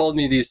because he told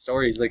me these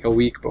stories like a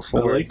week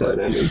before. I like that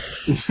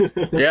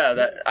ending.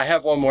 Yeah, I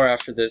have one more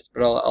after this,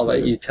 but I'll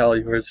let you tell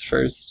yours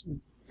first.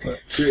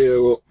 Yeah,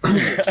 well,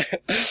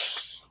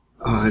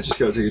 I just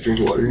gotta take a drink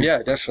of water.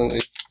 Yeah,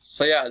 definitely.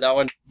 So yeah, that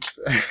one.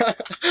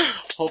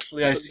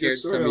 Hopefully I scared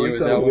some of you with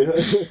that one.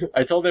 Yeah.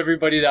 I told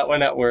everybody that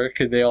one at work,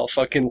 and they all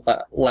fucking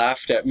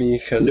laughed at me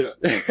because.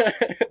 Yeah.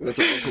 That's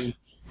awesome.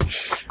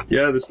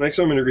 Yeah, this next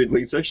one I'm gonna read.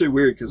 Like, it's actually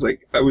weird because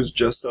like I was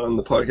just on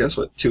the podcast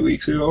 2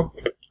 weeks ago.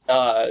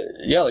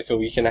 Yeah, like a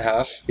week and a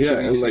half. Yeah,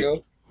 2 weeks and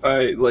ago.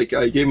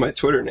 I gave my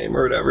Twitter name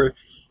or whatever,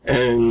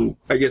 and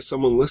I guess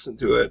someone listened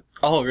to it.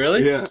 Oh,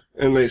 really? Yeah,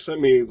 and they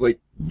sent me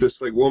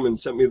this woman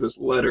sent me this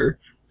letter,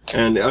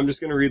 and I'm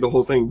just gonna read the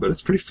whole thing, but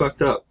it's pretty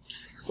fucked up.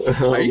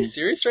 Are you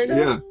serious right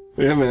now?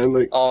 Yeah, man.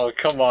 Like, oh,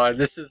 come on,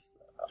 this.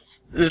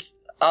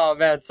 Oh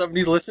man,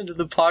 somebody listened to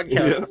the podcast.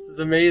 Yeah. This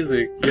is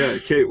amazing. Yeah,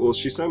 Kate, well,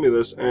 she sent me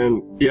this,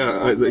 and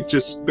yeah,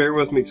 just bear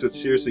with me, because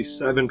it's seriously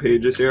 7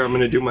 pages here. I'm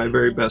gonna do my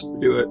very best to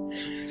do it.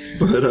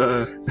 But,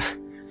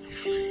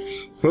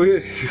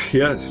 okay,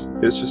 yeah,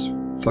 it's just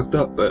fucked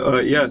up.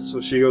 But, yeah, so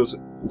she goes,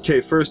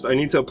 okay, first, I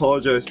need to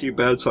apologize to you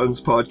Bad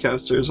Sons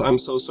podcasters. I'm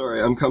so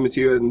sorry. I'm coming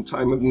to you in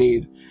time of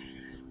need.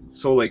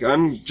 So, like,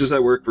 I'm just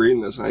at work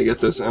reading this, and I get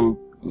this, and I'm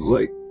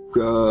like,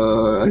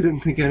 I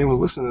didn't think anyone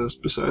listened to this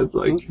besides,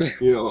 like,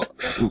 you know,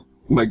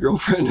 my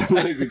girlfriend and,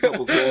 like, a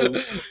couple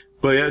friends.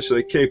 But yeah, she's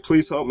like, okay,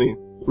 please help me.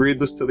 Read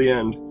this to the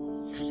end.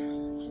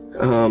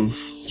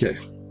 Okay.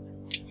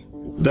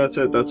 That's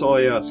it. That's all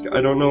I ask. I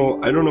don't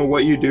know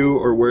what you do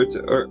or where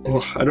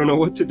to, I don't know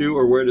what to do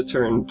or where to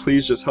turn.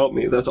 Please just help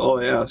me. That's all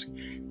I ask.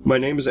 My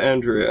name is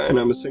Andrea, and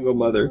I'm a single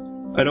mother.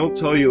 I don't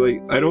tell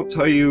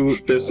you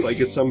this like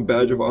it's some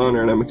badge of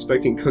honor and I'm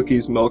expecting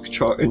cookies, milk,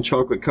 and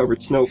chocolate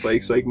covered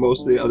snowflakes like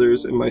most of the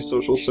others in my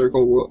social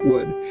circle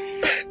would.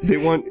 They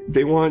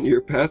want your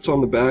pats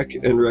on the back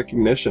and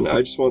recognition.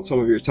 I just want some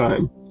of your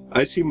time.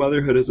 I see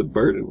motherhood as a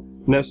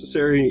burden.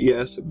 Necessary,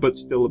 yes, but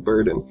still a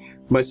burden.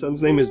 My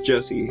son's name is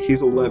Jesse.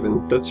 He's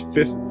 11. That's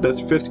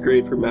fifth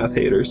grade for math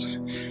haters.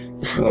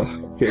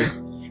 Okay.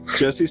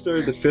 Jesse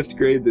started the 5th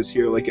grade this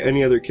year like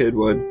any other kid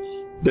would.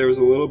 There was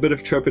a little bit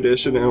of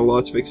trepidation and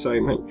lots of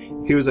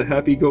excitement. He was a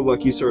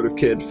happy-go-lucky sort of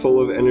kid, full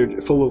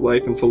of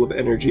life and full of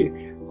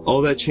energy.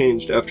 All that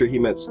changed after he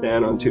met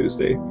Stan on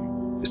Tuesday.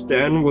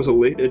 Stan was a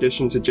late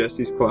addition to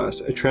Jesse's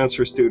class, a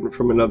transfer student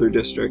from another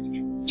district.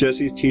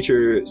 Jesse's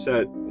teacher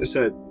sat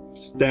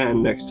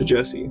Stan next to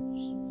Jesse.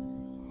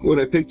 When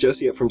I picked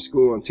Jesse up from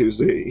school on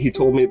Tuesday, he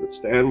told me that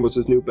Stan was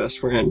his new best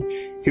friend.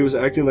 He was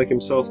acting like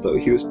himself though.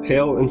 He was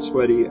pale and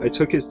sweaty. I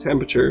took his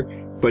temperature,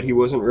 but he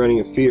wasn't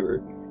running a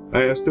fever.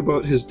 I asked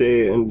about his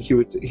day, and he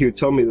would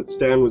tell me that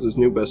Stan was his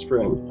new best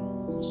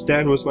friend.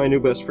 Stan was my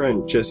new best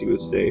friend, Jesse would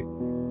say.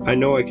 I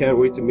know, I can't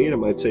wait to meet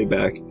him, I'd say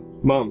back.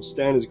 Mom,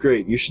 Stan is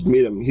great, you should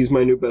meet him. He's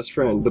my new best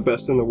friend, the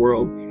best in the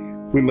world.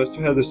 We must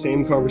have had the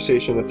same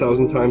conversation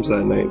 1,000 times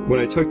that night. When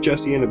I took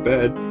Jesse into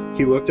bed,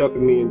 he looked up at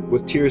me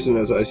with tears in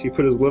his eyes. He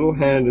put his little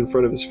hand in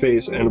front of his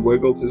face and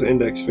wiggled his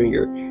index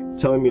finger,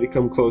 telling me to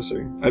come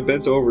closer. I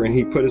bent over and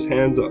he put his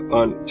hands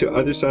on to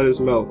either side of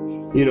his mouth.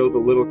 You know, the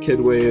little kid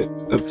way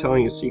of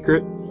telling a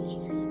secret?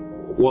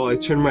 While I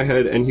turned my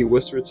head and he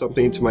whispered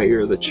something into my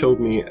ear that chilled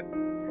me.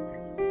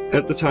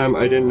 At the time,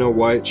 I didn't know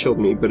why it chilled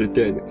me, but it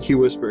did. He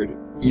whispered,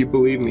 "You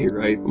believe me,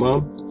 right,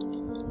 Mom?"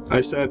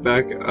 I sat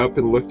back up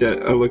and looked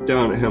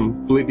down at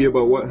him. "Believe you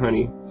about what,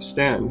 honey?"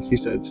 "Stan," he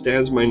said.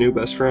 "Stan's my new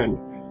best friend."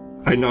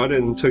 I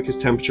nodded and took his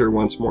temperature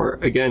once more.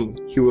 Again,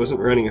 he wasn't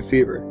running a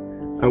fever.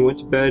 I went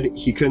to bed,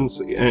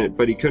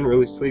 but he couldn't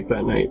really sleep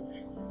that night.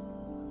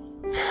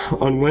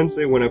 On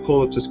Wednesday, when I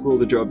pulled up to school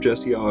to drop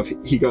Jesse off,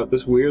 he got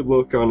this weird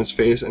look on his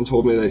face and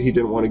told me that he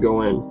didn't want to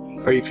go in.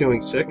 "Are you feeling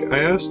sick?" I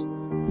asked.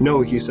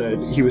 "No," he said.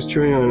 He was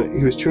chewing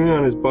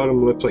on his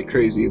bottom lip like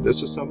crazy.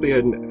 This was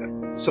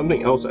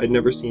something else I'd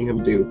never seen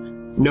him do.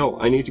 "No,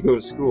 I need to go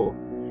to school."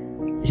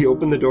 He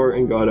opened the door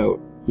and got out.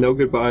 No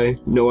goodbye,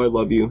 no I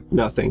love you,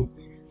 nothing.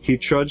 He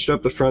trudged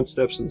up the front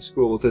steps of the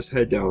school with his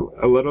head down.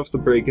 I let off the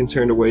brake and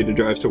turned away to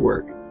drive to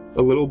work.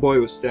 A little boy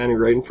was standing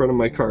right in front of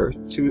my car.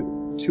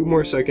 Two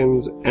more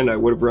seconds and I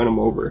would have run him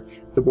over.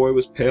 The boy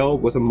was pale,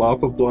 with a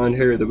mop of blonde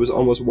hair that was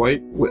almost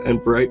white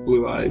and bright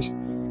blue eyes.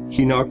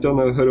 He knocked on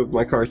the hood of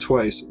my car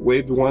twice,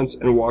 waved once,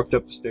 and walked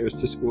up the stairs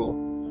to school.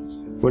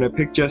 When I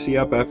picked Jesse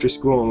up after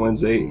school on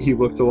Wednesday, he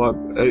looked a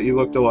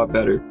lot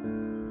better.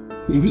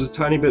 He was a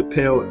tiny bit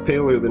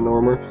paler than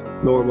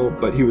normal,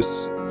 but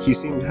he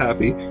seemed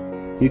happy.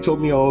 He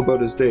told me all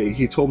about his day.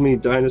 He told me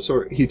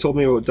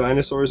about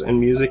dinosaurs and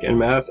music and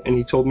math, and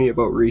he told me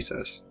about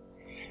recess.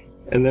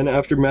 And then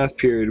after math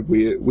period,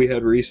 we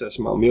had recess,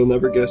 Mom. You'll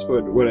never guess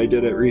what I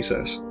did at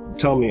recess.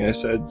 "Tell me," I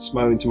said,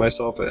 smiling to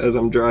myself as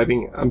I'm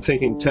driving. I'm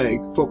thinking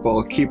tag,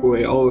 football, keep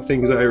away, all the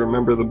things I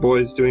remember the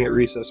boys doing at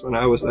recess when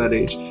I was that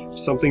age.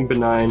 Something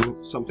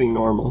benign, something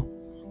normal.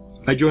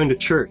 "I joined a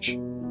church."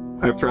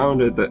 I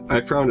frowned at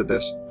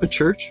this. "A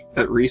church?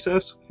 At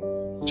recess?"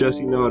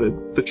 Jesse nodded.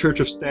 "The Church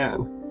of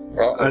Stan."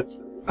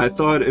 I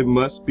thought it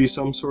must be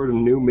some sort of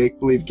new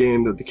make-believe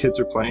game that the kids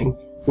are playing.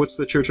 "What's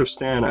the Church of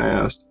Stan?" I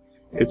asked.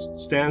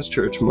 "It's Stan's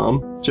church,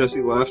 Mom."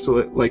 Jesse laughed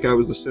like I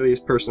was the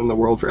silliest person in the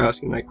world for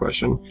asking that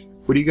question.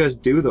 "What do you guys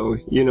do, though,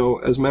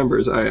 as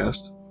members?" I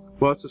asked.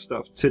 "Lots of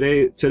stuff.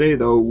 Today,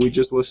 though, we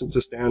just listened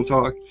to Stan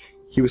talk.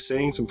 He was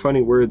saying some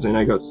funny words and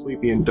I got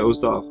sleepy and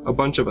dozed off. A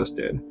bunch of us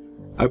did.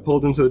 I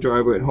pulled into the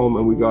driveway at home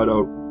and we got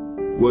out."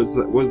 Was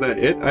that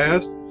it?" I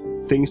asked.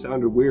 Things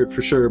sounded weird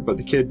for sure, but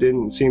the kids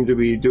didn't seem to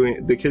be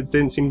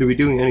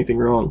doing anything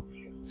wrong.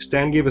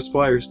 "Stan gave us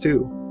flyers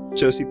too."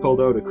 Jesse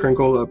pulled out a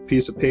crinkled up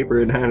piece of paper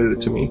and handed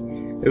it to me.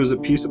 It was a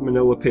piece of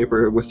manila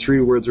paper with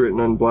 3 words written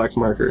on black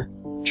marker.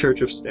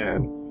 "Church of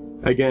Stan."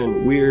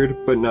 Again, weird,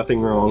 but nothing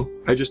wrong.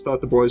 I just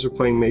thought the boys were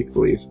playing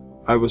make-believe.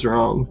 I was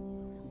wrong.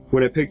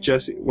 When I picked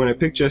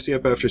Jesse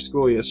up after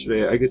school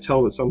yesterday, I could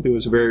tell that something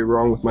was very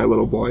wrong with my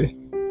little boy.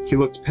 He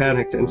looked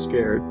panicked and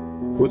scared.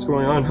 "What's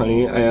going on,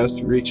 honey?" I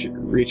asked,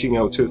 reaching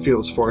out to feel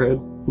his forehead.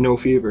 No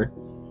fever.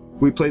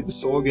 We played the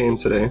soul game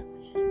today,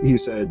 he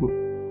said.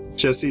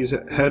 Jesse's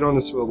head on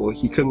a swivel.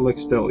 He couldn't look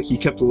still. He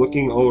kept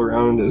looking all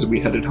around as we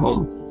headed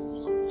home.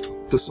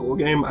 The soul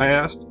game? I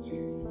asked.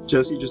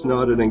 Jesse just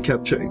nodded and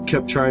kept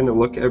trying to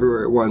look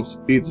everywhere at once.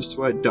 Beads of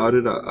sweat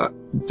dotted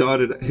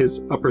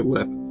his upper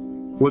lip.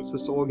 What's the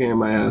soul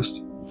game? I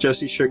asked.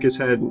 Jesse shook his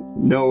head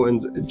no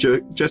and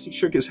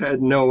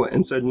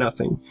said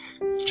nothing.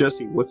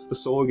 Jesse, what's the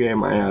soul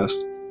game? I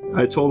asked.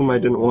 I told him I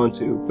didn't want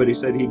to, but he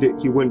said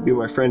he wouldn't be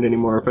my friend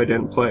anymore if I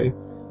didn't play.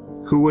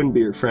 Who wouldn't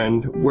be your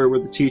friend? Where were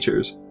the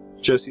teachers?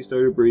 Jesse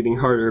started breathing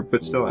harder,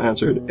 but still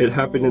answered. It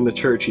happened in the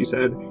church, he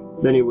said.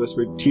 Then he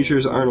whispered,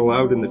 teachers aren't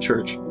allowed in the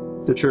church.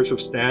 The Church of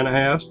Stan? I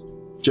asked.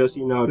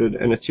 Jesse nodded,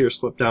 and a tear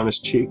slipped down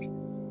his cheek.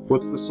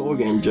 What's the soul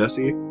game,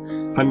 Jesse?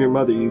 I'm your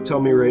mother. You tell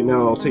me right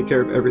now, I'll take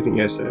care of everything,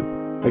 I said.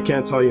 I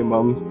can't tell you,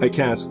 Mum. I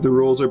can't. The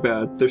rules are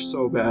bad. They're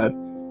so bad.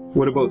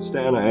 What about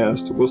Stan? I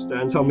asked. Will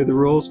Stan tell me the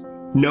rules?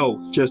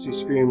 No, Jesse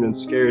screamed and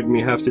scared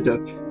me half to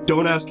death.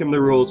 Don't ask him the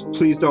rules.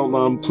 Please don't,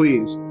 Mom.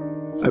 Please.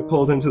 I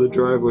pulled into the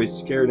driveway,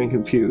 scared and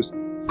confused.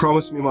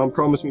 Promise me, Mom.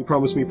 Promise me,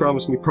 promise me,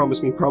 promise me,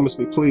 promise me, promise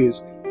me,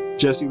 please.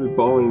 Jesse was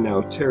bawling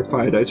now,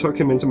 terrified. I took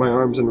him into my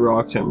arms and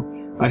rocked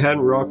him. I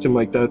hadn't rocked him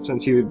like that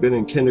since he had been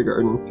in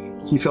kindergarten.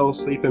 He fell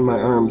asleep in my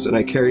arms, and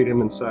I carried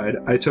him inside.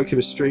 I took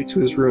him straight to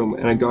his room,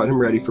 and I got him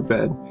ready for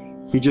bed.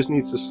 He just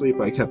needs to sleep,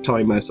 I kept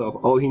telling myself.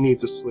 All he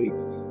needs is sleep.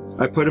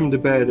 I put him to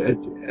bed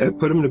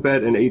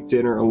and ate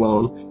dinner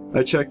alone.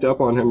 I checked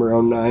up on him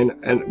around 9,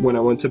 and when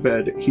I went to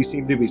bed, he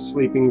seemed to be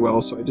sleeping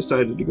well, so I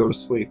decided to go to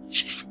sleep.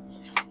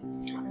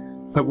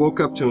 I woke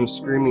up to him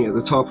screaming at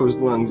the top of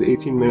his lungs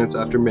 18 minutes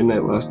after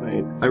midnight last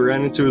night. I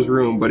ran into his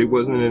room, but he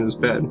wasn't in his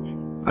bed.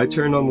 I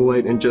turned on the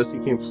light and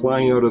Jesse came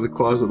flying out of the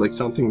closet like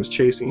something was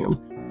chasing him.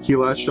 He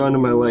latched onto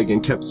my leg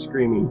and kept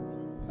screaming.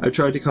 I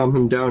tried to calm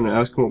him down and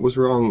ask him what was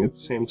wrong at the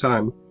same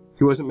time.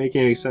 He wasn't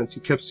making any sense.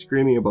 He kept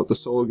screaming about the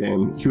soul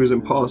game. He was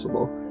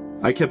impossible.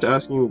 I kept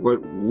asking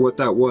what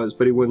that was,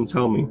 but he wouldn't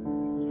tell me.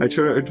 I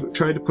tried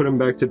to put him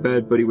back to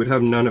bed, but he would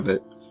have none of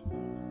it.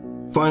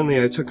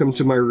 Finally, I took him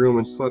to my room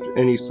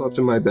and he slept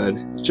in my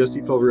bed.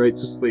 Jesse fell right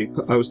to sleep.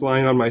 I was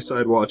lying on my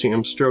side watching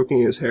him, stroking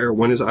his hair,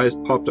 when his eyes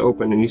popped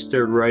open and he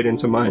stared right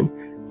into mine.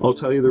 I'll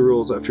tell you the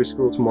rules after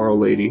school tomorrow,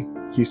 lady,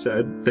 he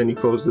said. Then he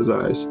closed his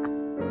eyes.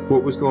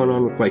 What was going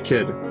on with my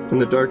kid? In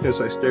the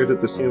darkness, I stared at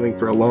the ceiling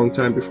for a long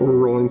time before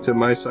rolling to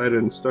my side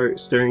and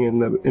staring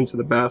into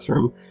the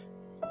bathroom.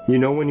 You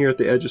know when you're at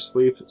the edge of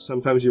sleep,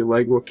 sometimes your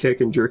leg will kick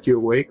and jerk you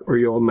awake, or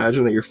you'll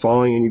imagine that you're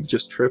falling and you've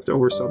just tripped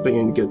over something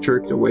and you get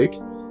jerked awake?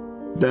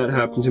 That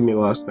happened to me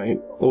last night,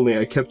 only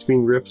I kept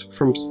being ripped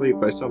from sleep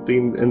by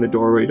something in the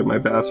doorway to my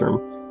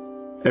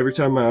bathroom. Every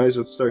time my eyes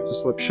would start to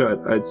slip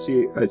shut, I'd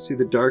see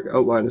the dark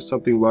outline of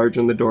something large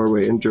in the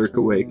doorway and jerk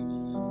awake.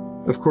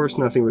 Of course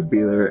nothing would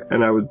be there,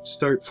 and I would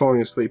start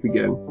falling asleep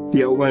again.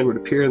 The outline would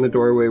appear in the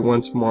doorway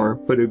once more,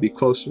 but it would be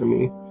closer to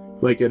me,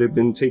 like it had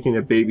been taking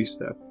a baby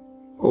step.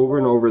 Over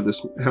and over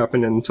this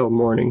happened until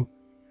morning.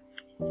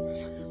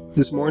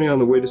 This morning on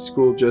the way to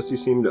school, Jesse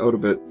seemed out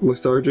of it.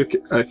 Lethargic,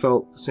 I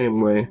felt the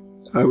same way.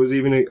 I was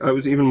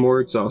even more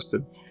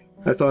exhausted.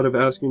 I thought of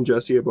asking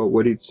Jesse about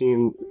what he'd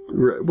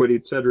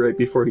said right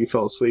before he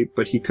fell asleep,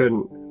 but he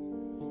couldn't.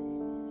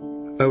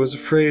 I was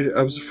afraid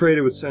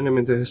it would send him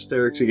into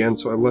hysterics again,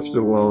 so I left it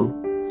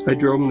alone. I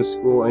drove him to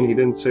school and he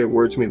didn't say a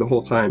word to me the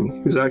whole time.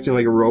 He was acting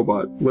like a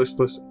robot,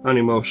 listless,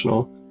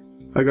 unemotional.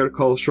 I got a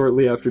call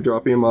shortly after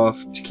dropping him off.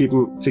 To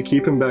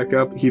keep him back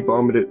up, he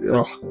vomited.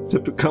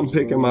 To come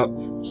pick him up,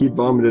 he'd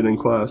vomited in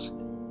class.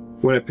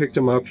 When I picked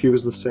him up, he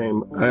was the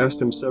same. I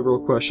asked him several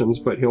questions,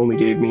 but he only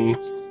gave me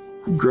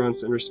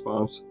grunts in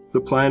response.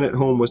 The plan at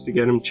home was to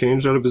get him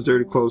changed out of his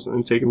dirty clothes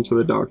and take him to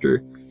the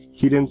doctor.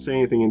 He didn't say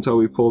anything until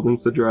we pulled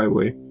into the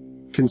driveway.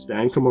 Can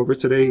Stan come over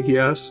today? He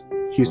asked.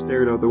 He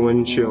stared out the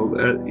windshield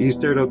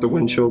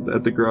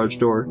at the garage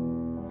door.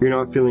 You're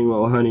not feeling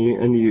well, honey,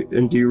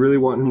 and do you really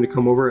want him to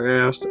come over?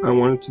 I asked. I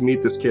wanted to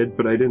meet this kid,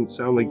 but I didn't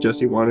sound like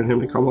Jesse wanted him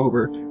to come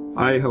over.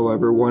 I,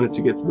 however, wanted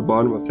to get to the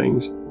bottom of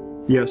things.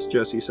 Yes,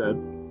 Jesse said.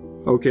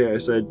 Okay, I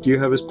said. Do you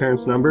have his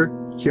parents' number?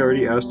 He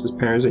already asked his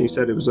parents and he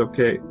said it was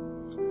okay.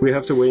 We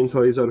have to wait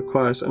until he's out of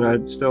class and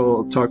I'd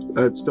still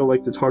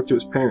like to talk to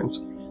his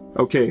parents.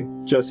 Okay,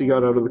 Jesse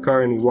got out of the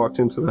car and he walked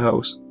into the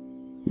house.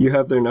 You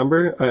have their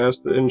number? I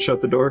asked and shut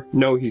the door.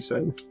 No, he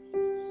said.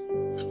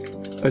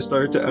 I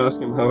started to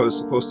ask him how I was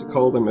supposed to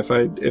call them if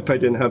I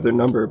didn't have their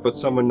number, but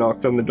someone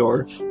knocked on the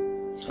door.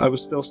 I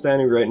was still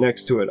standing right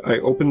next to it. I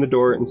opened the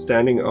door and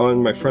standing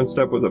on my front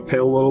step was a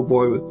pale little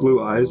boy with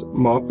blue eyes,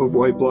 mop of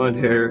white blonde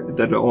hair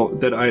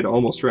that I had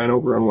almost ran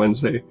over on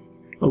Wednesday.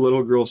 A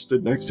little girl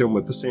stood next to him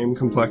with the same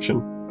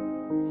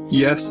complexion.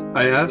 Yes,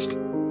 I asked.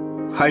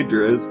 Hi,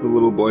 Driz, the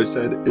little boy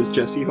said. Is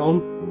Jesse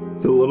home?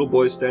 The little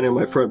boy standing on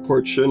my front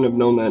porch shouldn't have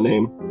known that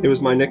name. It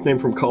was my nickname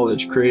from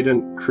college,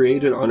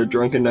 created on a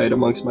drunken night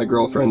amongst my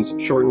girlfriends,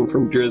 shortened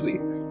from Drizzy.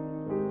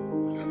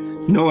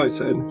 No, I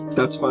said.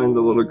 That's fine,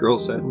 the little girl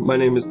said. My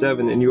name is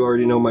Devin, and you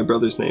already know my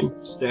brother's name.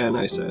 Stan,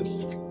 I said.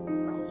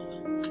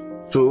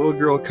 The little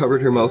girl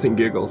covered her mouth and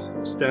giggled.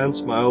 Stan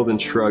smiled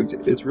and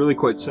shrugged. It's really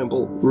quite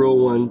simple.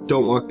 Rule 1,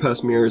 don't walk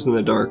past mirrors in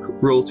the dark.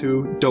 Rule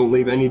 2, don't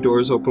leave any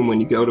doors open when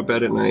you go to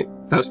bed at night.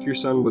 Ask your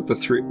son what the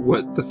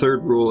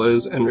third rule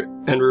is, and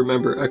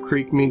remember, a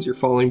creak means you're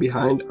falling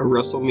behind, a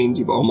rustle means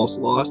you've almost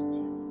lost.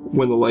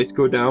 When the lights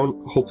go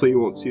down, hopefully you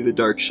won't see the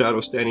dark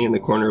shadow standing in the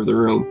corner of the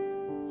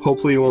room.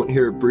 Hopefully you won't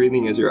hear it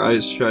breathing as your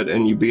eyes shut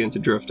and you begin to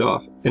drift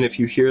off. And if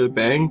you hear the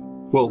bang,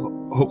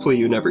 well, hopefully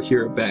you never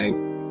hear a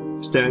bang.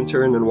 Stan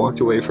turned and walked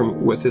away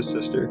with his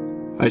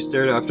sister. I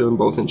stared after them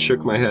both and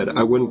shook my head.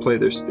 I wouldn't play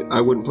their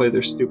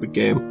stupid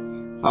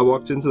game. I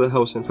walked into the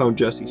house and found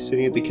Jesse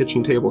sitting at the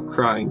kitchen table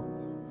crying.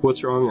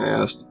 What's wrong? I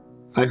asked.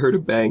 I heard a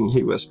bang,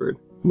 he whispered.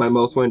 My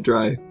mouth went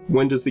dry.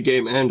 When does the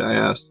game end? I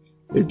asked.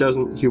 It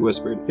doesn't, he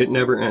whispered. It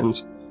never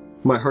ends.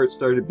 My heart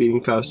started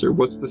beating faster.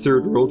 What's the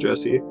third rule,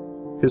 Jesse?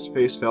 His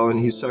face fell and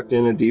he sucked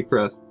in a deep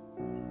breath.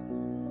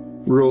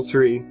 Rule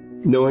 3.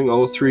 Knowing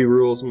all 3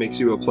 rules makes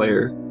you a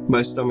player.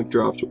 My stomach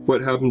dropped.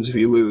 What happens if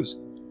you lose?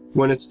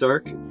 When it's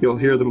dark, you'll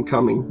hear them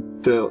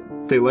coming.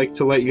 They like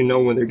to let you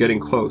know when they're getting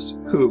close.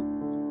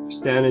 Who?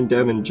 Stan and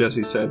Devin,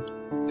 Jesse said.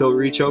 They'll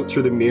reach out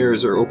through the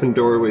mirrors or open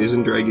doorways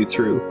and drag you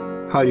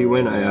through. How do you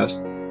win? I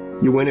asked.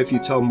 You win if you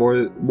tell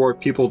more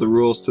people the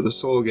rules to the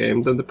soul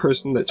game than the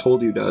person that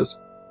told you does.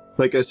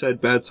 Like I said,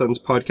 Bad Sons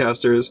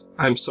podcasters,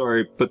 I'm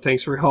sorry, but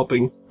thanks for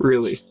helping.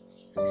 Really.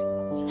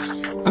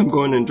 I'm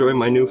going to enjoy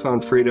my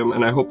newfound freedom,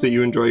 and I hope that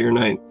you enjoy your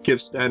night.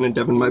 Give Stan and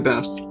Devin my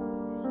best.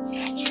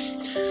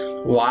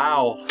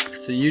 Wow.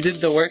 So you did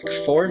the work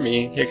for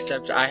me,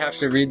 except I have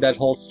to read that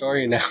whole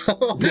story now.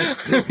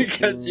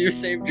 Because you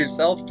saved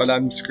yourself, but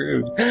I'm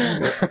screwed.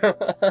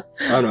 I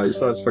don't know, I just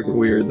thought it's fucking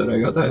weird that I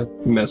got that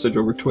message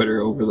over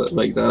Twitter over that.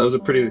 Like, that was a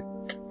pretty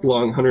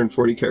long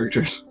 140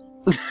 characters.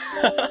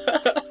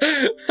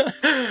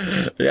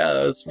 Yeah,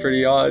 that was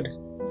pretty odd.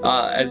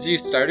 As you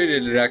started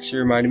it actually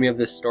reminded me of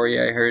this story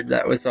I heard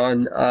that was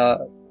on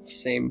the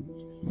same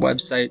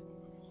website.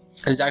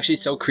 It was actually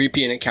so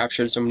creepy and it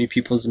captured so many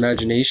people's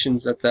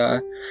imaginations that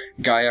the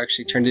guy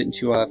actually turned it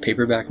into a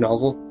paperback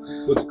novel.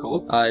 What's it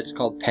called? It's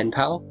called Pen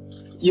Pal.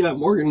 Yeah,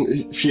 Morgan,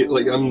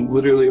 I'm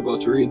literally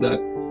about to read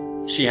that.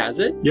 She has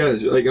it? Yeah,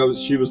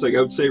 she was like,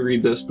 I would say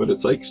read this, but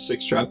it's like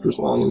 6 chapters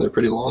long and they're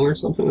pretty long or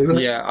something like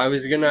that. Yeah, I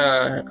was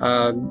gonna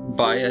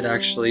buy it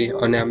actually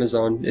on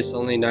Amazon. It's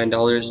only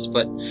 $9,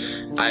 but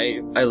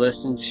I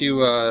listened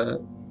to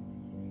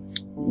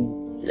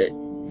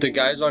the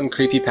guys on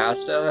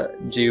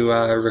Creepypasta do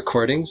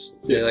recordings.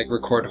 They like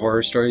record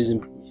horror stories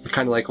and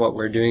kind of like what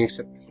we're doing,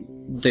 except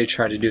they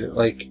try to do it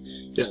like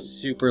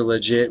super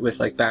legit with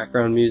like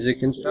background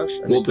music and stuff.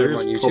 And well,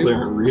 theirs probably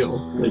aren't real.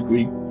 Like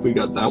we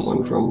got that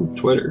one from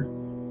Twitter.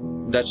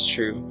 That's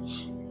true,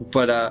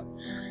 but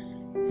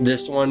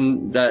this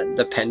one,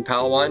 the Pen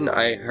Pal one,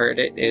 I heard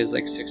it is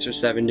like 6 or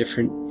 7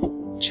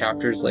 different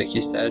chapters, like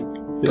you said,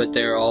 but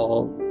they're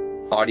all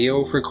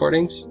audio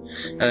recordings,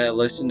 and I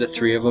listened to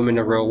 3 of them in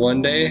a row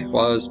one day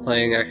while I was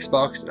playing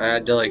Xbox, and I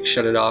had to like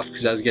shut it off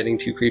because I was getting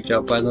too creeped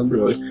out by them.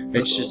 Really?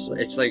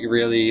 It's like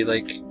really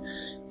like,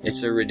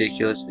 it's a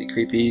ridiculously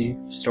creepy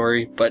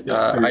story, but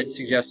I'd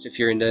suggest if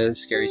you're into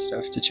scary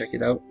stuff to check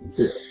it out.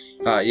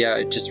 Yeah,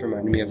 it just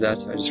reminded me of that,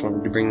 so I just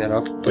wanted to bring that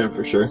up. But yeah,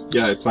 for sure.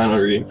 Yeah, I plan on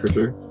reading for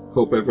sure.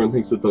 Hope everyone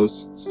thinks that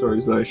those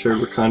stories that I shared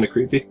were kind of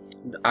creepy.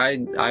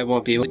 I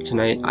won't be able to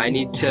tonight. I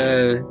need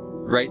to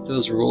write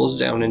those rules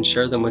down and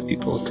share them with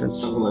people,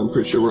 because I'm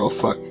pretty sure we're all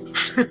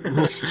fucked.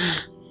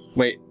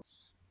 Wait.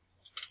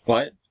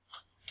 What?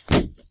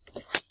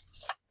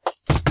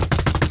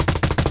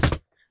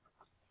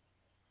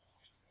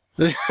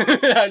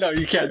 I know,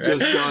 you can't. I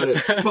just got it.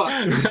 Fuck.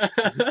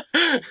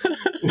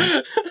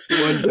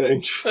 One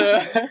bang.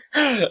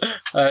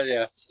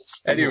 Yeah.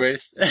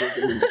 Anyways.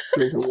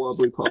 Drinking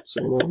wobbly pops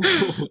right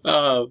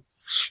now.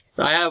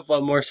 I have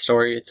one more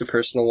story. It's a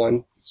personal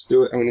one. Let's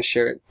do it. I'm going to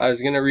share it. I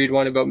was going to read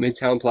one about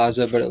Midtown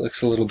Plaza, but it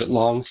looks a little bit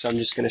long, so I'm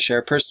just going to share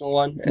a personal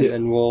one, and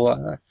then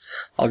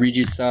I'll read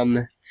you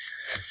some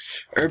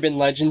urban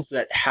legends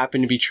that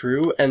happen to be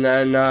true, and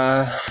then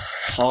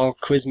I'll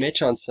quiz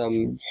Mitch on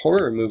some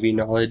horror movie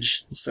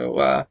knowledge.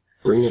 So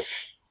bring it.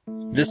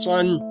 This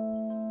one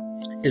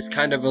is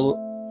kind of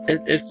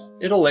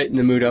it'll lighten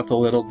the mood up a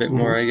little bit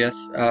more, I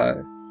guess.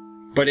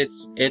 But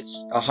it's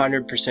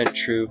 100%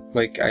 true.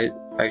 Like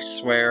I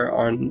swear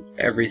on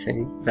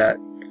everything that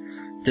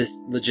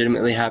this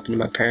legitimately happened to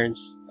my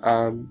parents.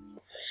 I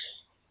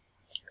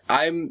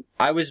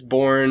was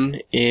born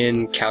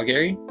in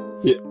Calgary.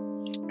 Yeah.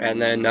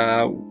 And then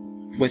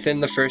within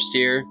the first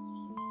year,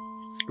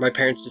 my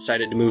parents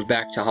decided to move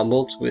back to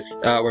Humboldt with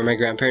where my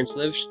grandparents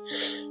lived,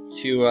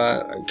 to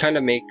kind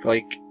of make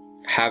like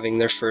having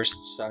their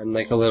first son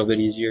like a little bit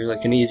easier,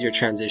 like an easier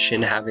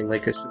transition, having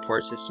like a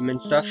support system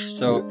and stuff.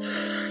 So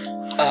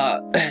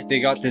they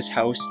got this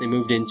house, they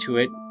moved into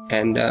it,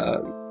 and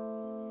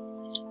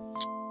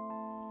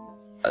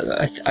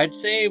I'd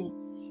say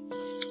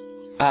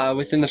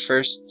within the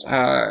first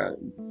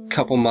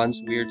couple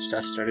months, weird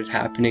stuff started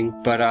happening.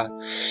 But I'm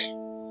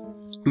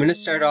going to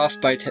start off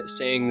by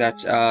saying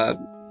that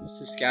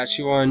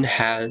Saskatchewan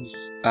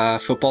has a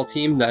football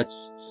team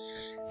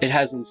it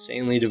has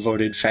insanely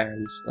devoted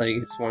fans. Like,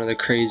 it's one of the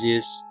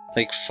craziest,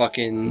 like,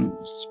 fucking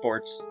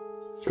sports,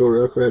 Go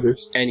Rough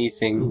Riders.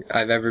 anything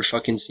I've ever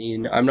fucking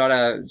seen. I'm not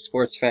a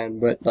sports fan,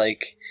 but,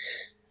 like,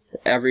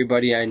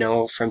 everybody I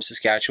know from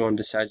Saskatchewan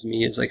besides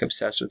me is, like,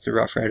 obsessed with the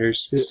Rough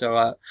Riders. Yeah.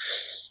 So,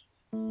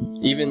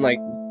 even, like,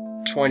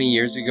 20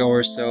 years ago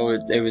or so,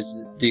 it was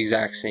the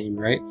exact same,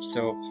 right?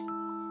 So,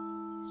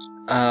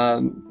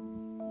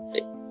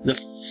 the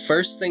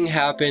first thing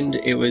happened,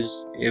 it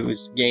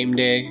was game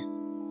day.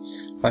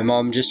 My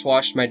mom just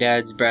washed my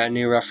dad's brand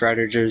new Rough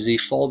Rider jersey,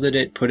 folded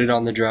it, put it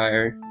on the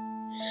dryer,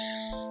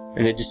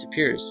 and it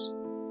disappears.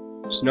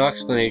 There's no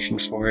explanation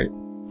for it.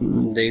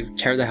 They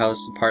tear the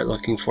house apart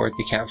looking for it,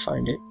 they can't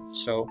find it.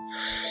 So,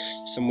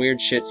 some weird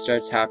shit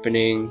starts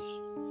happening,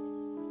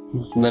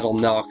 little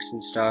knocks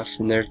and stuff,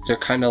 and they're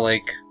kind of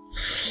like,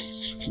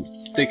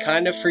 they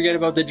kind of forget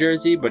about the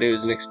jersey, but it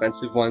was an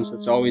expensive one, so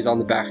it's always on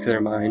the back of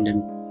their mind.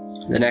 And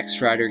the next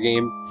Rider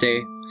game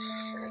day,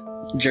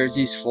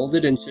 jersey's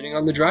folded and sitting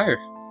on the dryer.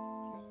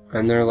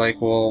 And they're like,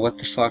 well, what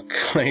the fuck?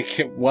 Like,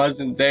 it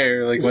wasn't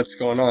there. Like, what's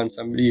going on?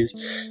 So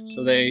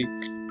they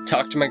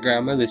talked to my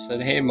grandma. They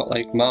said, hey,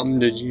 like, Mom,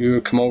 did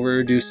you come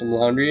over, do some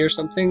laundry or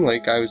something?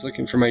 Like, I was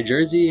looking for my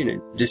jersey and it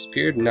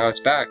disappeared and now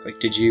it's back. Like,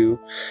 did you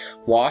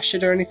wash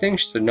it or anything?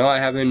 She said, no, I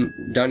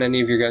haven't done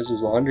any of your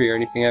guys' laundry or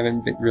anything. I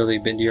haven't really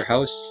been to your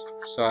house.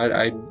 So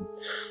I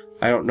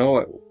don't know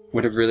what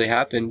would have really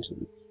happened.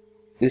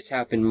 This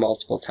happened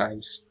multiple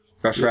times.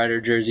 Rough Rider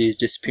jerseys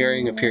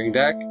disappearing, appearing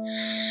back.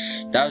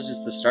 That was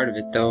just the start of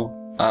it, though.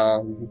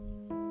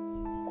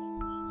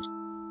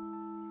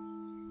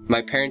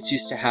 My parents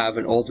used to have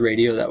an old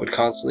radio that would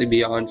constantly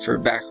be on for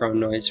background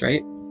noise,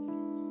 right?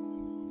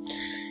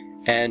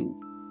 And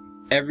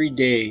every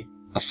day,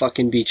 a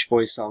fucking Beach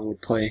Boys song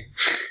would play.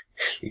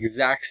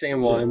 Exact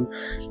same one,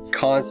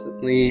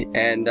 constantly.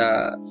 And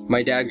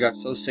my dad got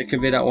so sick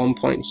of it at one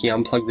point, he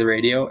unplugged the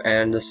radio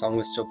and the song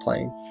was still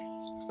playing.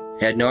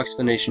 He had no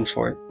explanation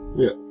for it.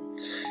 Yeah.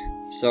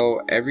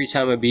 So every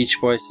time a Beach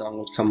Boys song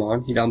would come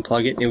on, he'd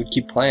unplug it and it would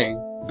keep playing.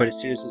 But as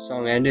soon as the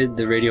song ended,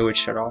 the radio would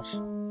shut off.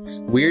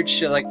 Weird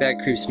shit like that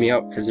creeps me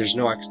out because there's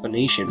no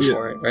explanation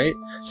for it, right?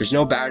 There's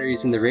no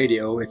batteries in the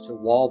radio. It's a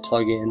wall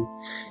plug-in.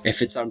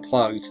 If it's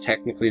unplugged,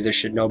 technically there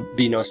should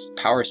be no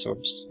power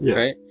source,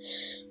 right?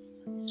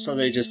 So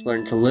they just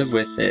learned to live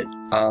with it.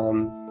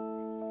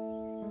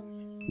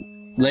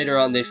 Later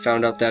on, they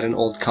found out that an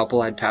old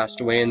couple had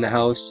passed away in the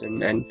house,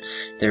 and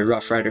they're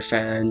Rough Rider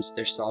fans.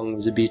 Their song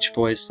was a Beach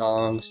Boys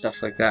song,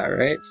 stuff like that,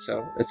 right?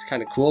 So it's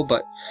kind of cool,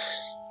 but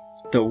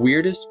the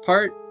weirdest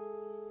part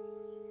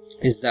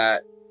is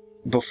that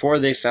before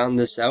they found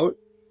this out,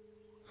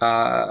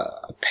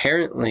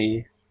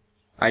 apparently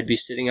I'd be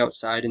sitting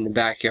outside in the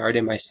backyard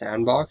in my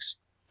sandbox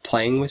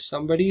playing with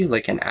somebody,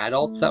 like an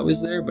adult that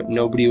was there, but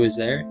nobody was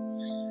there.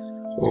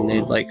 And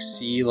they'd like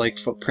see like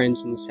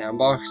footprints in the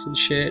sandbox and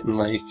shit, and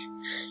like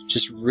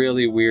just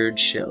really weird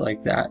shit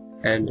like that.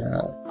 And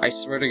I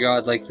swear to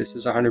God, like, this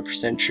is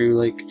 100% true.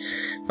 Like,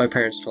 my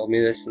parents told me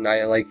this, and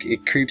I like,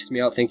 it creeps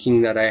me out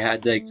thinking that I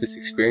had like this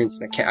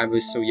experience, and I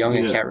was so young,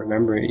 I can't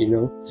remember it, you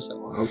know.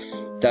 So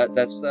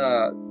that's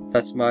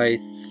my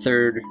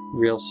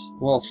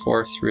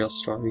fourth real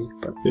story.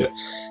 But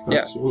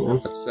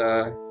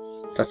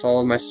that's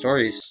all of my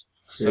stories.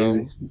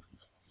 So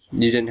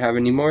you didn't have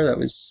any more? That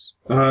was.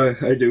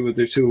 I do, but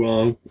they're too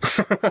long.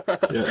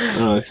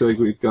 I feel like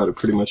we've got it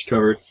pretty much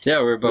covered. Yeah,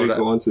 we're about to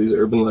go on to these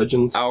urban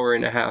legends. Hour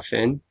and a half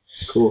in.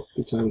 Cool.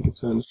 Good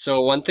time.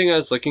 So one thing I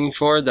was looking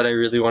for that I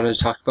really wanted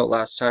to talk about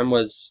last time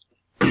was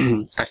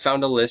I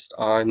found a list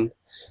on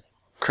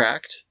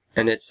Cracked,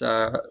 and it's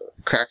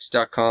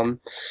cracked.com.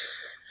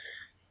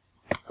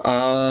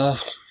 I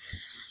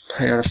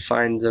gotta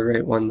find the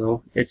right one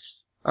though.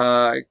 It's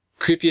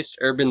creepiest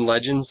urban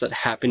legends that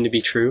happen to be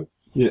true.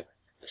 Yeah.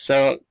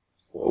 So,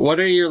 what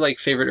are your like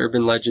favorite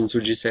urban legends?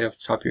 Would you say off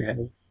the top of your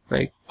head?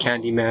 Like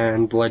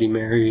Candyman, Bloody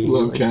Mary.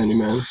 Love like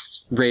Candyman.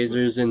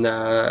 Razors and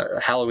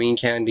Halloween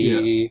candy.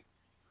 Yeah.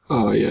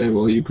 Oh yeah,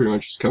 well you pretty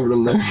much just covered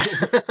them there.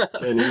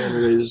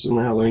 Candyman, Razors, and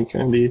Halloween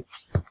candy.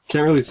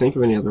 Can't really think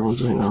of any other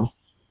ones right now.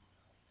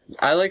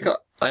 I'll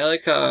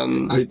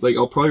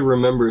probably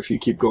remember if you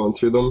keep going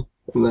through them,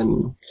 and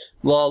then.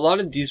 Well, a lot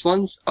of these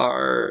ones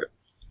are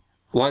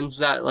ones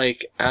that,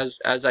 like, as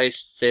I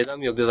say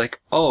them, you'll be like,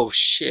 oh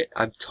shit,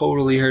 I've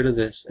totally heard of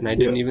this, and I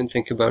didn't even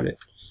think about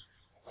it.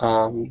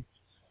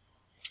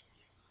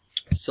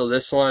 So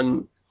this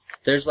one,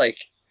 there's like,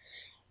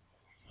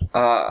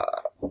 oh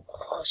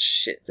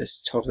shit,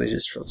 this totally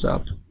just froze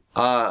up.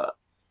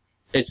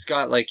 It's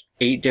got like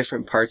 8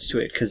 different parts to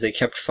it, because they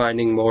kept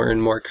finding more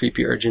and more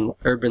creepy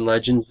urban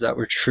legends that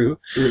were true.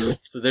 Mm-hmm.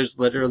 So there's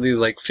literally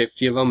like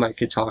 50 of them I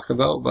could talk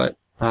about, but,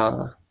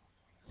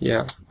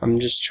 yeah, I'm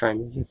just trying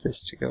to get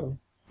this to go.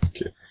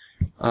 Okay.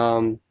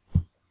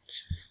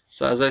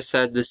 So as I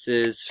said, this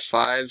is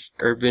 5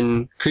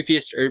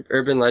 creepiest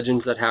urban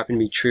legends that happen to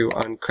be true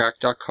on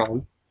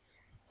crack.com.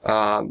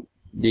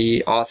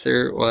 The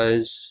author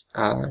was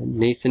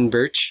Nathan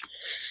Birch.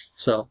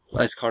 So,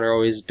 as Connor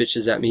always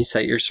bitches at me,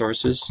 cite your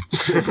sources.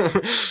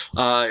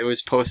 It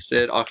was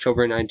posted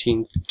October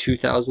 19th,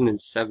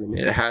 2007.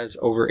 It has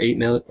over 8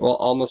 million, well,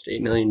 almost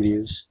 8 million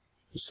views.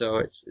 So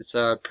it's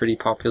a pretty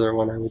popular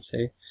one, I would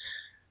say.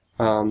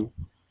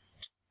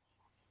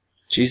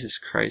 Jesus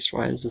Christ,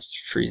 why is this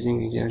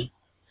freezing again?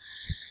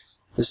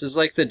 This is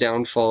like the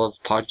downfall of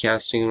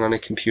podcasting on a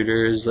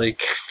computer, is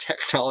like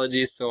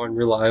technology is so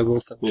unreliable.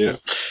 Yeah.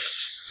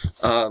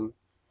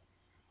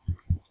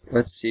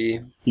 Let's see.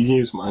 You can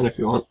use mine if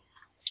you want.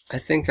 I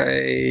think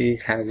I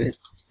have it.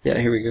 Yeah,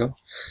 here we go.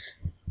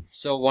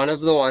 So one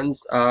of the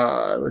ones,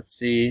 let's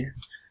see.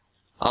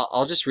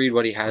 I'll just read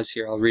what he has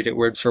here. I'll read it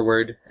word for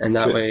word, and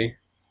that way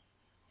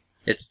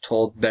it's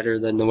told better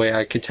than the way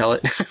I could tell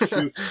it.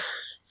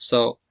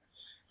 So,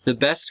 the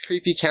best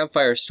creepy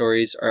campfire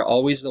stories are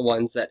always the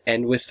ones that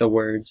end with the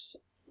words,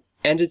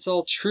 "And it's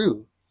all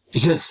true,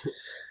 because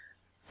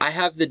I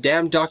have the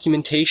damn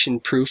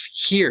documentation proof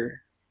here."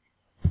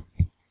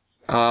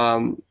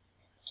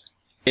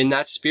 In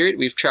that spirit,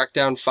 we've tracked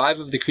down 5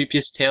 of the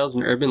creepiest tales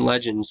and urban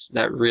legends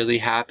that really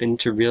happened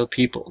to real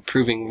people,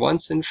 proving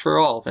once and for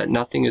all that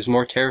nothing is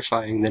more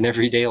terrifying than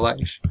everyday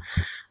life,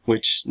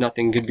 which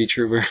nothing could be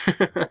truer.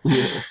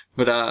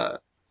 But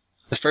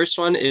the first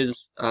one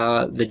is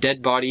the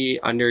dead body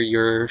under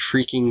your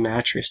freaking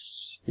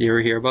mattress. You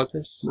ever hear about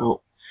this?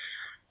 No.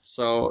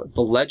 So the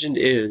legend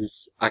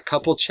is a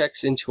couple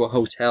checks into a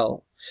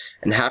hotel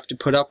and have to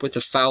put up with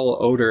the foul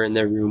odor in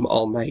their room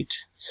all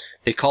night.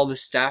 They call the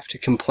staff to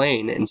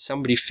complain, and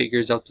somebody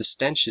figures out the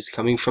stench is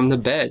coming from the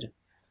bed.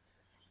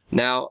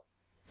 Now,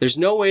 there's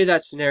no way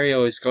that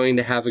scenario is going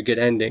to have a good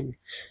ending.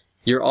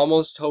 You're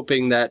almost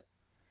hoping that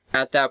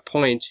at that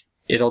point,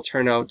 it'll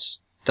turn out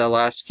the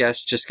last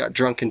guest just got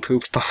drunk and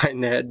pooped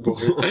behind the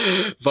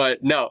headboard.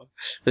 But no,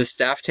 the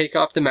staff take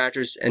off the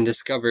mattress and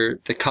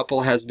discover the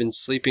couple has been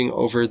sleeping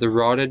over the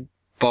rotted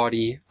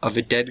body of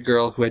a dead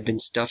girl who had been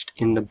stuffed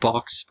in the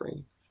box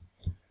spring.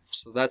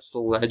 So that's the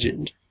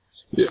legend.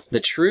 Yeah. The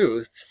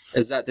truth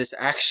is that this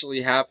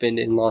actually happened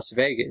in Las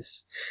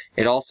Vegas.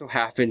 It also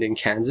happened in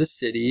Kansas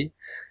City,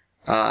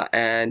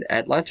 and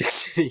Atlantic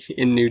City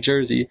in New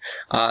Jersey,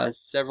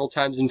 several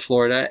times in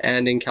Florida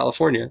and in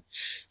California.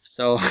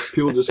 So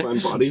People just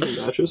find bodies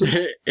in mattresses?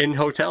 in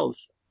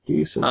hotels.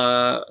 Decent.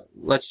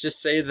 Let's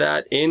just say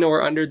that in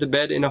or under the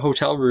bed in a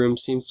hotel room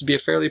seems to be a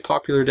fairly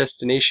popular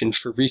destination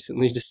for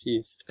recently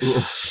deceased.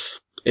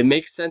 It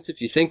makes sense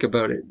if you think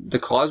about it. The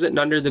closet and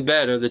under the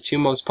bed are the 2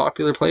 most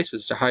popular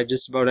places to hide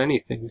just about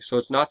anything, so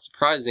it's not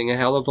surprising a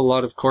hell of a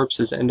lot of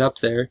corpses end up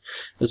there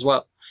as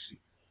well.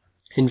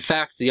 In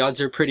fact, the odds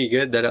are pretty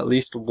good that at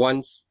least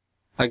once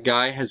a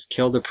guy has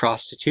killed a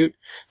prostitute,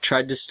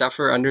 tried to stuff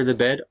her under the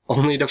bed,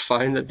 only to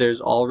find that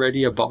there's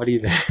already a body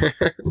there.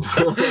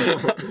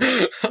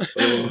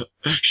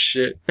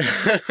 Shit.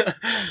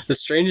 The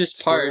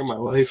strangest part... Story of my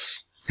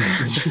life.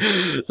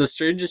 The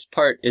strangest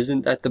part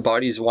isn't that the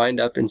bodies wind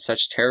up in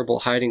such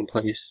terrible hiding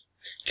place.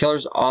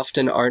 Killers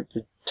often aren't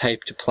the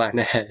type to plan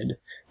ahead.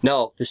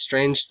 No, the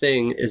strange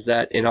thing is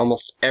that in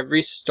almost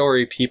every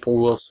story people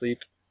will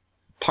sleep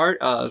part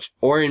of,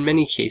 or in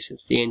many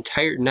cases, the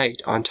entire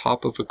night on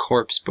top of a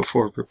corpse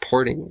before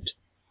reporting it.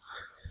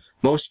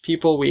 Most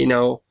people we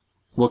know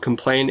will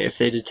complain if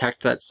they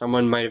detect that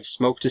someone might have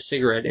smoked a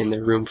cigarette in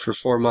their room for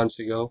 4 months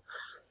ago.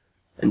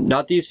 And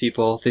not these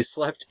people. They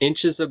slept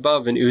inches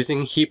above an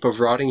oozing heap of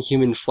rotting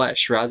human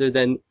flesh rather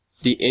than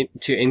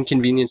to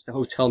inconvenience the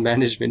hotel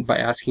management by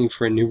asking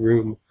for a new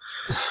room.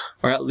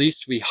 Or at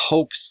least we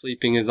hope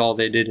sleeping is all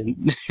they did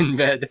in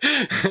bed.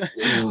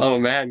 Oh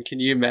man,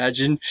 can you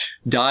imagine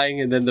dying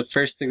and then the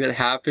first thing that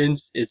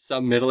happens is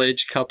some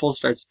middle-aged couple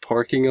starts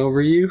porking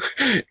over you?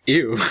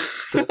 Ew.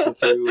 That's a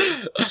thing.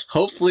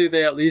 Hopefully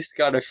they at least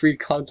got a free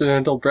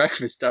continental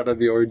breakfast out of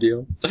the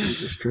ordeal.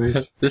 Jesus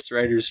Christ. This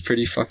writer's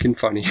pretty fucking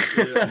funny.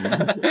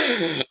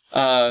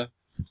 Yeah.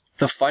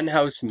 The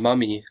Funhouse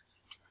Mummy.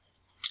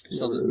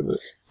 So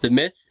the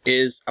myth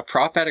is a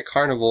prop at a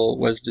carnival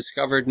was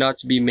discovered not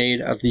to be made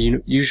of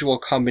the usual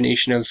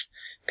combination of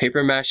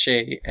paper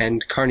mache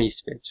and carny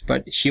spit,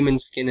 but human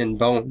skin and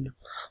bone.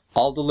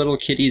 All the little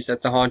kitties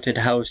at the haunted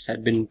house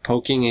had been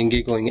poking and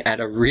giggling at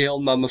a real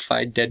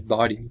mummified dead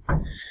body.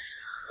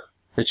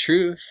 The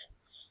truth?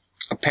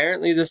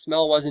 Apparently the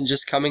smell wasn't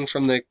just coming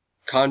from the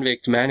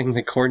convict manning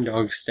the corn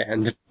dog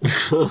stand.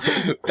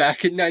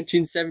 Back in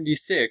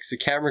 1976, a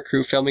camera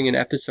crew filming an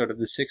episode of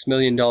The $6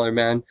 Million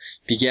Man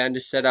began to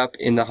set up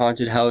in the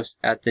haunted house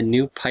at the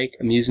New Pike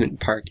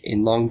Amusement Park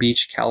in Long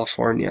Beach,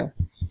 California.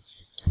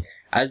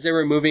 As they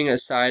were moving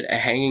aside a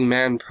hanging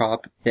man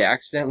prop, they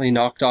accidentally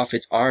knocked off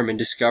its arm and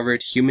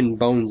discovered human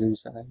bones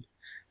inside.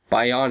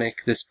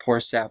 Bionic, this poor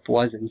sap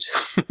wasn't.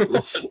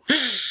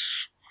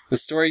 The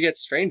story gets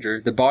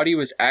stranger. The body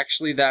was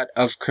actually that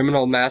of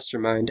criminal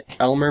mastermind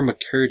Elmer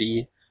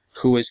McCurdy,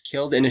 who was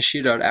killed in a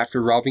shootout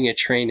after robbing a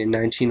train in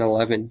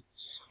 1911.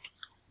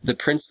 The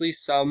princely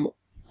sum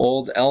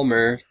old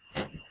Elmer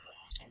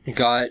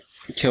got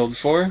killed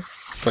for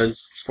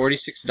was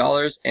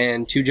 $46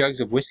 and 2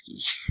 jugs of whiskey.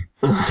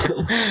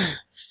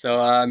 So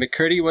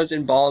McCurdy was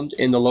embalmed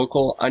in the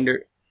local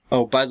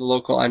by the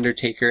local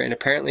undertaker, and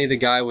apparently the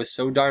guy was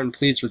so darn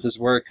pleased with his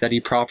work that he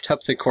propped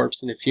up the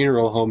corpse in a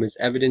funeral home as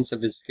evidence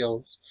of his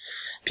skills.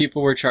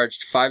 People were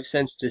charged 5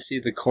 cents to see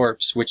the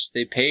corpse, which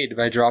they paid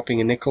by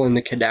dropping a nickel in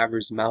the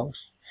cadaver's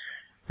mouth.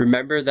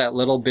 Remember that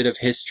little bit of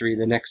history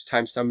the next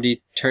time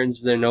somebody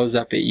turns their nose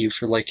up at you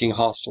for liking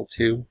Hostel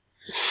 2.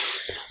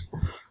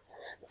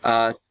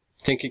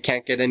 Think it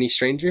can't get any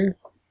stranger?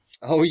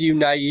 Oh, you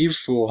naive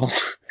fool.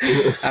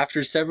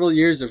 After several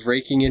years of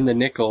raking in the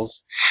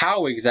nickels,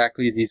 how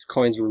exactly these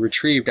coins were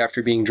retrieved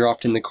after being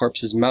dropped in the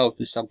corpse's mouth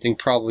is something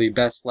probably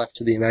best left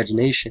to the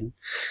imagination.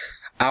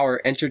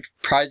 Our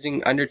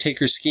enterprising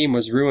undertaker scheme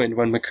was ruined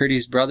when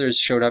McCurdy's brothers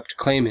showed up to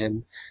claim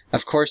him.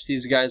 Of course,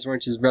 these guys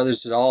weren't his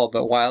brothers at all,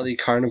 but wily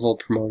carnival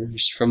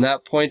promoters. From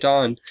that point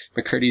on,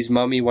 McCurdy's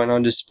mummy went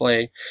on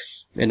display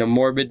in a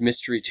morbid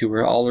mystery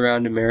tour all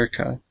around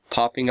America,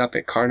 popping up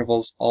at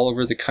carnivals all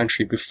over the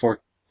country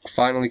before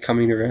finally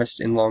coming to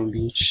rest in Long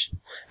Beach.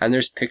 And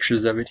there's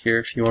pictures of it here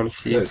if you want to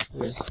see it.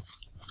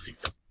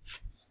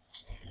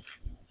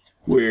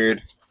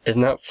 Weird.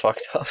 Isn't that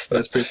fucked up?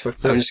 That's pretty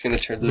fucked up. I'm just going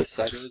to turn this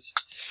sideways.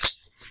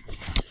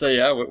 So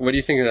yeah, what do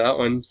you think of that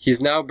one?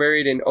 He's now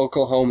buried in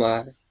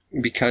Oklahoma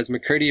because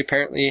McCurdy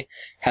apparently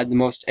had the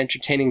most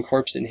entertaining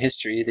corpse in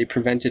history. They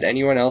prevented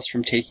anyone else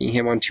from taking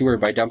him on tour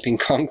by dumping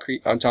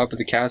concrete on top of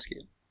the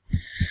casket.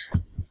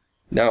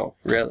 No,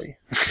 really.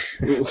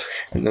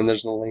 And then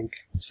there's the link.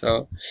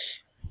 So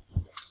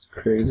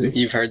crazy.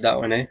 You've heard that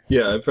one, eh?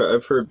 Yeah,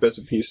 I've heard bits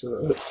and pieces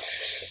of it.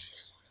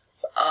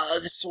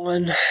 This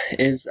one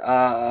is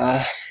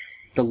The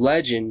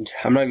Legend.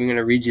 I'm not even going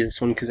to read you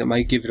this one because it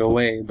might give it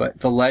away,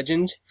 but The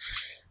Legend.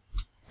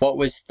 What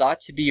was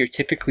thought to be your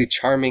typically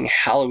charming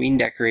Halloween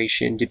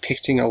decoration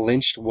depicting a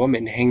lynched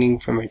woman hanging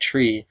from a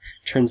tree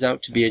turns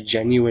out to be a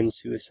genuine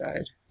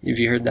suicide. Have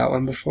you heard that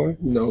one before?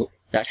 No.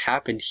 That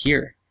happened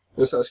here.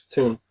 In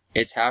Saskatoon.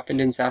 It's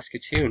happened in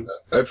Saskatoon.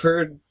 I've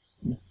heard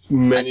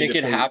many. I think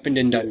it happened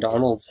in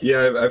Dundonald's.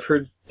 Yeah, I've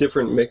heard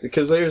different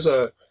because there's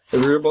a.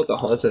 Have you heard about the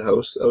haunted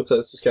house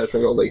outside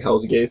Saskatchewan called like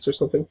Hell's Gates or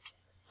something?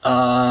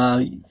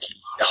 That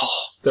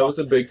was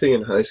a big thing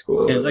in high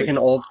school. It was like an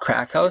old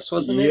crack house,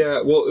 wasn't it?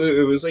 Yeah, well,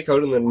 it was like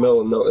out in the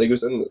middle of nowhere. Like, it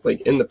was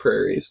in the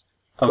prairies.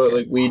 Okay. But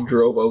like we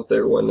drove out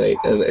there one night,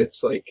 and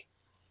it's like,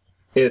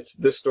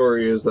 the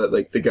story is that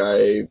like the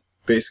guy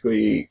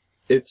basically.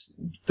 That's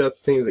the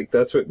thing, like,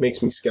 that's what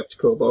makes me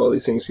skeptical about all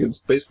these things. It's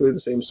basically the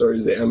same story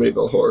as the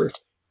Amityville Horror,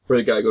 where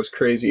the guy goes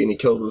crazy and he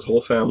kills his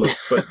whole family.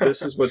 But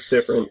this is what's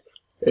different,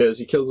 is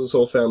he kills his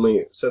whole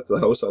family, sets the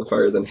house on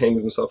fire, then hangs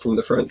himself from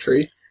the front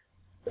tree.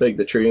 Like,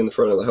 the tree in the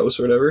front of the house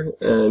or whatever.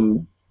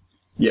 And,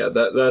 yeah,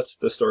 that's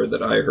the story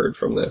that I heard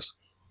from this.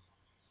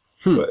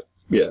 But,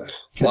 yeah.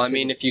 Well, I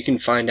mean, if you can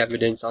find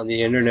evidence on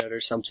the internet or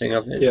something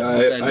of it. Yeah,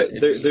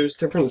 there's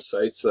different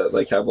sites that,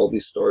 like, have all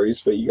these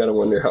stories, but you gotta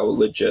wonder how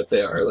legit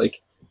they are. Like,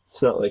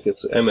 it's not like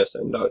it's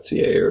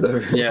msn.ca or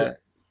whatever. Yeah.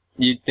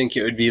 You'd think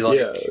it would be, like,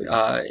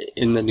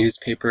 in the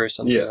newspaper or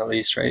something at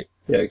least, right?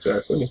 Yeah,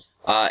 exactly.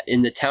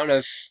 In the town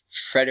of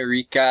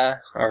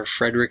Frederica,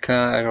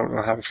 I don't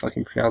know how to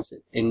fucking pronounce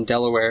it, in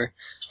Delaware,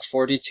 a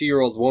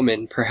 42-year-old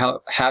woman,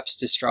 perhaps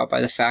distraught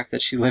by the fact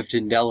that she lived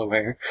in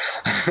Delaware,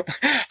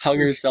 hung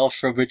herself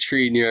from a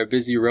tree near a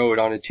busy road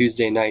on a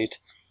Tuesday night.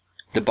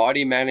 The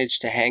body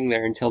managed to hang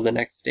there until the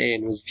next day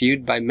and was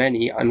viewed by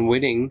many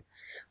unwitting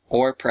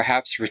or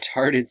perhaps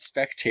retarded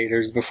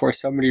spectators before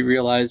somebody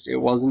realized it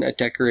wasn't a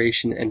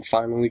decoration and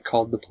finally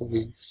called the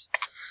police.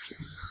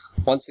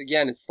 Once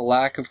again, it's the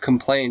lack of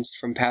complaints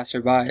from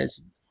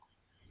passerbys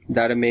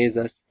that amaze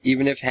us.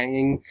 Even if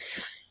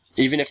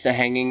the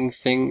hanging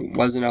thing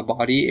wasn't a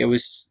body, it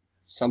was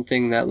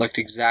something that looked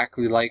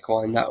exactly like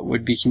one that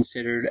would be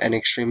considered an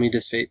extremely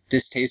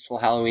distasteful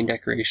Halloween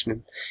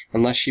decoration,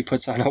 unless she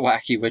puts on a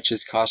wacky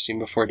witch's costume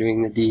before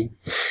doing the deed.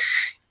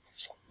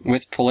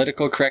 With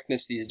political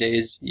correctness these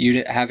days,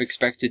 you'd have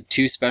expected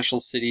 2 special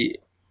city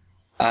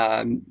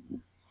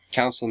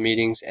council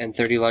meetings and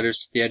 30 letters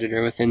to the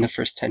editor within the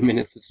first 10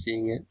 minutes of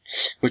seeing it.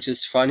 Which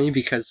is funny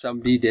because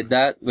somebody did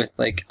that with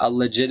like a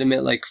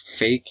legitimate like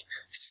fake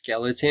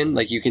skeleton.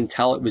 Like you can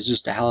tell it was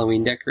just a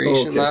Halloween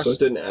decoration. Okay, so it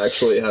didn't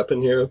actually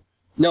happen here?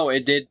 No,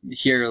 it did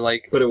here,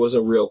 like... But it was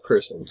a real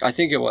person? I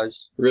think it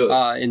was.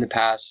 Really? In the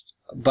past.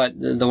 But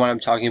the one I'm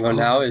talking about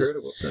now is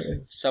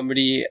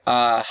somebody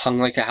hung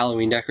like a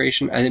Halloween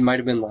decoration. And it might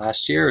have been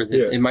last year, or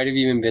it might have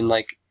even been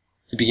like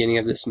the beginning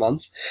of this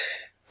month.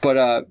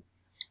 But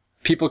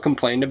people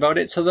complained about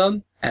it to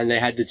them, and they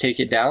had to take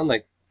it down.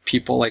 Like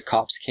people, like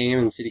cops came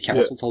and city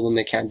council told them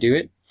they can't do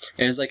it.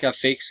 It was like a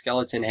fake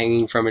skeleton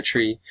hanging from a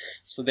tree.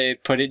 So they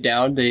put it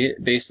down. They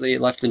basically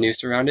left the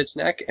noose around its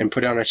neck and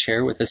put it on a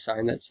chair with a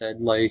sign that said,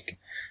 like,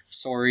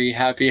 sorry,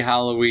 happy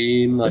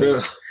Halloween,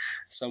 like,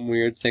 some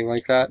weird thing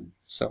like that.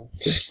 So.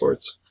 Good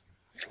sports.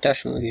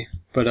 Definitely.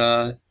 But,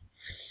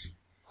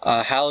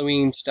 a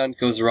Halloween stunt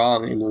goes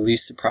wrong in the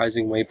least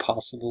surprising way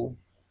possible.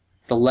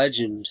 The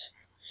Legend.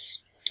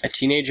 A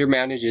teenager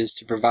manages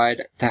to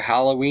provide the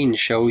Halloween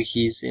show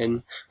he's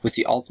in with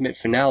the ultimate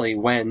finale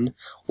when,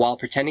 while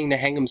pretending to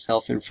hang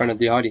himself in front of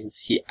the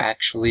audience, he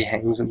actually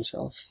hangs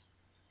himself.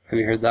 Have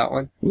you heard that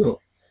one? No.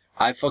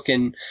 I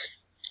fucking,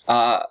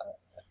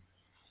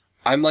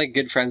 I'm like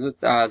good friends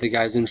with the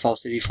guys in Fall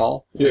City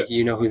Fall. Yeah. Like,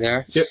 you know who they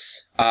are? Yep.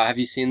 Have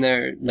you seen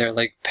their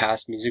like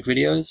past music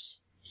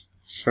videos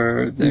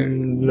for their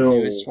No.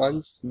 newest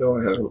ones? No,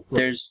 I haven't.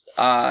 There's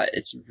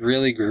it's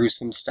really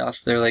gruesome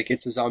stuff. They're like,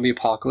 it's a zombie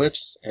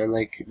apocalypse, and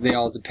like they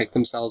all depict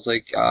themselves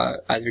like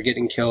either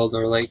getting killed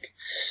or like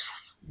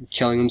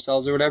killing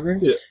themselves or whatever.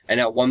 Yeah. And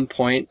at one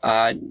point,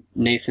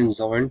 Nathan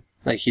Zorn,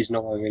 like he's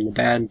no longer in the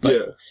band, but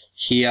Yeah.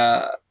 he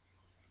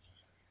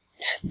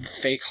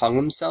fake hung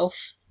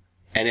himself,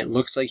 and it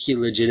looks like he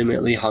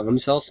legitimately hung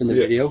himself in the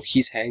Yeah. video.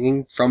 He's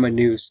hanging from a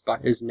noose by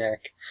his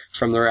neck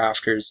from the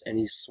rafters, and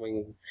he's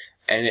swinging.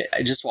 And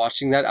just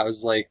watching that, I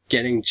was like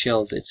getting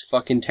chills. It's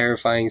fucking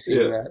terrifying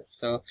seeing that.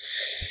 So,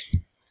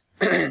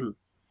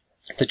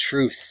 the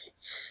truth.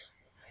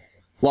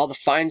 While the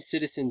fine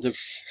citizens of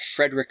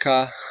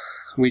Frederica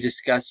we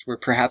discussed were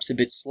perhaps a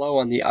bit slow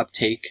on the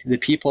uptake, the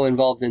people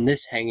involved in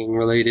this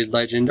hanging-related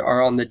legend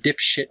are on the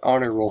dipshit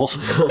honor roll.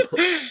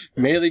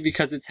 Mainly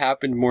because it's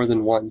happened more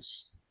than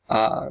once.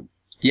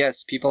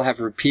 Yes, people have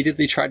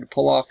repeatedly tried to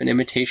pull off an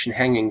imitation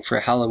hanging for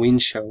a Halloween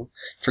show,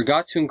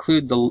 forgot to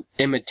include the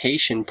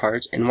imitation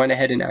part, and went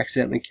ahead and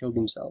accidentally killed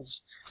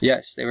themselves.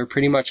 Yes, they were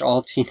pretty much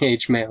all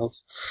teenage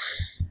males.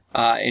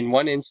 In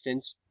one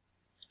instance,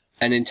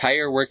 an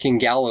entire working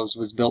gallows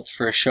was built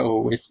for a show,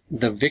 with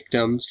the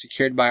victim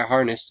secured by a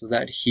harness so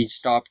that he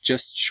stopped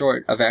just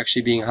short of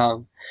actually being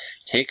hung.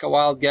 Take a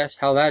wild guess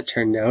how that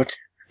turned out.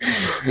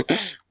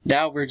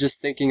 Now we're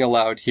just thinking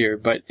aloud here,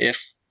 but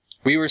if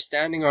we were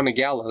standing on a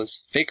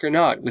gallows, fake or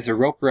not, with a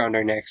rope around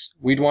our necks,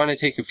 we'd want to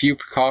take a few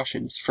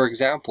precautions. For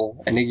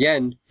example, and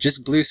again,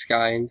 just blue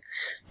skying,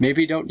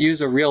 maybe don't use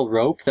a real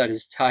rope that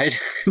is tied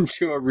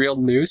to a real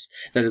noose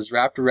that is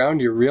wrapped around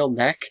your real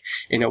neck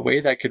in a way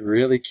that could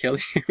really kill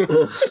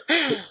you.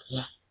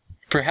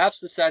 Perhaps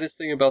the saddest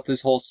thing about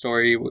this whole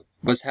story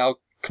was how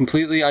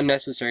completely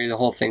unnecessary the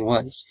whole thing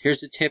was.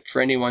 Here's a tip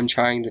for anyone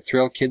trying to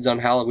thrill kids on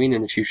Halloween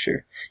in the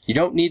future. You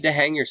don't need to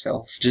hang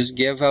yourself. Just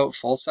give out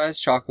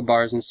full-size chocolate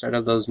bars instead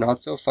of those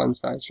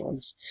not-so-fun-sized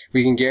ones.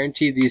 We can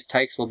guarantee these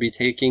tykes will be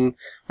talking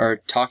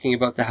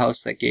about the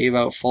house that gave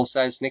out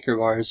full-size Snicker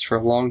bars for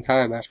a long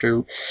time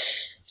after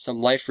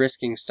some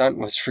life-risking stunt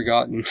was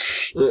forgotten.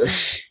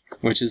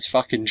 Which is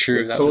fucking true.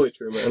 It's totally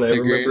true, man. I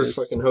remember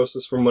fucking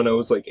houses from when I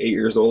was like 8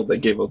 years old that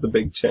gave out the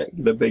big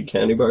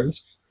candy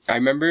bars. I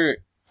remember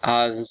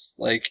this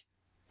like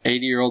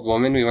 80-year-old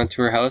woman, we went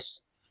to her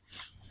house.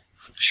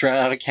 She ran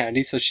out of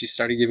candy, so she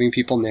started giving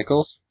people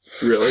nickels.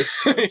 Really?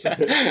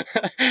 Yeah.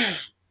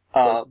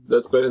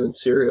 That's better than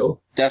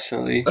cereal.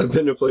 Definitely. I've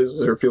been to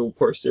places where people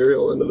pour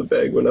cereal into the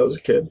bag when I was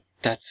a kid.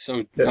 That's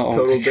so... Yeah,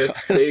 total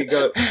bits. They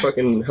got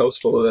fucking house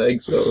full of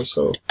eggs, though,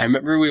 so... I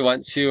remember we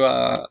went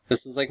to,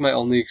 this was like my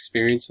only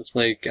experience with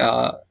like,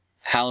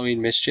 Halloween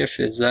mischief,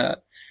 is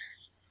that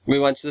we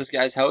went to this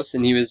guy's house,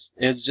 and it was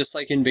just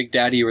like in Big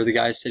Daddy, where the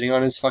guy's sitting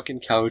on his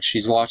fucking couch,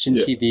 he's watching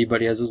TV, but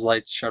he has his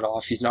lights shut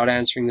off, he's not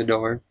answering the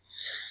door.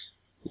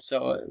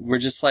 So we're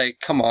just like,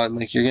 come on,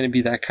 like, you're gonna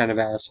be that kind of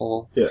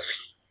asshole. Yeah.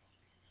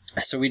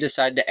 So we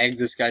decided to egg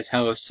this guy's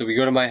house, so we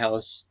go to my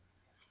house,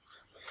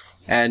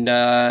 and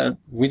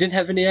we didn't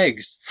have any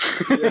eggs.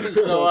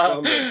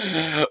 So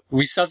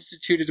we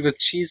substituted with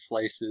cheese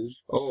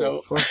slices. Oh,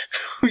 so fuck.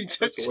 we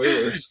took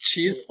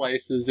cheese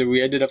slices, and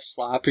we ended up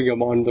slapping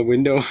them on the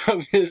window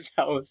of his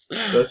house.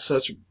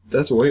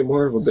 That's way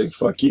more of a big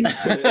fuck you.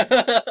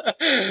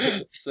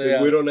 So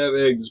yeah. We don't have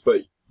eggs,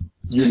 but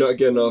you're not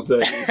getting off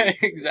that.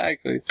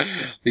 Exactly.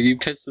 You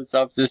pissed us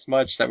off this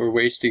much that we're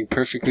wasting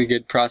perfectly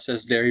good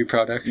processed dairy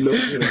product. No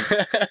kidding.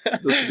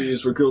 This would be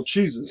used for grilled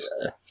cheeses.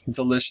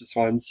 Delicious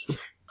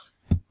ones.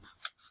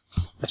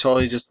 I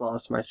totally just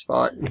lost my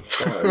spot.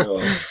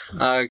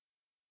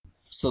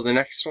 So the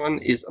next one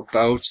is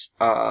about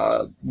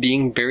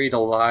being buried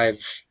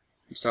alive.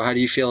 So how do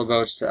you feel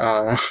about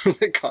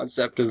the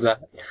concept of that?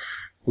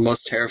 The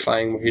most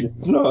terrifying way to...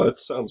 No, it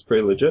sounds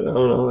pretty legit. I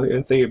don't know.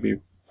 I think it'd be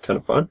kind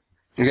of fun.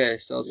 Okay,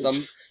 so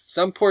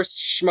some poor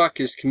schmuck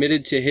is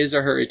committed to his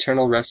or her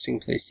eternal resting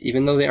place,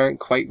 even though they aren't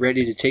quite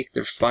ready to take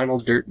their final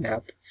dirt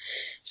nap.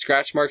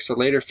 Scratch marks are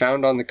later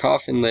found on the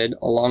coffin lid,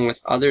 along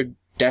with other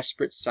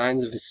desperate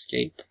signs of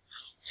escape.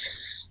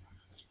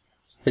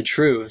 The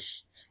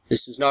truth.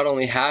 This does not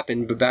only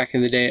happen, but back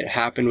in the day it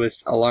happened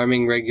with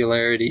alarming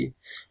regularity.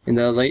 In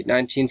the late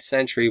 19th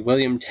century,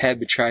 William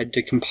Tebb tried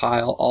to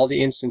compile all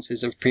the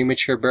instances of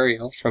premature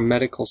burial from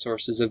medical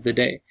sources of the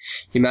day.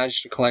 He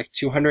managed to collect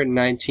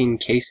 219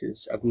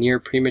 cases of near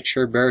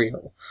premature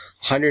burial,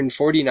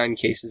 149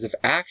 cases of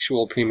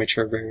actual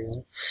premature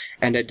burial,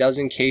 and a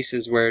dozen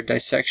cases where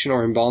dissection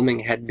or embalming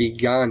had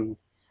begun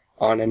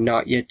on a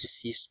not yet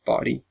deceased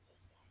body.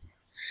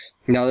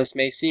 Now, this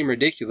may seem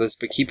ridiculous,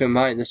 but keep in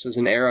mind this was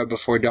an era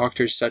before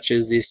doctors such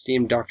as the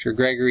esteemed Dr.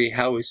 Gregory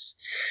House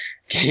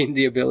gained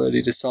the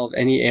ability to solve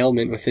any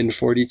ailment within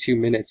 42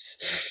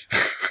 minutes.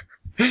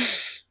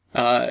 If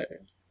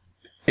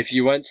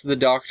you went to the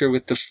doctor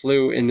with the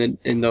flu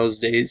in those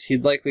days,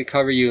 he'd likely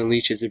cover you in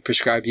leeches and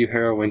prescribe you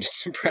heroin to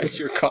suppress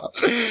your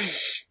cough.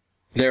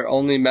 Their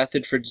only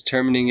method for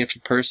determining if a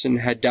person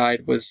had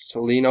died was to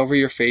lean over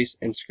your face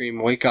and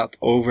scream, "Wake up,"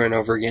 over and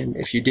over again.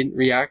 If you didn't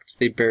react,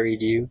 they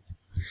buried you.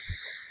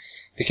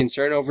 The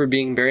concern over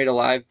being buried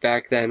alive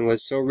back then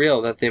was so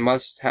real that they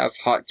must have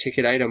hot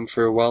ticket item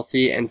for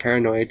wealthy and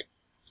paranoid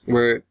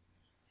were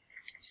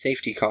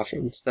safety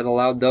coffins that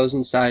allowed those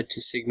inside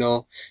to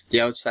signal the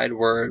outside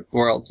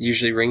world,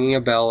 usually ringing a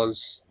bell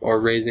or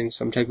raising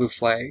some type of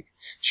flag,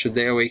 should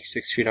they awake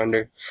 6 feet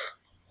under.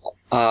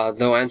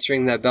 Though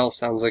answering that bell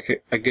sounds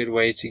like a good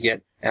way to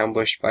get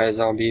ambushed by a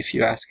zombie if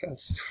you ask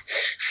us.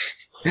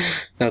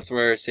 That's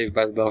where Saved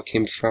by the Bell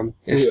came from.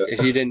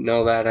 If you didn't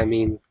know that, I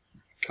mean,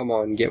 come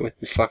on, get with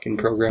the fucking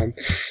program.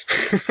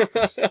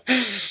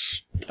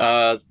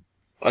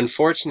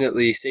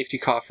 Unfortunately, safety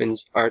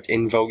coffins aren't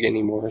in vogue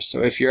anymore,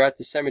 so if you're at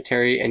the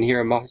cemetery and hear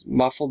a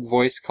muffled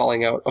voice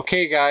calling out,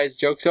 "Okay guys,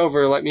 joke's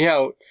over, let me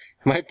out,"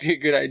 it might be a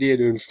good idea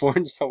to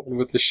inform someone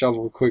with a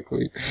shovel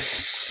quickly.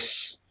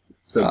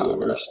 That'd be the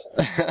worst.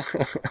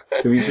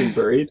 Have you seen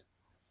Buried?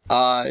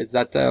 Is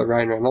that the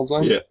Ryan Reynolds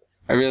one? Yeah.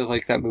 I really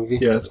like that movie.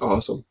 Yeah, it's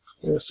awesome.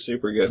 Yeah, it's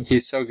super good.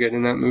 He's so good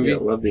in that movie. Yeah, I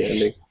love the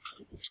ending.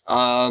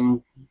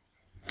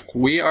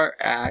 We are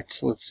at,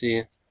 let's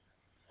see,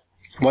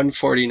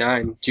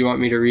 149. Do you want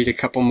me to read a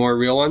couple more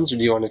real ones, or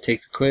do you want to take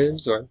the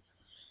quiz, or?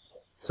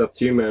 It's up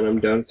to you, man. I'm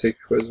down to take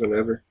the quiz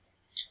whenever.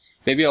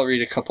 Maybe I'll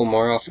read a couple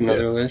more off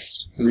another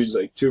list. Read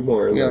like 2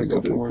 more and We got then a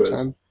we'll couple do the more quiz.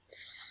 time.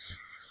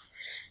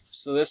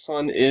 So this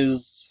one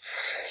is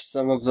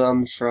some of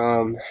them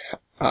from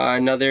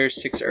another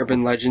 6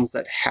 urban legends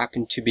that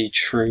happen to be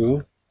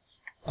true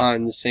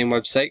on the same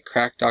website,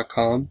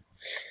 crack.com.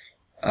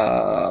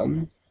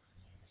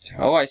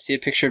 Oh, I see a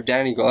picture of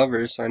Danny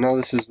Glover, so I know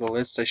this is the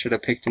list I should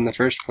have picked in the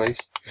first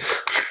place.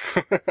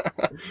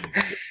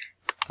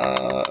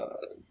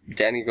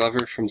 Danny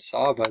Glover from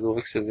Saw, by the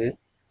looks of it.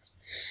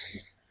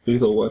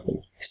 Lethal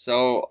Weapon.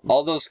 So,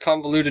 all those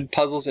convoluted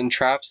puzzles and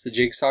traps the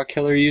Jigsaw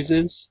Killer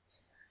uses,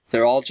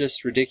 they're all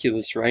just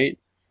ridiculous, right?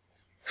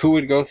 Who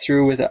would go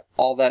through with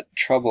all that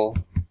trouble?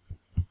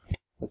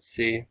 Let's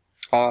see.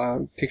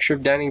 Picture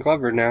of Danny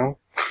Glover now.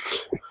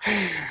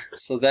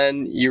 So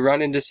then you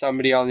run into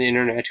somebody on the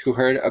internet who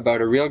heard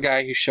about a real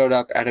guy who showed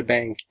up at a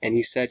bank, and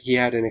he said he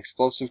had an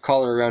explosive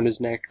collar around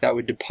his neck that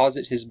would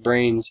deposit his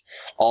brains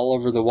all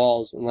over the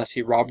walls unless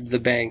he robbed the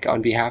bank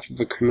on behalf of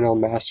a criminal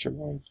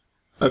mastermind.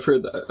 I've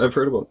heard that. I've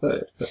heard about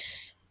that.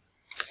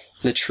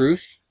 The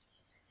truth?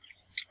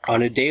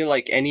 On a day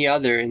like any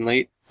other in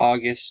late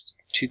August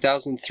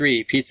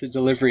 2003, pizza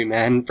delivery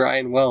man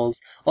Brian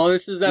Wells. Oh,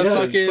 this is that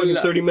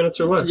fucking 30 minutes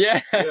or less.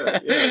 Yeah.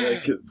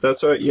 Like,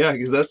 that's right. Yeah,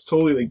 because that's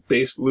totally like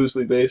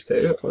loosely based,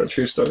 hey, on a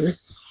true story.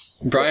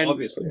 Brian, well,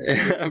 obviously.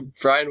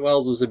 Brian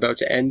Wells was about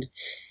to end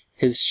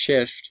his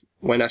shift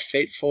when a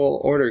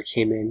fateful order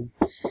came in.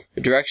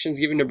 The directions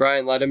given to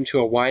Brian led him to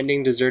a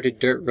winding, deserted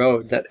dirt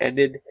road that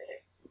ended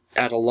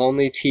at a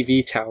lonely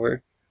TV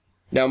tower.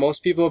 Now,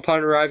 most people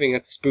upon arriving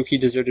at the spooky,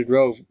 deserted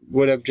road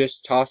would have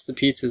just tossed the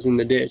pizzas in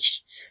the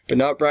ditch, but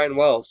not Brian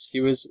Wells. He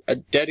was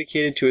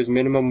dedicated to his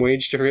minimum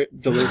wage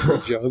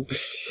delivery job.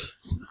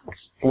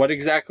 What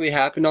exactly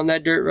happened on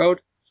that dirt road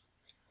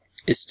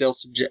is still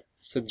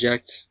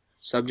subject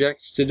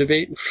to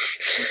debate.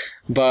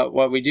 But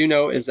what we do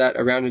know is that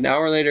around an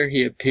hour later,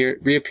 he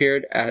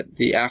reappeared at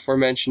the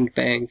aforementioned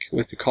bank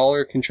with the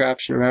collar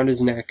contraption around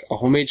his neck, a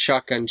homemade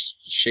shotgun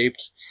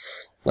shaped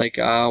like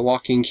a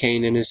walking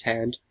cane in his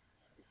hand,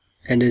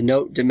 and a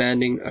note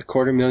demanding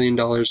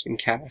 $250,000 in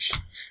cash.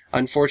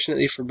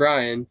 Unfortunately for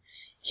Brian,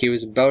 he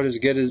was about as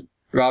good at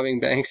robbing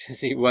banks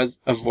as he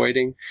was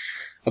avoiding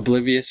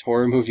oblivious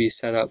horror movie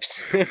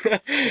setups,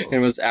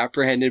 and was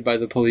apprehended by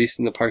the police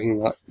in the parking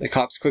lot. The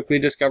cops quickly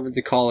discovered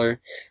the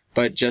collar,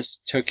 but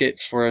just took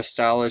it for a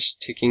stylish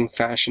ticking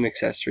fashion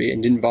accessory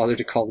and didn't bother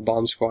to call the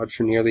bomb squad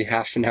for nearly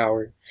half an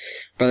hour.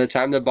 By the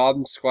time the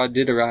bomb squad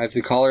did arrive,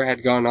 the collar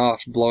had gone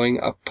off, blowing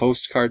a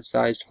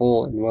postcard-sized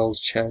hole in Wells'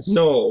 chest.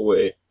 No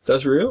way.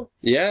 That's real?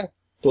 Yeah.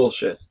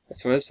 Bullshit.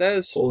 That's what it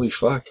says. Holy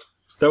fuck.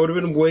 That would have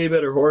been a way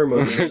better horror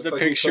movie. There's a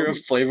picture of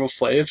Flavor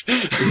Flav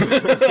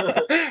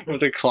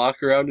with a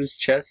clock around his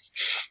chest.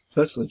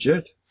 That's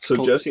legit.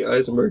 So Jesse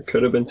Eisenberg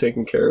could have been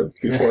taken care of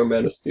before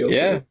Man of Steel.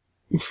 Yeah.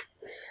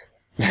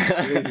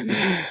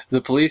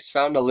 The police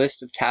found a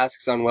list of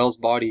tasks on Wells'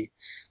 body,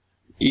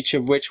 each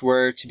of which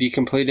were to be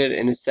completed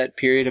in a set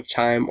period of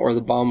time or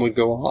the bomb would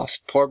go off.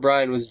 Poor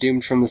Brian was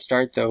doomed from the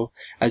start, though,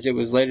 as it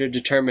was later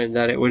determined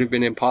that it would have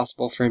been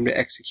impossible for him to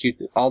execute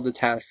all the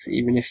tasks,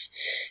 even if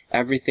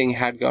everything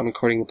had gone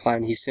according to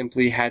plan. He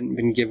simply hadn't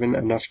been given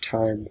enough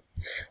time.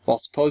 While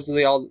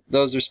supposedly all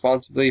those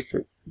responsible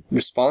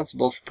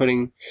for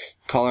putting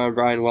the collar on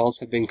Brian Wells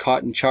have been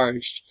caught and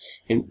charged,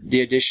 and the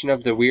addition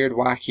of the weird,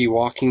 wacky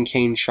walking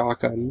cane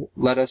shotgun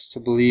led us to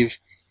believe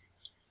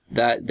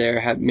that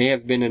there may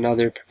have been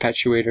another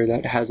perpetuator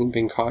that hasn't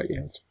been caught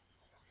yet.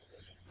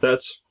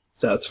 That's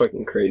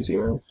fucking crazy,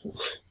 man.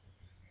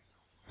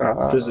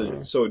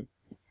 So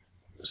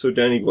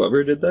Danny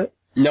Glover did that?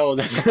 No,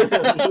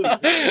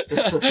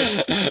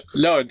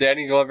 no,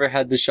 Danny Glover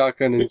had the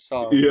shotgun and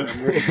Saw. Yeah.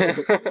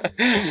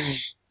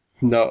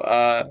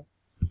 No,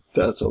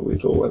 That's a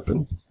lethal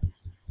weapon.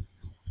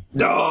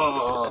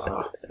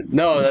 Ah!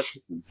 no,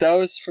 that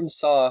was from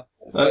Saw.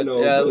 But, I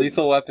know. Yeah, but-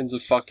 Lethal Weapon's a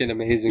fucking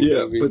amazing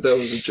Yeah, movie. but that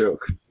was a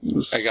joke.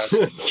 I got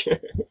you.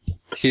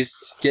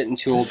 He's getting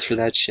too old for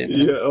that shit. Man.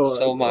 Yeah, oh,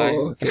 So am I.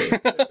 oh, okay.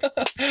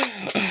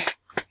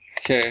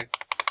 Okay.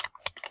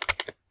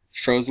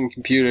 Frozen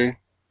computer.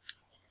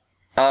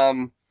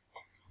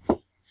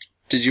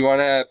 Did you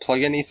want to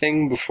plug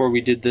anything before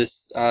we did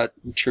this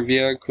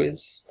trivia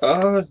quiz?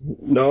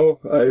 No,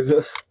 I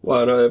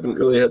haven't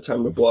really had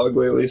time to blog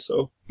lately,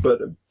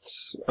 but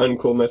it's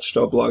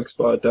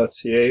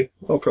uncoolmitch.blogspot.ca.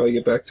 I'll probably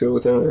get back to it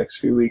within the next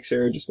few weeks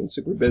here. Just been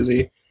super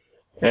busy.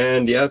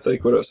 And yeah,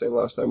 like what I was saying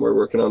last time, we're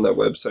working on that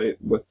website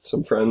with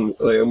some friends.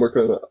 Like I'm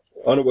working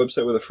on a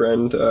website with a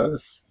friend.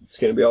 It's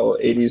going to be all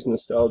 80s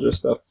nostalgia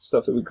stuff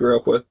that we grew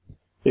up with.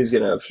 He's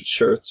going to have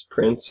shirts,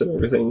 prints, and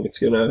everything. It's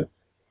going to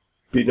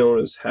be known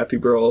as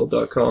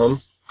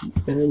happybrawl.com.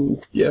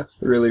 And yeah,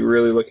 really,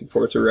 really looking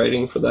forward to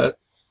writing for that.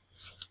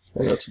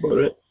 And that's about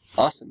it.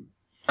 Awesome.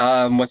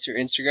 What's your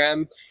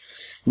Instagram?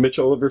 Mitch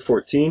Oliver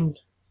 14.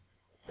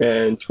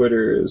 And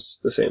Twitter is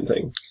the same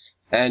thing.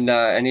 And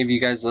any of you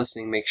guys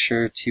listening, make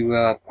sure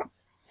to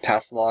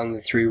pass along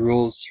the 3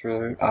 rules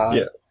for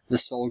the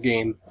Soul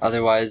game.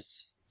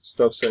 Otherwise,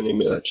 Stop sending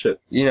me that shit.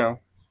 you know.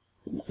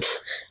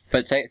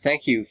 But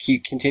thank you.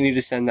 Continue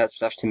to send that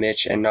stuff to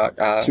Mitch and not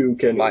To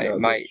Kenny, my not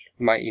my Mitch.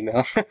 my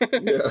email.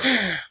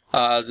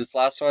 Yeah. This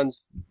last one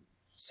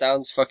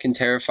sounds fucking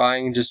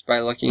terrifying just by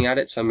looking at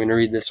it, so I'm gonna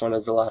read this one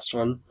as the last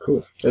one.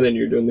 Cool. And then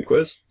you're doing the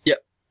quiz?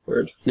 Yep.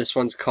 Word. This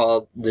one's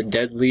called The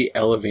Deadly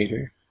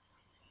Elevator.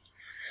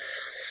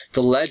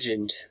 The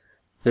legend.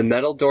 The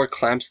metal door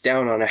clamps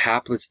down on a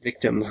hapless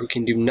victim who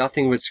can do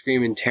nothing but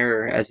scream in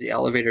terror as the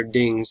elevator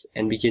dings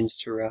and begins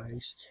to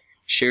rise,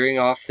 shearing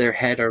off their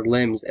head or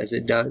limbs as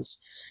it does.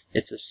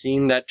 It's a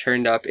scene that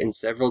turned up in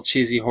several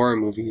cheesy horror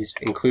movies,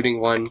 including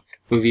one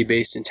movie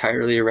based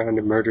entirely around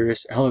a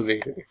murderous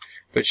elevator.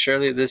 But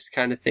surely this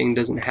kind of thing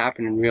doesn't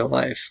happen in real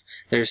life.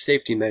 There are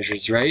safety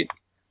measures, right?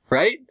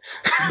 Right?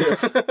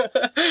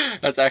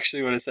 That's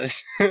actually what it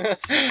says. I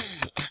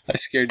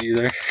scared you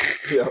there.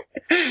 Yeah.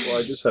 Well,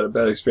 I just had a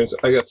bad experience.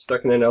 I got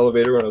stuck in an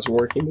elevator when I was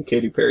working the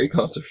Katy Perry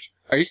concert.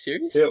 Are you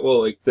serious? Yeah,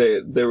 well, like,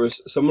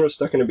 someone was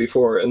stuck in it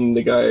before, and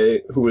the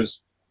guy who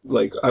was,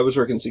 like, I was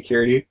working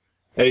security,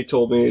 and he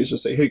told me, he's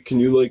just like, hey, can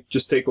you, like,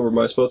 just take over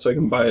my spot so I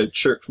can buy a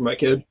shirt for my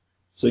kid?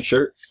 It's like,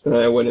 sure. And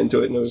I went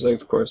into it, and it was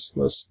like, of course, I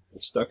was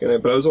stuck in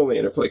it, but I was only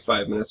in it for, like,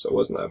 5 minutes, so it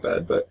wasn't that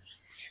bad, but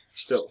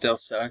still.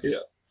 Sucks. Yeah.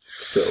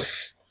 Still.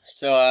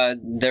 So,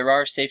 there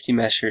are safety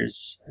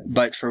measures,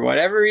 but for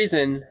whatever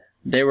reason,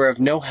 they were of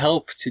no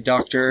help to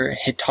Dr.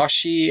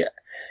 Hitoshi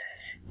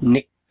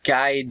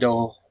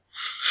Nikaido.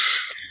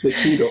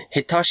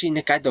 Hitoshi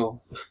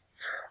Nikaido.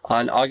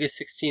 On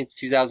August 16th,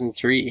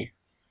 2003.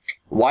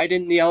 Why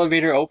didn't the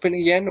elevator open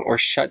again or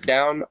shut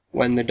down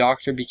when the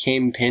doctor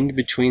became pinned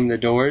between the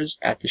doors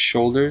at the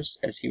shoulders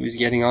as he was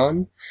getting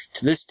on?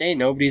 To this day,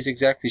 nobody's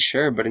exactly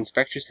sure, but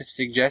inspectors have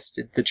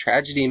suggested the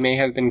tragedy may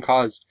have been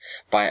caused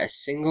by a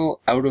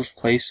single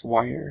out-of-place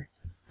wire.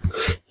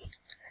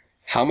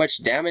 How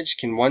much damage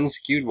can one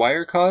skewed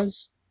wire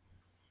cause?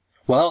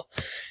 Well,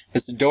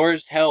 as the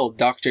doors held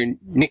Dr.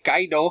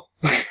 Nikaido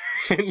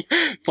in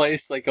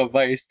place like a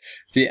vice,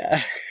 the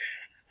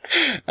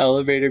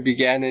elevator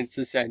began its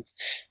ascent.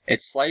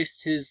 It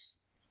sliced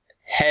his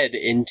head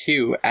in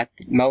two at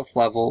the mouth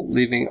level,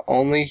 leaving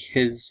only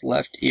his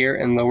left ear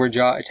and lower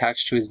jaw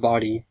attached to his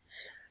body.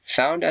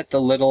 Found at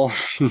the little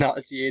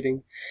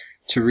nauseating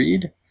to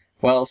read?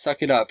 Well,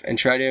 suck it up and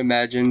try to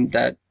imagine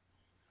that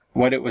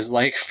what it was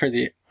like for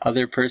the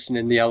other person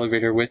in the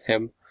elevator with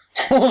him.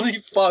 Holy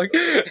fuck.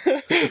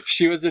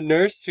 She was a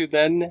nurse who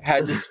then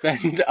had to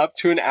spend up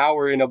to an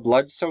hour in a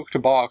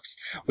blood-soaked box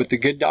with the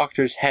good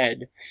doctor's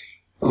head.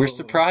 We're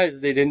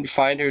surprised they didn't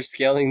find her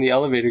scaling the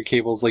elevator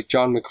cables like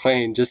John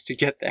McClane just to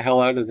get the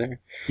hell out of there.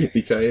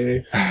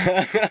 Yippee-ki-yay.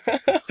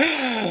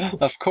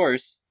 Of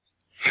course.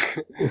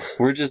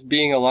 We're just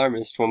being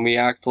alarmist when we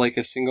act like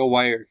a single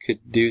wire could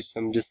do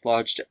some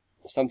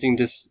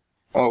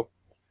Oh.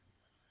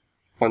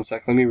 1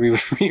 sec, let me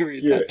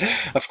reread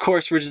that. Of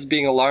course, we're just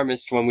being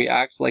alarmist when we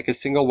act like a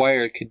single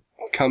wire could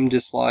come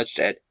dislodged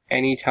at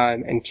any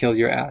time and kill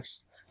your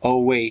ass. Oh,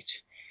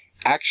 wait.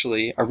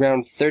 Actually,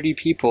 around 30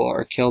 people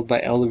are killed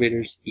by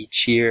elevators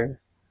each year.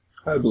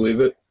 I believe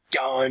it.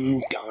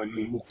 Dun,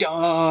 dun,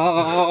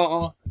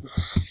 dun.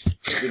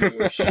 That'd be the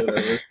worst shit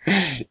ever.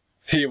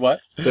 Hey, what?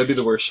 That'd be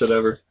the worst shit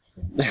ever.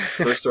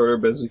 First order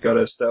of business,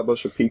 gotta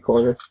establish a pee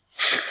corner.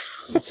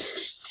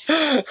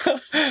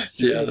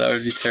 Yeah, that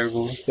would be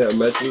terrible. Yeah,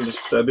 imagine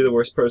that'd be the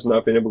worst person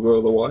not being able to go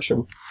to the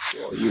washroom.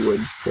 Well, you would.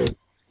 But...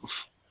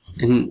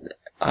 And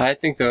I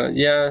think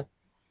yeah,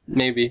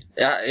 maybe.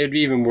 It'd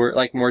be even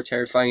more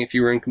terrifying if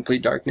you were in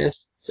complete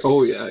darkness.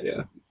 Oh,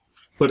 yeah.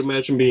 But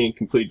imagine being in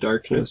complete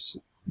darkness,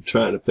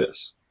 trying to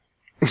piss.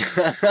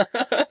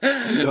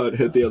 Not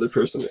hit the other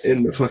person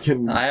in the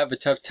fucking... I have a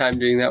tough time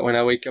doing that when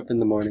I wake up in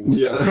the morning.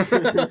 So.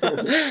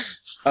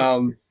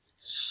 Yeah.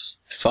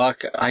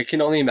 Fuck, I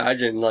can only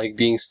imagine, like,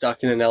 being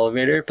stuck in an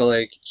elevator, but,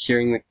 like,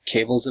 hearing the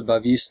cables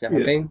above you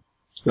snapping.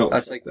 No,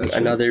 That's, like,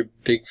 another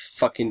big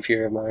fucking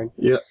fear of mine.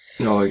 Yeah.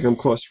 No, like, I'm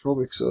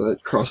claustrophobic, so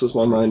that crosses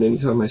my mind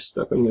anytime I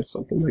step into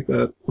something like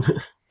that.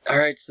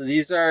 Alright, so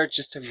these are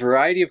just a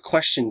variety of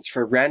questions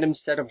for a random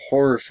set of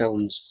horror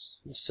films.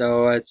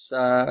 So it's,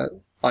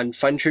 on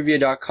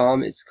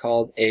funtrivia.com, it's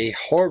called a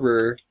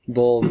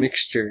horrible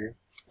mixture.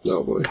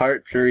 Oh boy.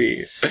 Part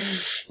 3.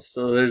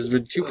 So there's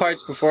been 2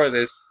 parts before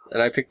this,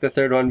 and I picked the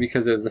third one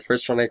because it was the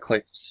first one I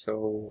clicked,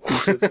 so...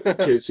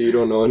 Okay, so you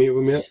don't know any of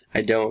them yet?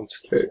 I don't.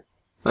 Okay.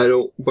 I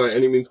don't by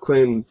any means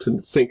claim to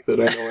think that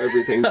I know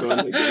everything, but I'm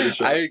gonna give it a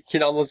shot. I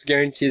can almost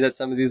guarantee that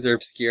some of these are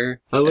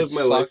obscure. I live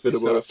my life at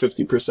about a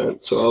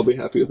 50%, so I'll be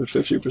happy with a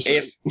 50%.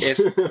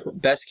 If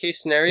best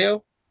case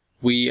scenario,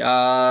 we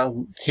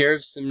hear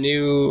of some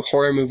new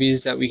horror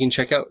movies that we can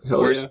check out.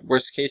 Hell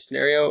Worst case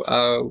scenario,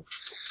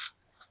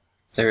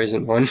 there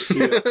isn't one.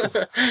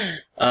 Yeah.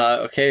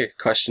 Okay,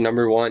 question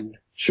number 1.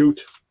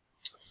 Shoot.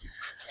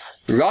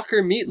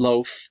 Rocker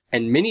Meatloaf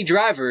and Minnie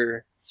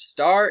Driver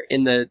star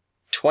in the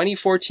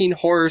 2014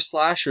 horror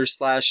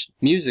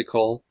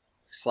slasher/musical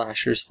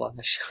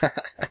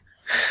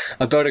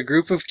about a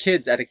group of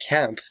kids at a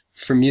camp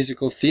for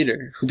musical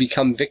theater who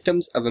become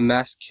victims of a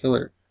mass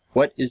killer.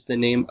 What is the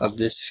name of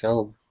this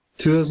film?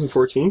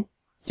 2014?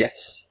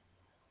 Yes.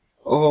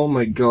 Oh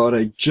my god,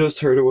 I just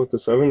heard about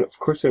this. Of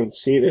course I haven't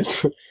seen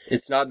it.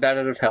 It's not Bad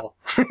Out of Hell.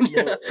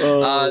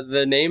 No,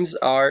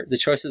 the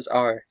choices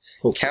are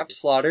Camp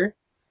Slaughter,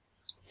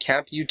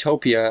 Camp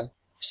Utopia,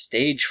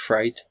 Stage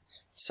Fright,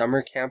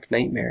 Summer Camp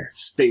Nightmare.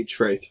 Stage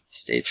Fright.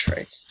 Stage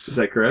Fright. Is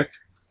that correct?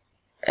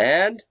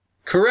 And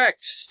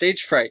correct.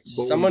 Stage Fright.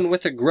 Boom. Someone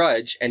with a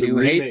grudge and who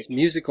hates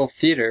musical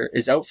theater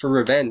is out for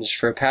revenge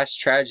for a past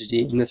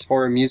tragedy in this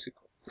horror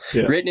musical.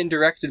 Yeah. Written and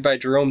directed by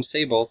Jerome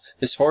Sable,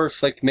 this horror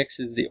flick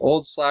mixes the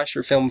old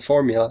slasher film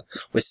formula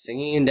with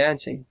singing and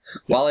dancing.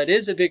 While it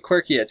is a bit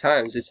quirky at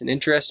times, it's an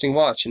interesting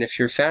watch, and if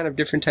you're a fan of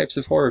different types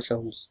of horror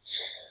films...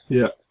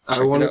 Yeah.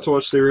 I wanted to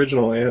watch the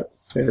original, yeah.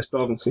 I still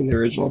haven't seen the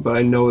original, but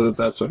I know that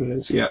that's what it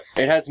is, yeah.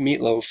 It has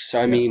Meatloaf,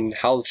 so I mean,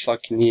 how the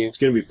fuck can you... It's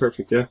gonna be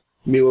perfect, yeah.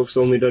 Meatloaf's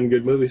only done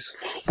good movies.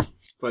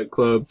 Fight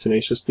Club,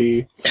 Tenacious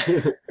D.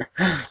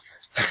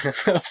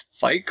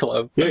 Fight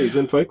Club? Yeah, he's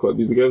in Fight Club.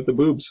 He's the guy with the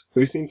boobs.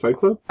 Have you seen Fight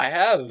Club? I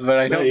have, but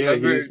I don't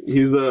remember...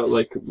 He's the,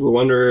 like, the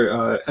one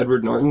where,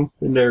 Edward Norton,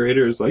 the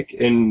narrator, is, like,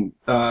 in,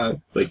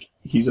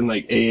 he's in,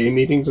 like, AA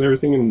meetings and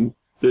everything, and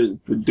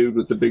there's the dude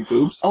with the big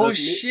boobs. Oh,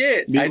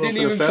 shit! I didn't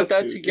even put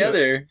that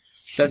together. Yeah.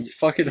 That's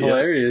fucking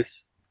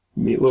hilarious.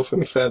 Meatloaf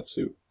in a fat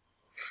suit.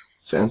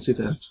 Fancy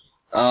that.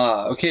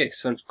 Okay,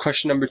 so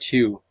question number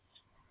 2.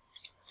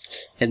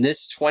 In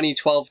this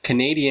 2012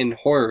 Canadian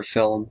horror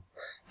film,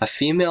 a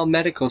female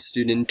medical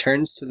student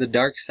turns to the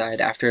dark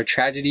side after a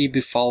tragedy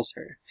befalls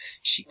her.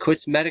 She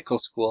quits medical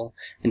school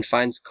and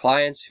finds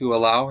clients who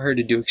allow her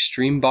to do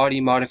extreme body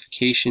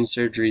modification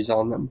surgeries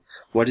on them.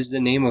 What is the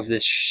name of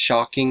this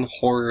shocking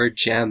horror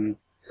gem?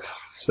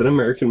 Is that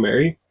American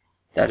Mary?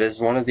 That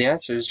is one of the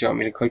answers. Do you want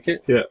me to click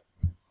it? Yeah.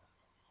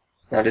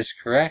 That is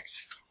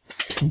correct.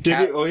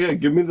 Oh yeah,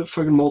 give me the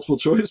fucking multiple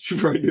choice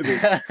before I do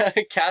this.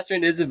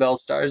 Catherine Isabel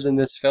stars in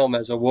this film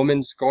as a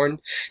woman scorned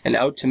and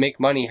out to make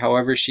money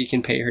however she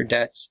can pay her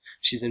debts.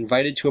 She's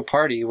invited to a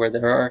party where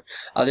there are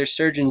other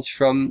surgeons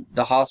from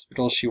the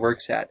hospital she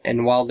works at,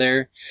 and while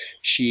there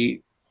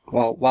she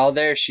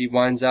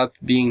winds up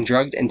being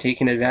drugged and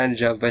taken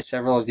advantage of by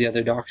several of the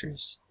other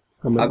doctors.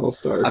 I'm an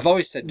all-star. I've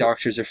always said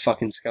doctors are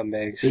fucking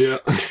scumbags. Yeah.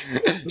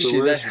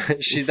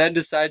 She then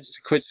decides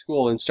to quit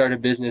school and start a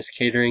business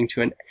catering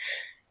to an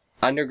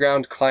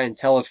underground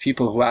clientele of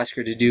people who ask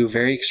her to do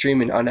very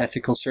extreme and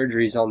unethical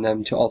surgeries on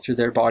them to alter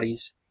their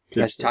bodies.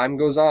 As time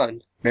goes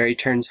on, Mary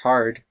turns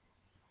hard.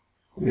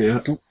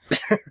 Yeah.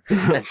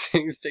 And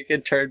things take a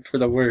turn for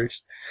the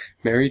worse.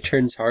 Mary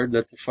turns hard?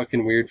 That's a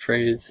fucking weird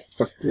phrase.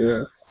 Fuck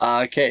yeah.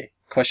 Okay,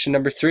 question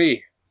number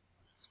 3.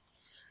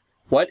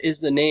 What is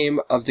the name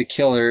of the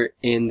killer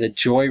in the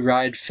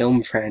Joyride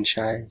film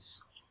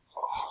franchise?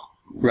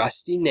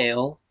 Rusty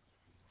Nail,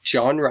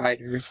 John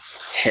Ryder,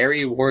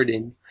 Harry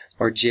Warden,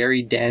 or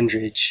Jerry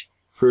Dandridge?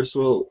 First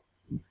of all,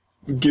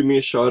 give me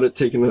a shot at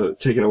taking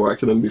a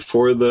whack at them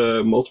before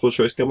the multiple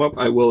choice come up.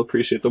 I will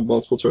appreciate the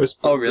multiple choice.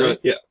 Oh, really?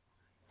 Yeah.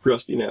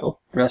 Rusty Nail.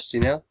 Rusty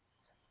Nail?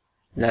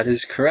 That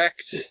is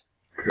correct.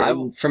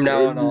 From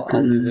now on, I'll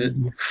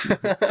do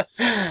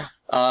it.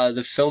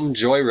 The film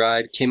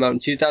Joyride came out in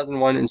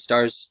 2001 and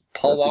stars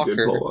Paul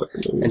Walker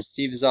and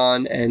Steve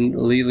Zahn and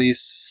Lily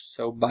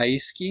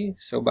Sobieski.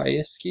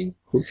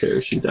 Who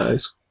cares? She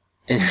dies.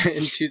 In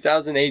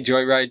 2008,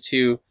 Joyride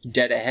 2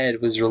 Dead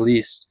Ahead was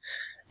released.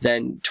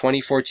 Then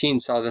 2014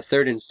 saw the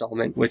third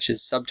installment, which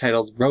is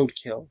subtitled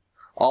Roadkill.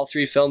 All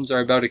 3 films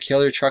are about a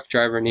killer truck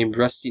driver named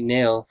Rusty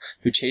Nail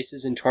who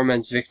chases and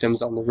torments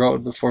victims on the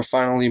road before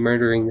finally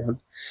murdering them.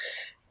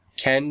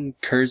 Ken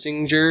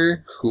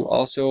Kirzinger, who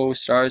also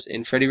stars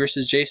in Freddy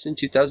vs. Jason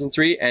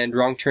 2003 and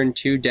Wrong Turn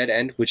 2 Dead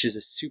End, which is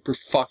a super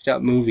fucked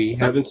up movie.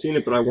 I haven't seen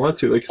it, but I want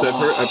to. Like, cause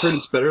I've heard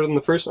it's better than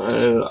the first one.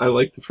 I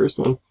like the first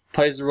one.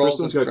 plays the roles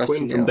First of one's got Rusty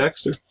Quinn from Nail.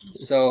 Dexter.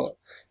 So,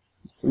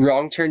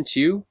 Wrong Turn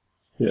 2,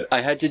 Yeah.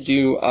 I had to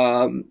do,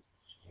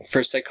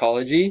 for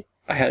psychology,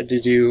 I had to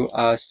do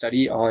a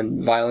study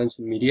on violence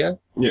in media.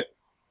 Yeah.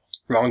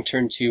 Wrong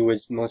Turn 2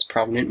 was the most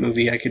prominent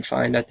movie I could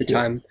find at the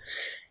time.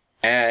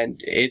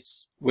 And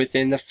it's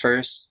within the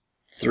first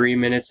 3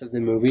 minutes of the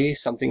movie,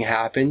 something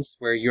happens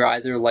where you're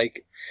either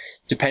like,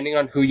 depending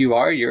on who you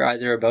are, you're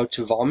either about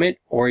to vomit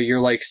or you're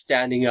like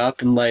standing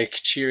up and like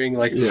cheering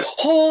like,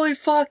 holy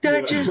fuck,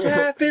 that just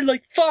happened.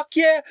 Like, fuck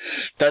yeah.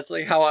 That's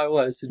like how I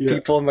was. And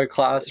people in my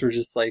class were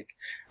just like,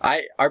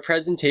 our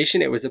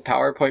presentation, it was a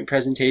PowerPoint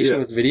presentation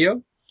with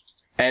video.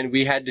 And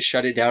we had to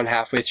shut it down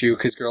halfway through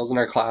because girls in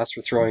our class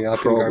were throwing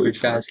up in garbage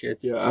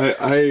baskets. Yeah,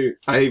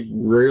 I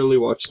rarely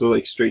watch the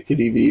like straight to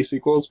DVD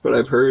sequels, but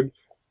I've heard,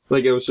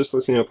 like, I was just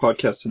listening to a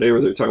podcast today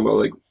where they're talking about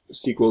like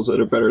sequels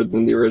that are better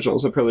than the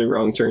originals. Apparently,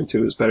 Wrong Turn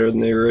 2 is better than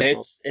the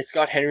original. It's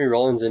got Henry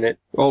Rollins in it.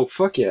 Oh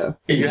fuck yeah!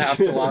 You have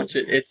to watch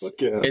it.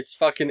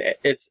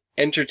 It's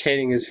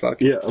entertaining as fuck.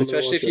 Yeah,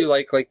 especially if you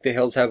like The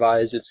Hills Have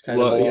Eyes. It's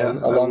kind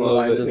of along the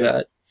lines of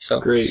that.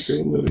 So great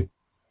movie.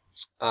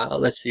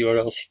 Let's see what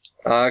else.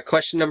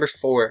 Question number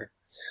 4.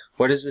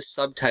 What is the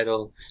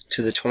subtitle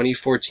to the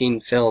 2014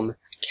 film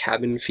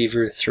Cabin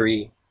Fever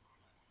 3?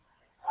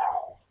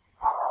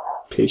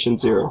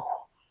 Patient Zero.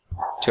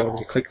 Do you want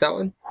me to click that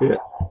one? Yeah.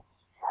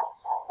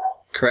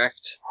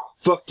 Correct.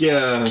 Fuck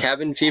yeah.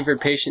 Cabin Fever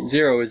Patient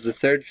Zero is the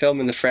third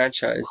film in the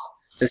franchise.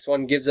 This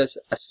one gives us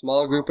a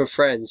small group of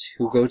friends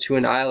who go to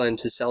an island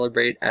to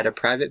celebrate at a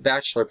private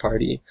bachelor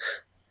party.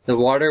 The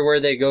water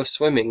where they go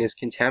swimming is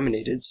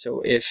contaminated,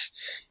 so if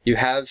you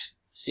have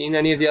seen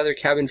any of the other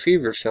Cabin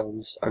Fever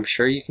films, I'm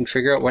sure you can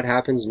figure out what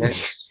happens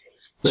next.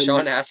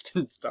 Sean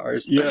Astin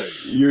stars. Yeah,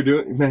 you're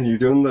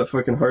doing the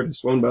fucking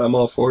hardest one, but I'm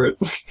all for it.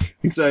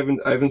 Because I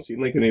haven't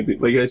seen like anything,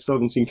 like I still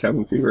haven't seen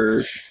Cabin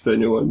Fever, the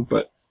new one,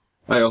 but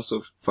I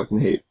also fucking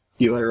hate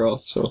Eli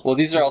Roth, so. Well,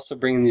 these are also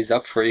bringing these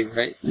up for you,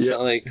 right? Yeah.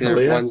 So like,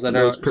 they're ones that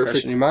are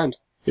fresh in your mind.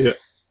 Yeah.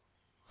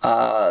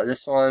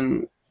 This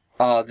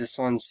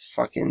one's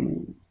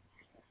fucking...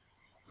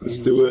 Let's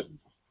do it.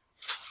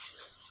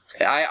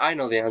 I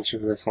know the answer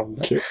to this one.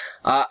 But, okay.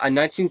 A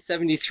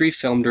 1973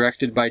 film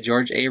directed by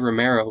George A.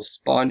 Romero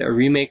spawned a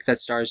remake that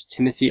stars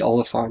Timothy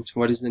Olyphant.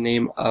 What is the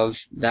name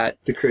of that?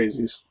 The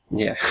Crazies.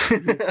 Yeah.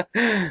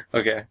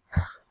 Okay.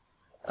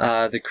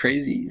 The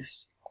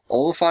Crazies.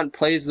 Olyphant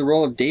plays the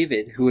role of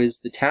David, who is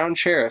the town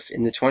sheriff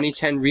in the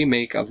 2010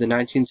 remake of the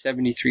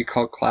 1973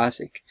 cult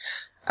classic.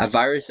 A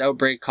virus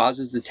outbreak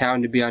causes the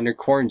town to be under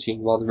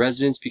quarantine, while the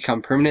residents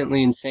become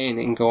permanently insane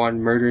and go on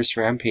murderous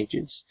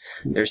rampages.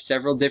 There are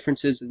several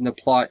differences in the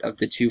plot of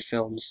the two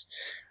films.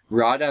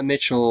 Radha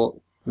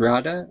Mitchell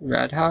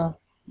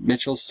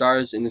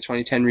stars in the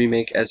 2010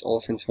 remake as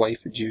Oliphant's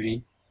wife,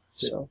 Judy.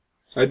 So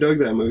I dug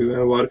that movie, man.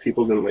 A lot of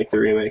people didn't like the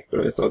remake,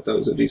 but I thought that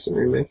was a decent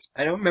remake.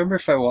 I don't remember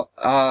if is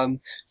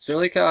there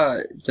like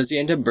does he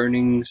end up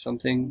burning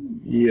something?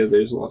 Yeah,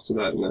 there's lots of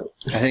that in that.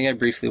 I think I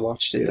briefly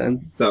watched it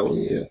then. That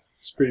one, yeah.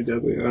 It's pretty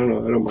deadly. I don't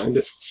know. I don't mind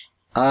it.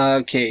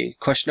 Okay,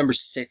 question number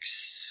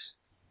 6.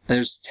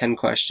 There's 10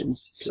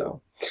 questions, so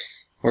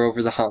we're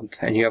over the hump,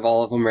 and you have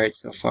all of them right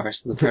so far,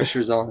 so the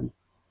pressure's on.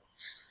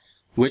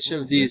 Which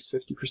of these...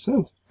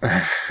 50%.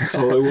 That's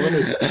all I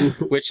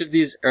wanted. Which of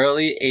these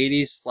early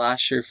 80s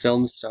slasher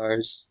film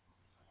stars,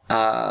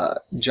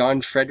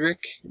 John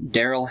Frederick,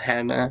 Daryl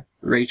Hannah,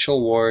 Rachel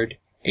Ward,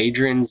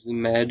 Adrian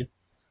Zmed,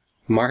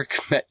 Mark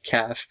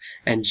Metcalf,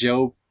 and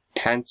Joe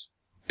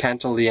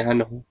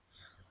Pantoliano,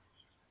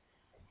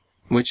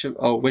 which of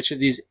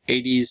these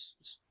early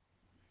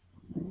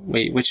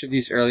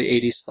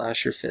 80s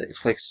slasher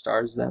flicks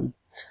stars them?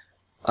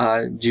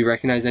 Do you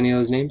recognize any of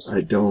those names? I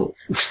don't.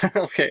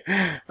 Okay.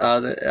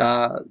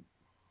 The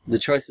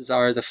choices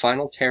are The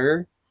Final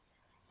Terror,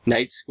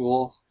 Night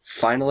School,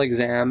 Final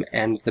Exam,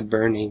 and The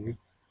Burning.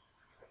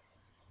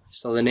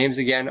 So the names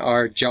again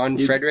are John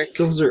Frederick.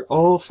 Those are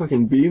all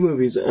fucking B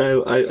movies,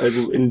 and I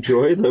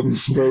enjoy them,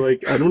 but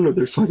like, I don't know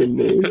their fucking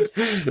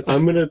names.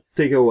 I'm gonna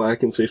take a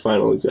whack and say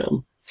Final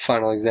Exam.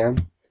 Final Exam.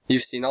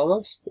 You've seen all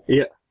those?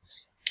 Yeah.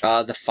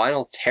 The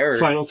Final Terror.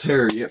 Final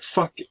Terror, yeah,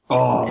 fuck.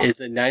 Oh. Is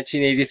a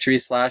 1983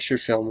 slasher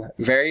film.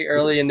 Very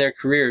early in their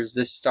careers,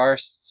 this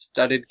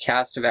star-studded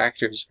cast of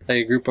actors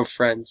play a group of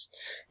friends,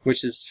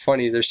 which is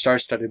funny, they're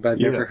star-studded, but I've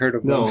never heard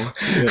of them.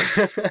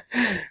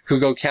 Who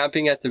go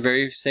camping at the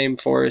very same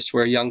forest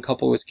where a young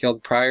couple was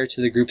killed prior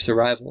to the group's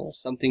arrival.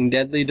 Something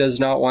deadly does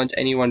not want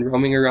anyone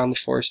roaming around the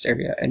forest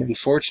area, and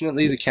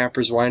unfortunately the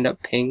campers wind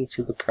up paying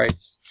for the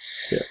price.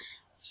 Yeah.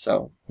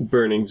 So.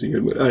 Burning's a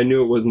good one. I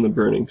knew it wasn't The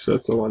Burning, so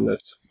that's the one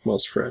that's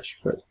most fresh.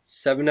 But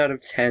 7 out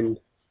of 10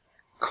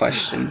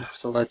 question.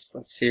 So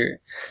let's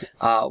hear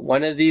it.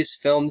 One of these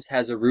films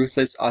has a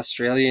ruthless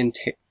Australian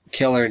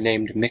killer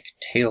named Mick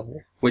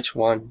Taylor. Which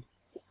one?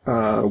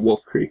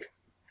 Wolf Creek.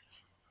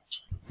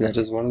 That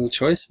is one of the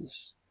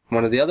choices.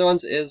 One of the other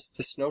ones is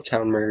the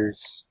Snowtown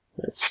Murders.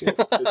 It's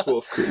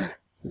Wolf Creek.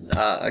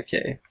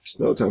 Okay.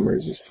 Snow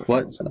Timers is fucking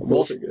What? awesome.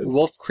 Both are good.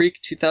 Wolf Creek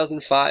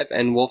 2005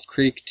 and Wolf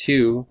Creek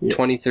 2 Yeah.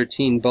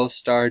 2013 both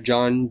star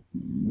John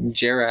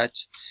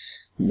Jarratt,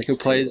 who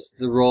plays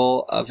the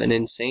role of an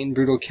insane,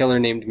 brutal killer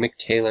named Mick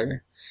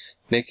Taylor.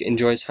 Mick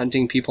enjoys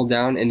hunting people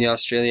down in the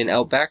Australian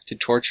outback to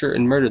torture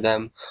and murder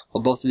them.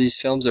 While both of these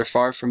films are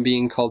far from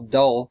being called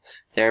dull,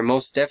 they are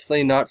most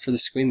definitely not for the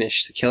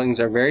squeamish. The killings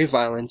are very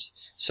violent,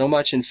 so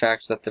much in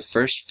fact that the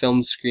first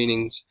film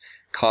screenings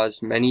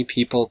caused many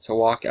people to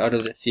walk out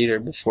of the theater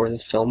before the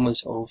film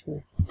was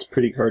over. It's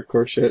pretty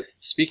hardcore shit.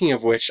 Speaking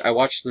of which, I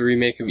watched the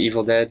remake of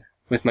Evil Dead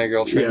with my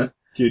girlfriend. Yeah.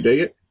 Do you dig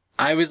it?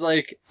 I was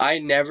like, I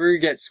never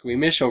get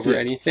squeamish over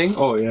anything.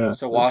 Oh, yeah.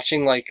 So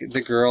watching, like,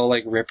 the girl,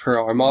 like, rip her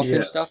arm off Yeah.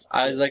 and stuff,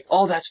 I was like,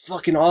 oh, that's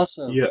fucking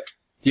awesome. Yeah.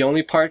 The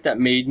only part that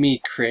made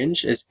me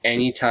cringe is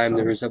any time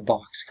there was a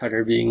box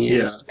cutter being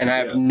used. Yeah, And I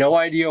have no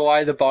idea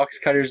why the box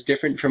cutter is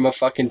different from a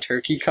fucking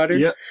turkey cutter.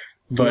 Yeah.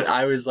 But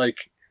I was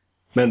like,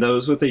 Man, that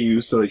was what they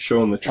used to, like,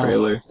 show in the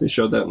trailer. They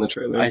showed that in the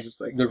trailer. It was just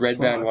like, the red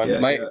band fuck, one.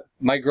 yeah,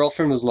 My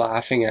girlfriend was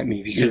laughing at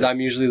me because Yeah. I'm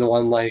usually the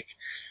one, like,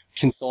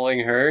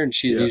 consoling her, and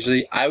she's Yeah.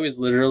 usually, I was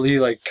literally,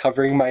 like,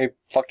 covering my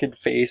fucking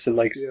face and,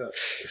 like, Yeah.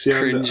 See,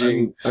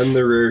 cringing. I'm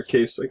the rare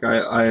case. Like,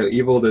 I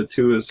Evil Dead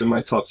 2 is in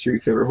my top 3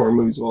 favorite horror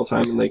movies of all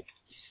time, and, like,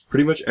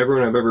 pretty much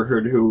everyone I've ever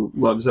heard who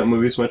loves that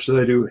movie as much as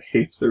I do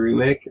hates the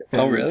remake.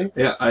 And, Oh, really?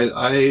 Yeah,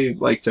 I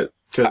liked it.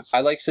 Cause,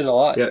 I liked it a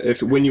lot. yeah,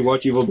 when you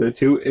watch Evil Dead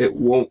 2, it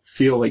won't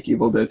feel like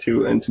Evil Dead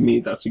 2, and to me,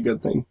 that's a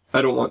good thing.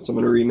 I don't want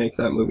someone to remake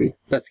that movie.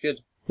 That's good.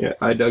 Yeah,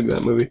 I dug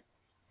that movie.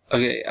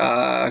 Okay,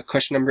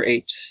 question number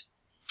 8.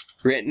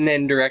 Written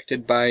and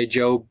directed by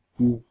Joe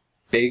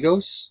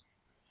Bagos.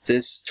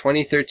 This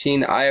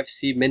 2013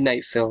 IFC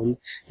Midnight film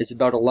is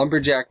about a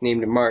lumberjack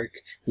named Mark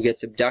who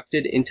gets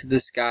abducted into the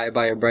sky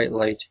by a bright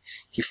light.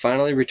 He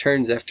finally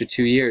returns after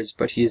 2 years,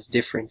 but he is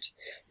different.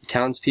 The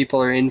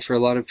townspeople are in for a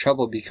lot of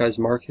trouble because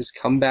Mark has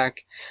come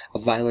back a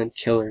violent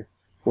killer.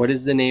 What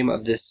is the name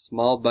of this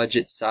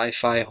small-budget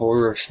sci-fi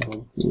horror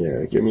film?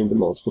 Yeah, give me the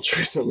multiple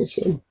choice on this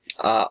one.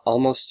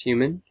 Almost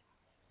Human,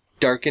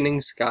 Darkening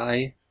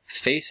Sky,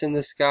 Face in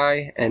the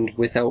Sky, and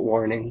Without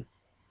Warning.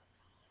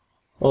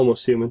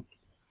 Almost Human.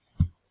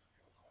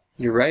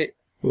 You're right.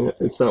 Yeah,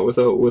 it's not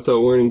Without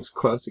Warning's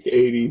classic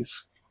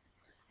 80s.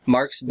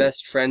 Mark's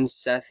best friend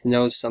Seth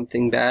knows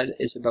something bad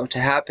is about to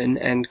happen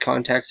and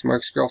contacts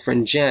Mark's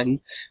girlfriend Jen,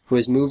 who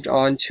has moved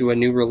on to a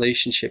new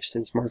relationship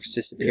since Mark's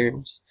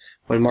disappearance.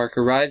 When Mark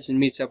arrives and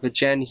meets up with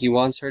Jen, he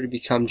wants her to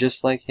become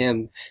just like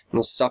him and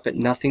will stop at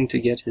nothing to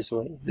get his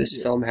way.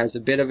 This film has a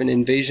bit of an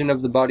Invasion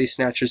of the Body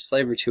Snatchers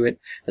flavor to it,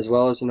 as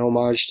well as an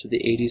homage to the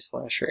 80s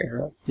slasher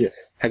era. Yeah.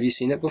 Have you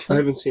seen it before? I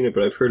haven't seen it,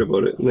 but I've heard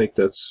about it. Like,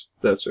 that's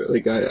right.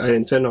 Like, I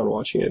intend on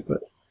watching it, but...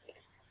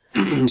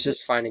 It's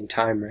just finding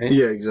time, right?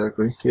 Yeah,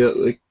 exactly. Yeah,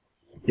 like...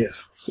 Yeah.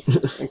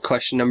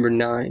 Question number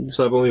 9.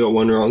 So I've only got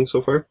one wrong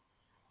so far?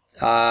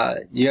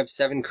 You have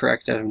 7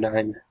 correct out of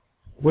 9.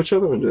 Which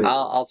other one do I...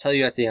 I'll tell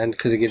you at the end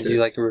because it gives you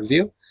like a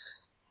review.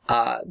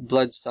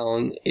 Blood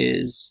Song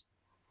is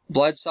a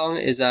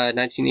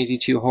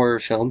 1982 horror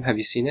film. Have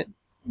you seen it?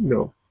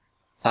 No.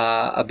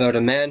 About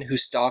a man who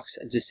stalks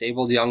a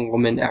disabled young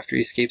woman after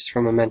he escapes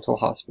from a mental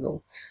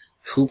hospital.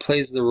 Who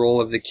plays the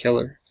role of the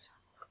killer?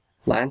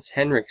 Lance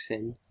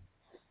Henriksen,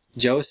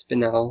 Joe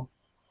Spinell,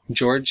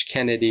 George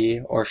Kennedy,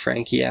 or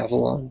Frankie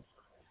Avalon?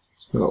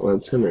 It's not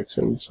Lance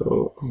Henriksen,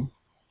 so...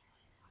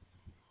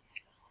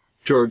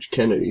 George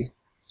Kennedy.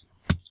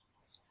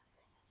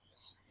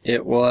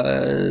 It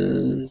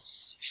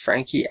was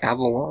Frankie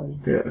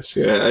Avalon. Yeah,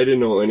 see, I didn't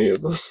know any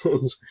of those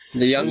ones.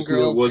 The I young just knew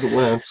girl... it wasn't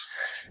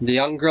Lance. The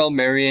young girl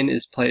Marion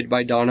is played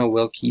by Donna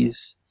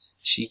Wilkes.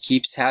 She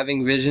keeps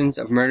having visions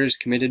of murders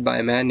committed by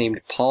a man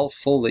named Paul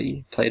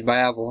Foley, played by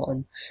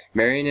Avalon.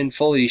 Marion and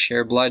Foley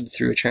share blood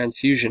through a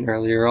transfusion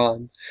earlier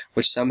on,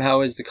 which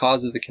somehow is the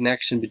cause of the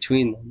connection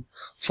between them.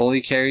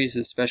 Foley carries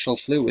a special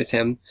flute with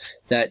him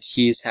that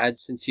he's had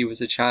since he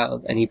was a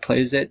child, and he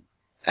plays it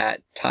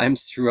at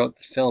times throughout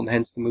the film,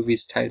 hence the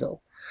movie's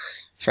title.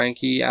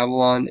 Frankie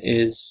Avalon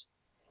is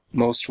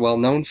most well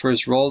known for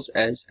his roles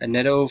as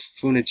Annetto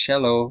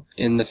Funicello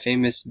in the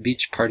famous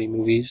Beach Party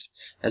movies,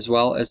 as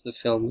well as the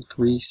film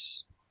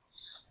Grease.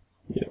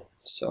 Yeah.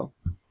 So.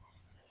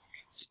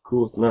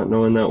 Cool with not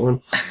knowing that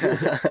one.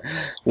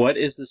 What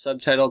is the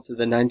subtitle to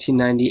the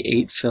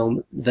 1998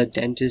 film The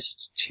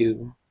Dentist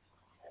 2?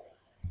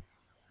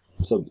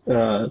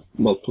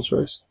 Multiple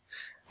choice.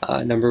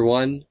 Number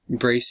 1,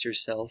 Brace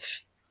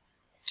Yourself.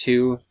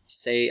 2,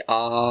 Say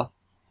Ah.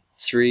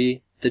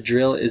 3, The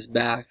Drill is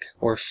Back.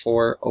 Or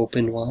 4,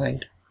 Open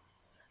Wide.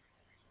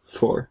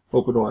 4,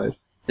 Open Wide.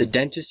 The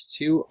Dentist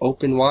 2,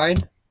 Open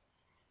Wide?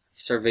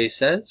 Survey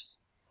says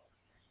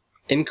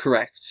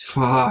incorrect.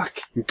 Fuck.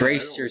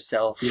 Brace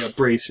Yourself. Yeah,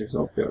 brace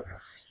yourself, yeah.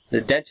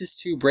 The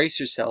Dentist 2, Brace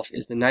Yourself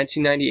is the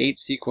 1998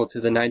 sequel to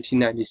the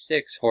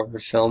 1996 horror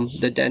film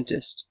The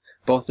Dentist.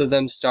 Both of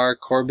them star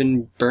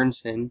Corbin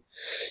Burnson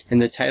in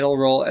the title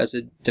role as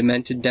a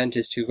demented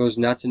dentist who goes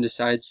nuts and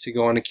decides to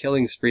go on a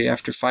killing spree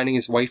after finding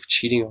his wife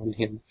cheating on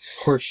him.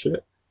 Horseshit.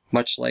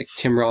 much like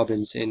Tim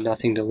Robbins in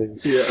Nothing to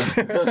Lose.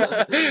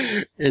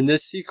 Yeah. In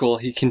this sequel,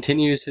 he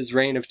continues his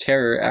reign of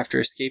terror after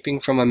escaping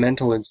from a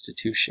mental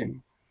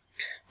institution.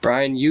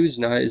 Brian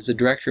Usna is the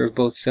director of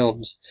both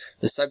films.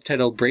 The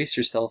subtitle Brace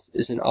Yourself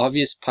is an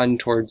obvious pun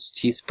towards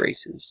teeth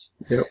braces.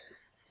 Yep.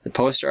 The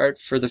poster art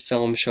for the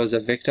film shows a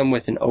victim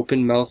with an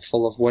open mouth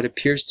full of what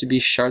appears to be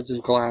shards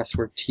of glass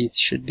where teeth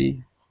should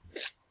be.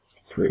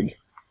 Frig.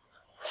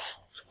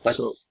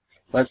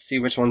 Let's see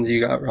which ones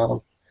you got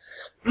wrong.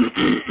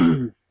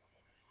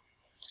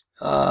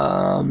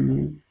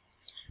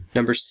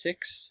 Number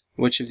 6,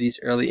 which of these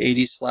early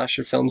 80s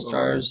slasher film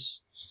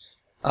stars?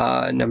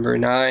 Number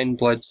 9,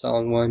 Blood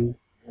Song 1,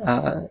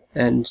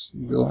 and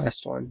the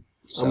last one.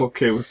 So, I'm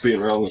okay with being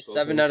wrong with those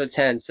 7 ones. out of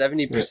 10,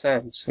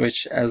 70%,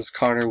 which, as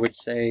Connor would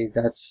say,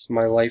 that's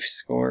my life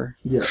score.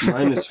 Yeah,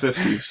 mine is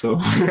 50,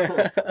 so...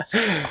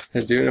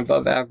 They're doing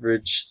above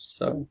average,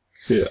 so...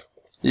 Yeah.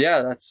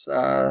 Yeah, that's,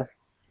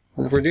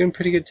 we're doing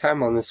pretty good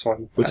time on this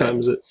one. What time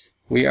is it?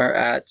 We are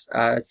at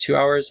 2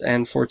 hours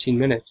and 14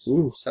 minutes,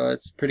 Ooh. so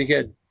it's pretty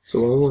good. It's a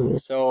long one. Yeah.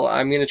 So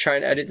I'm going to try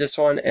and edit this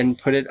one and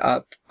put it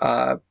up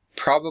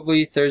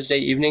probably Thursday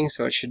evening,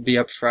 so it should be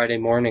up Friday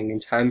morning in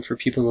time for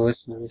people to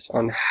listen to this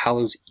on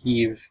Hallows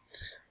Eve.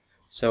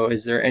 So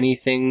is there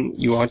anything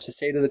you want to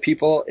say to the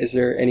people? Is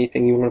there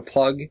anything you want to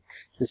plug?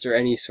 Is there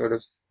any sort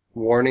of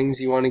warnings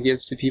you want to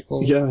give to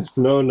people? Yeah,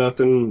 no,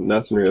 nothing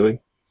really.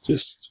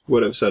 Just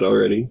what I've said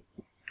already.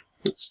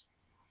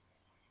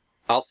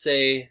 I'll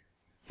say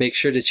make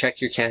sure to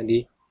check your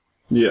candy.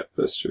 Yeah,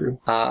 that's true.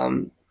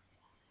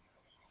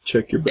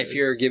 Check your bag. If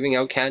you're giving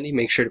out candy,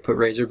 make sure to put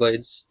razor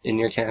blades in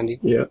your candy.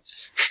 Yeah.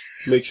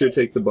 Make sure to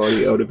take the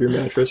body out of your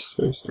mattress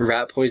first.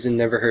 Rat poison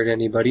never hurt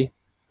anybody.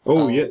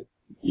 Oh, yeah.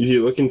 If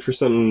you're looking for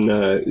some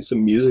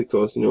music to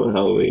listen to on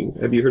Halloween,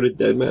 have you heard of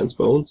Dead Man's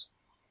Bones?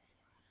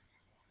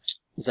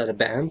 Is that a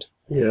band?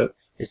 Yeah.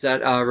 Is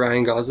that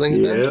Ryan Gosling's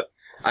band? Yeah.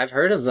 I've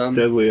heard of them.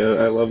 Deadly.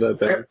 I love that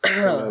band.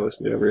 I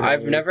listen to every I've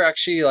Halloween. never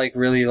actually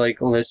really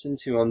listened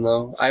to them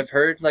though. I've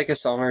heard a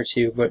song or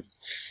two, but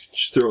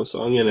Just throw a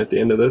song in at the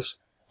end of this.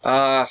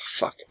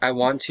 fuck. I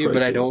want to,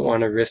 but I don't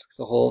want to risk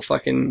the whole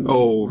fucking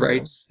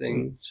rights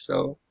thing.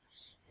 So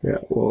yeah,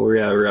 well,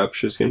 yeah,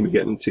 Rapture's gonna be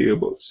getting to you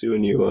about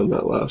suing you on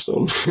that last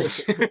one.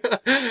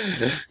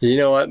 you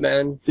know what,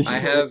 man? I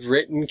have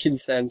written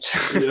consent.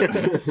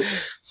 Yeah.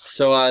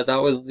 So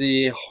that was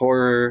the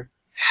horror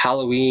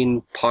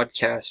Halloween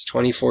podcast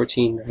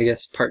 2014, I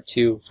guess, part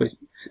 2 with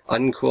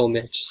Uncool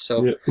Mitch.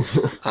 So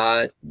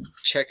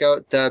check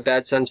out the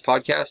Bad Sons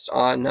podcast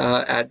on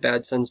at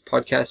Bad Sons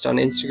podcast on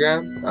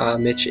Instagram.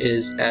 Mitch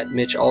is at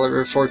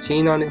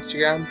MitchOliver14 on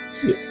Instagram.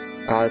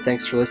 Yeah.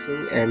 Thanks for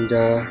listening, and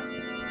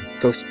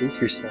go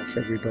spook yourself,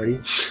 everybody.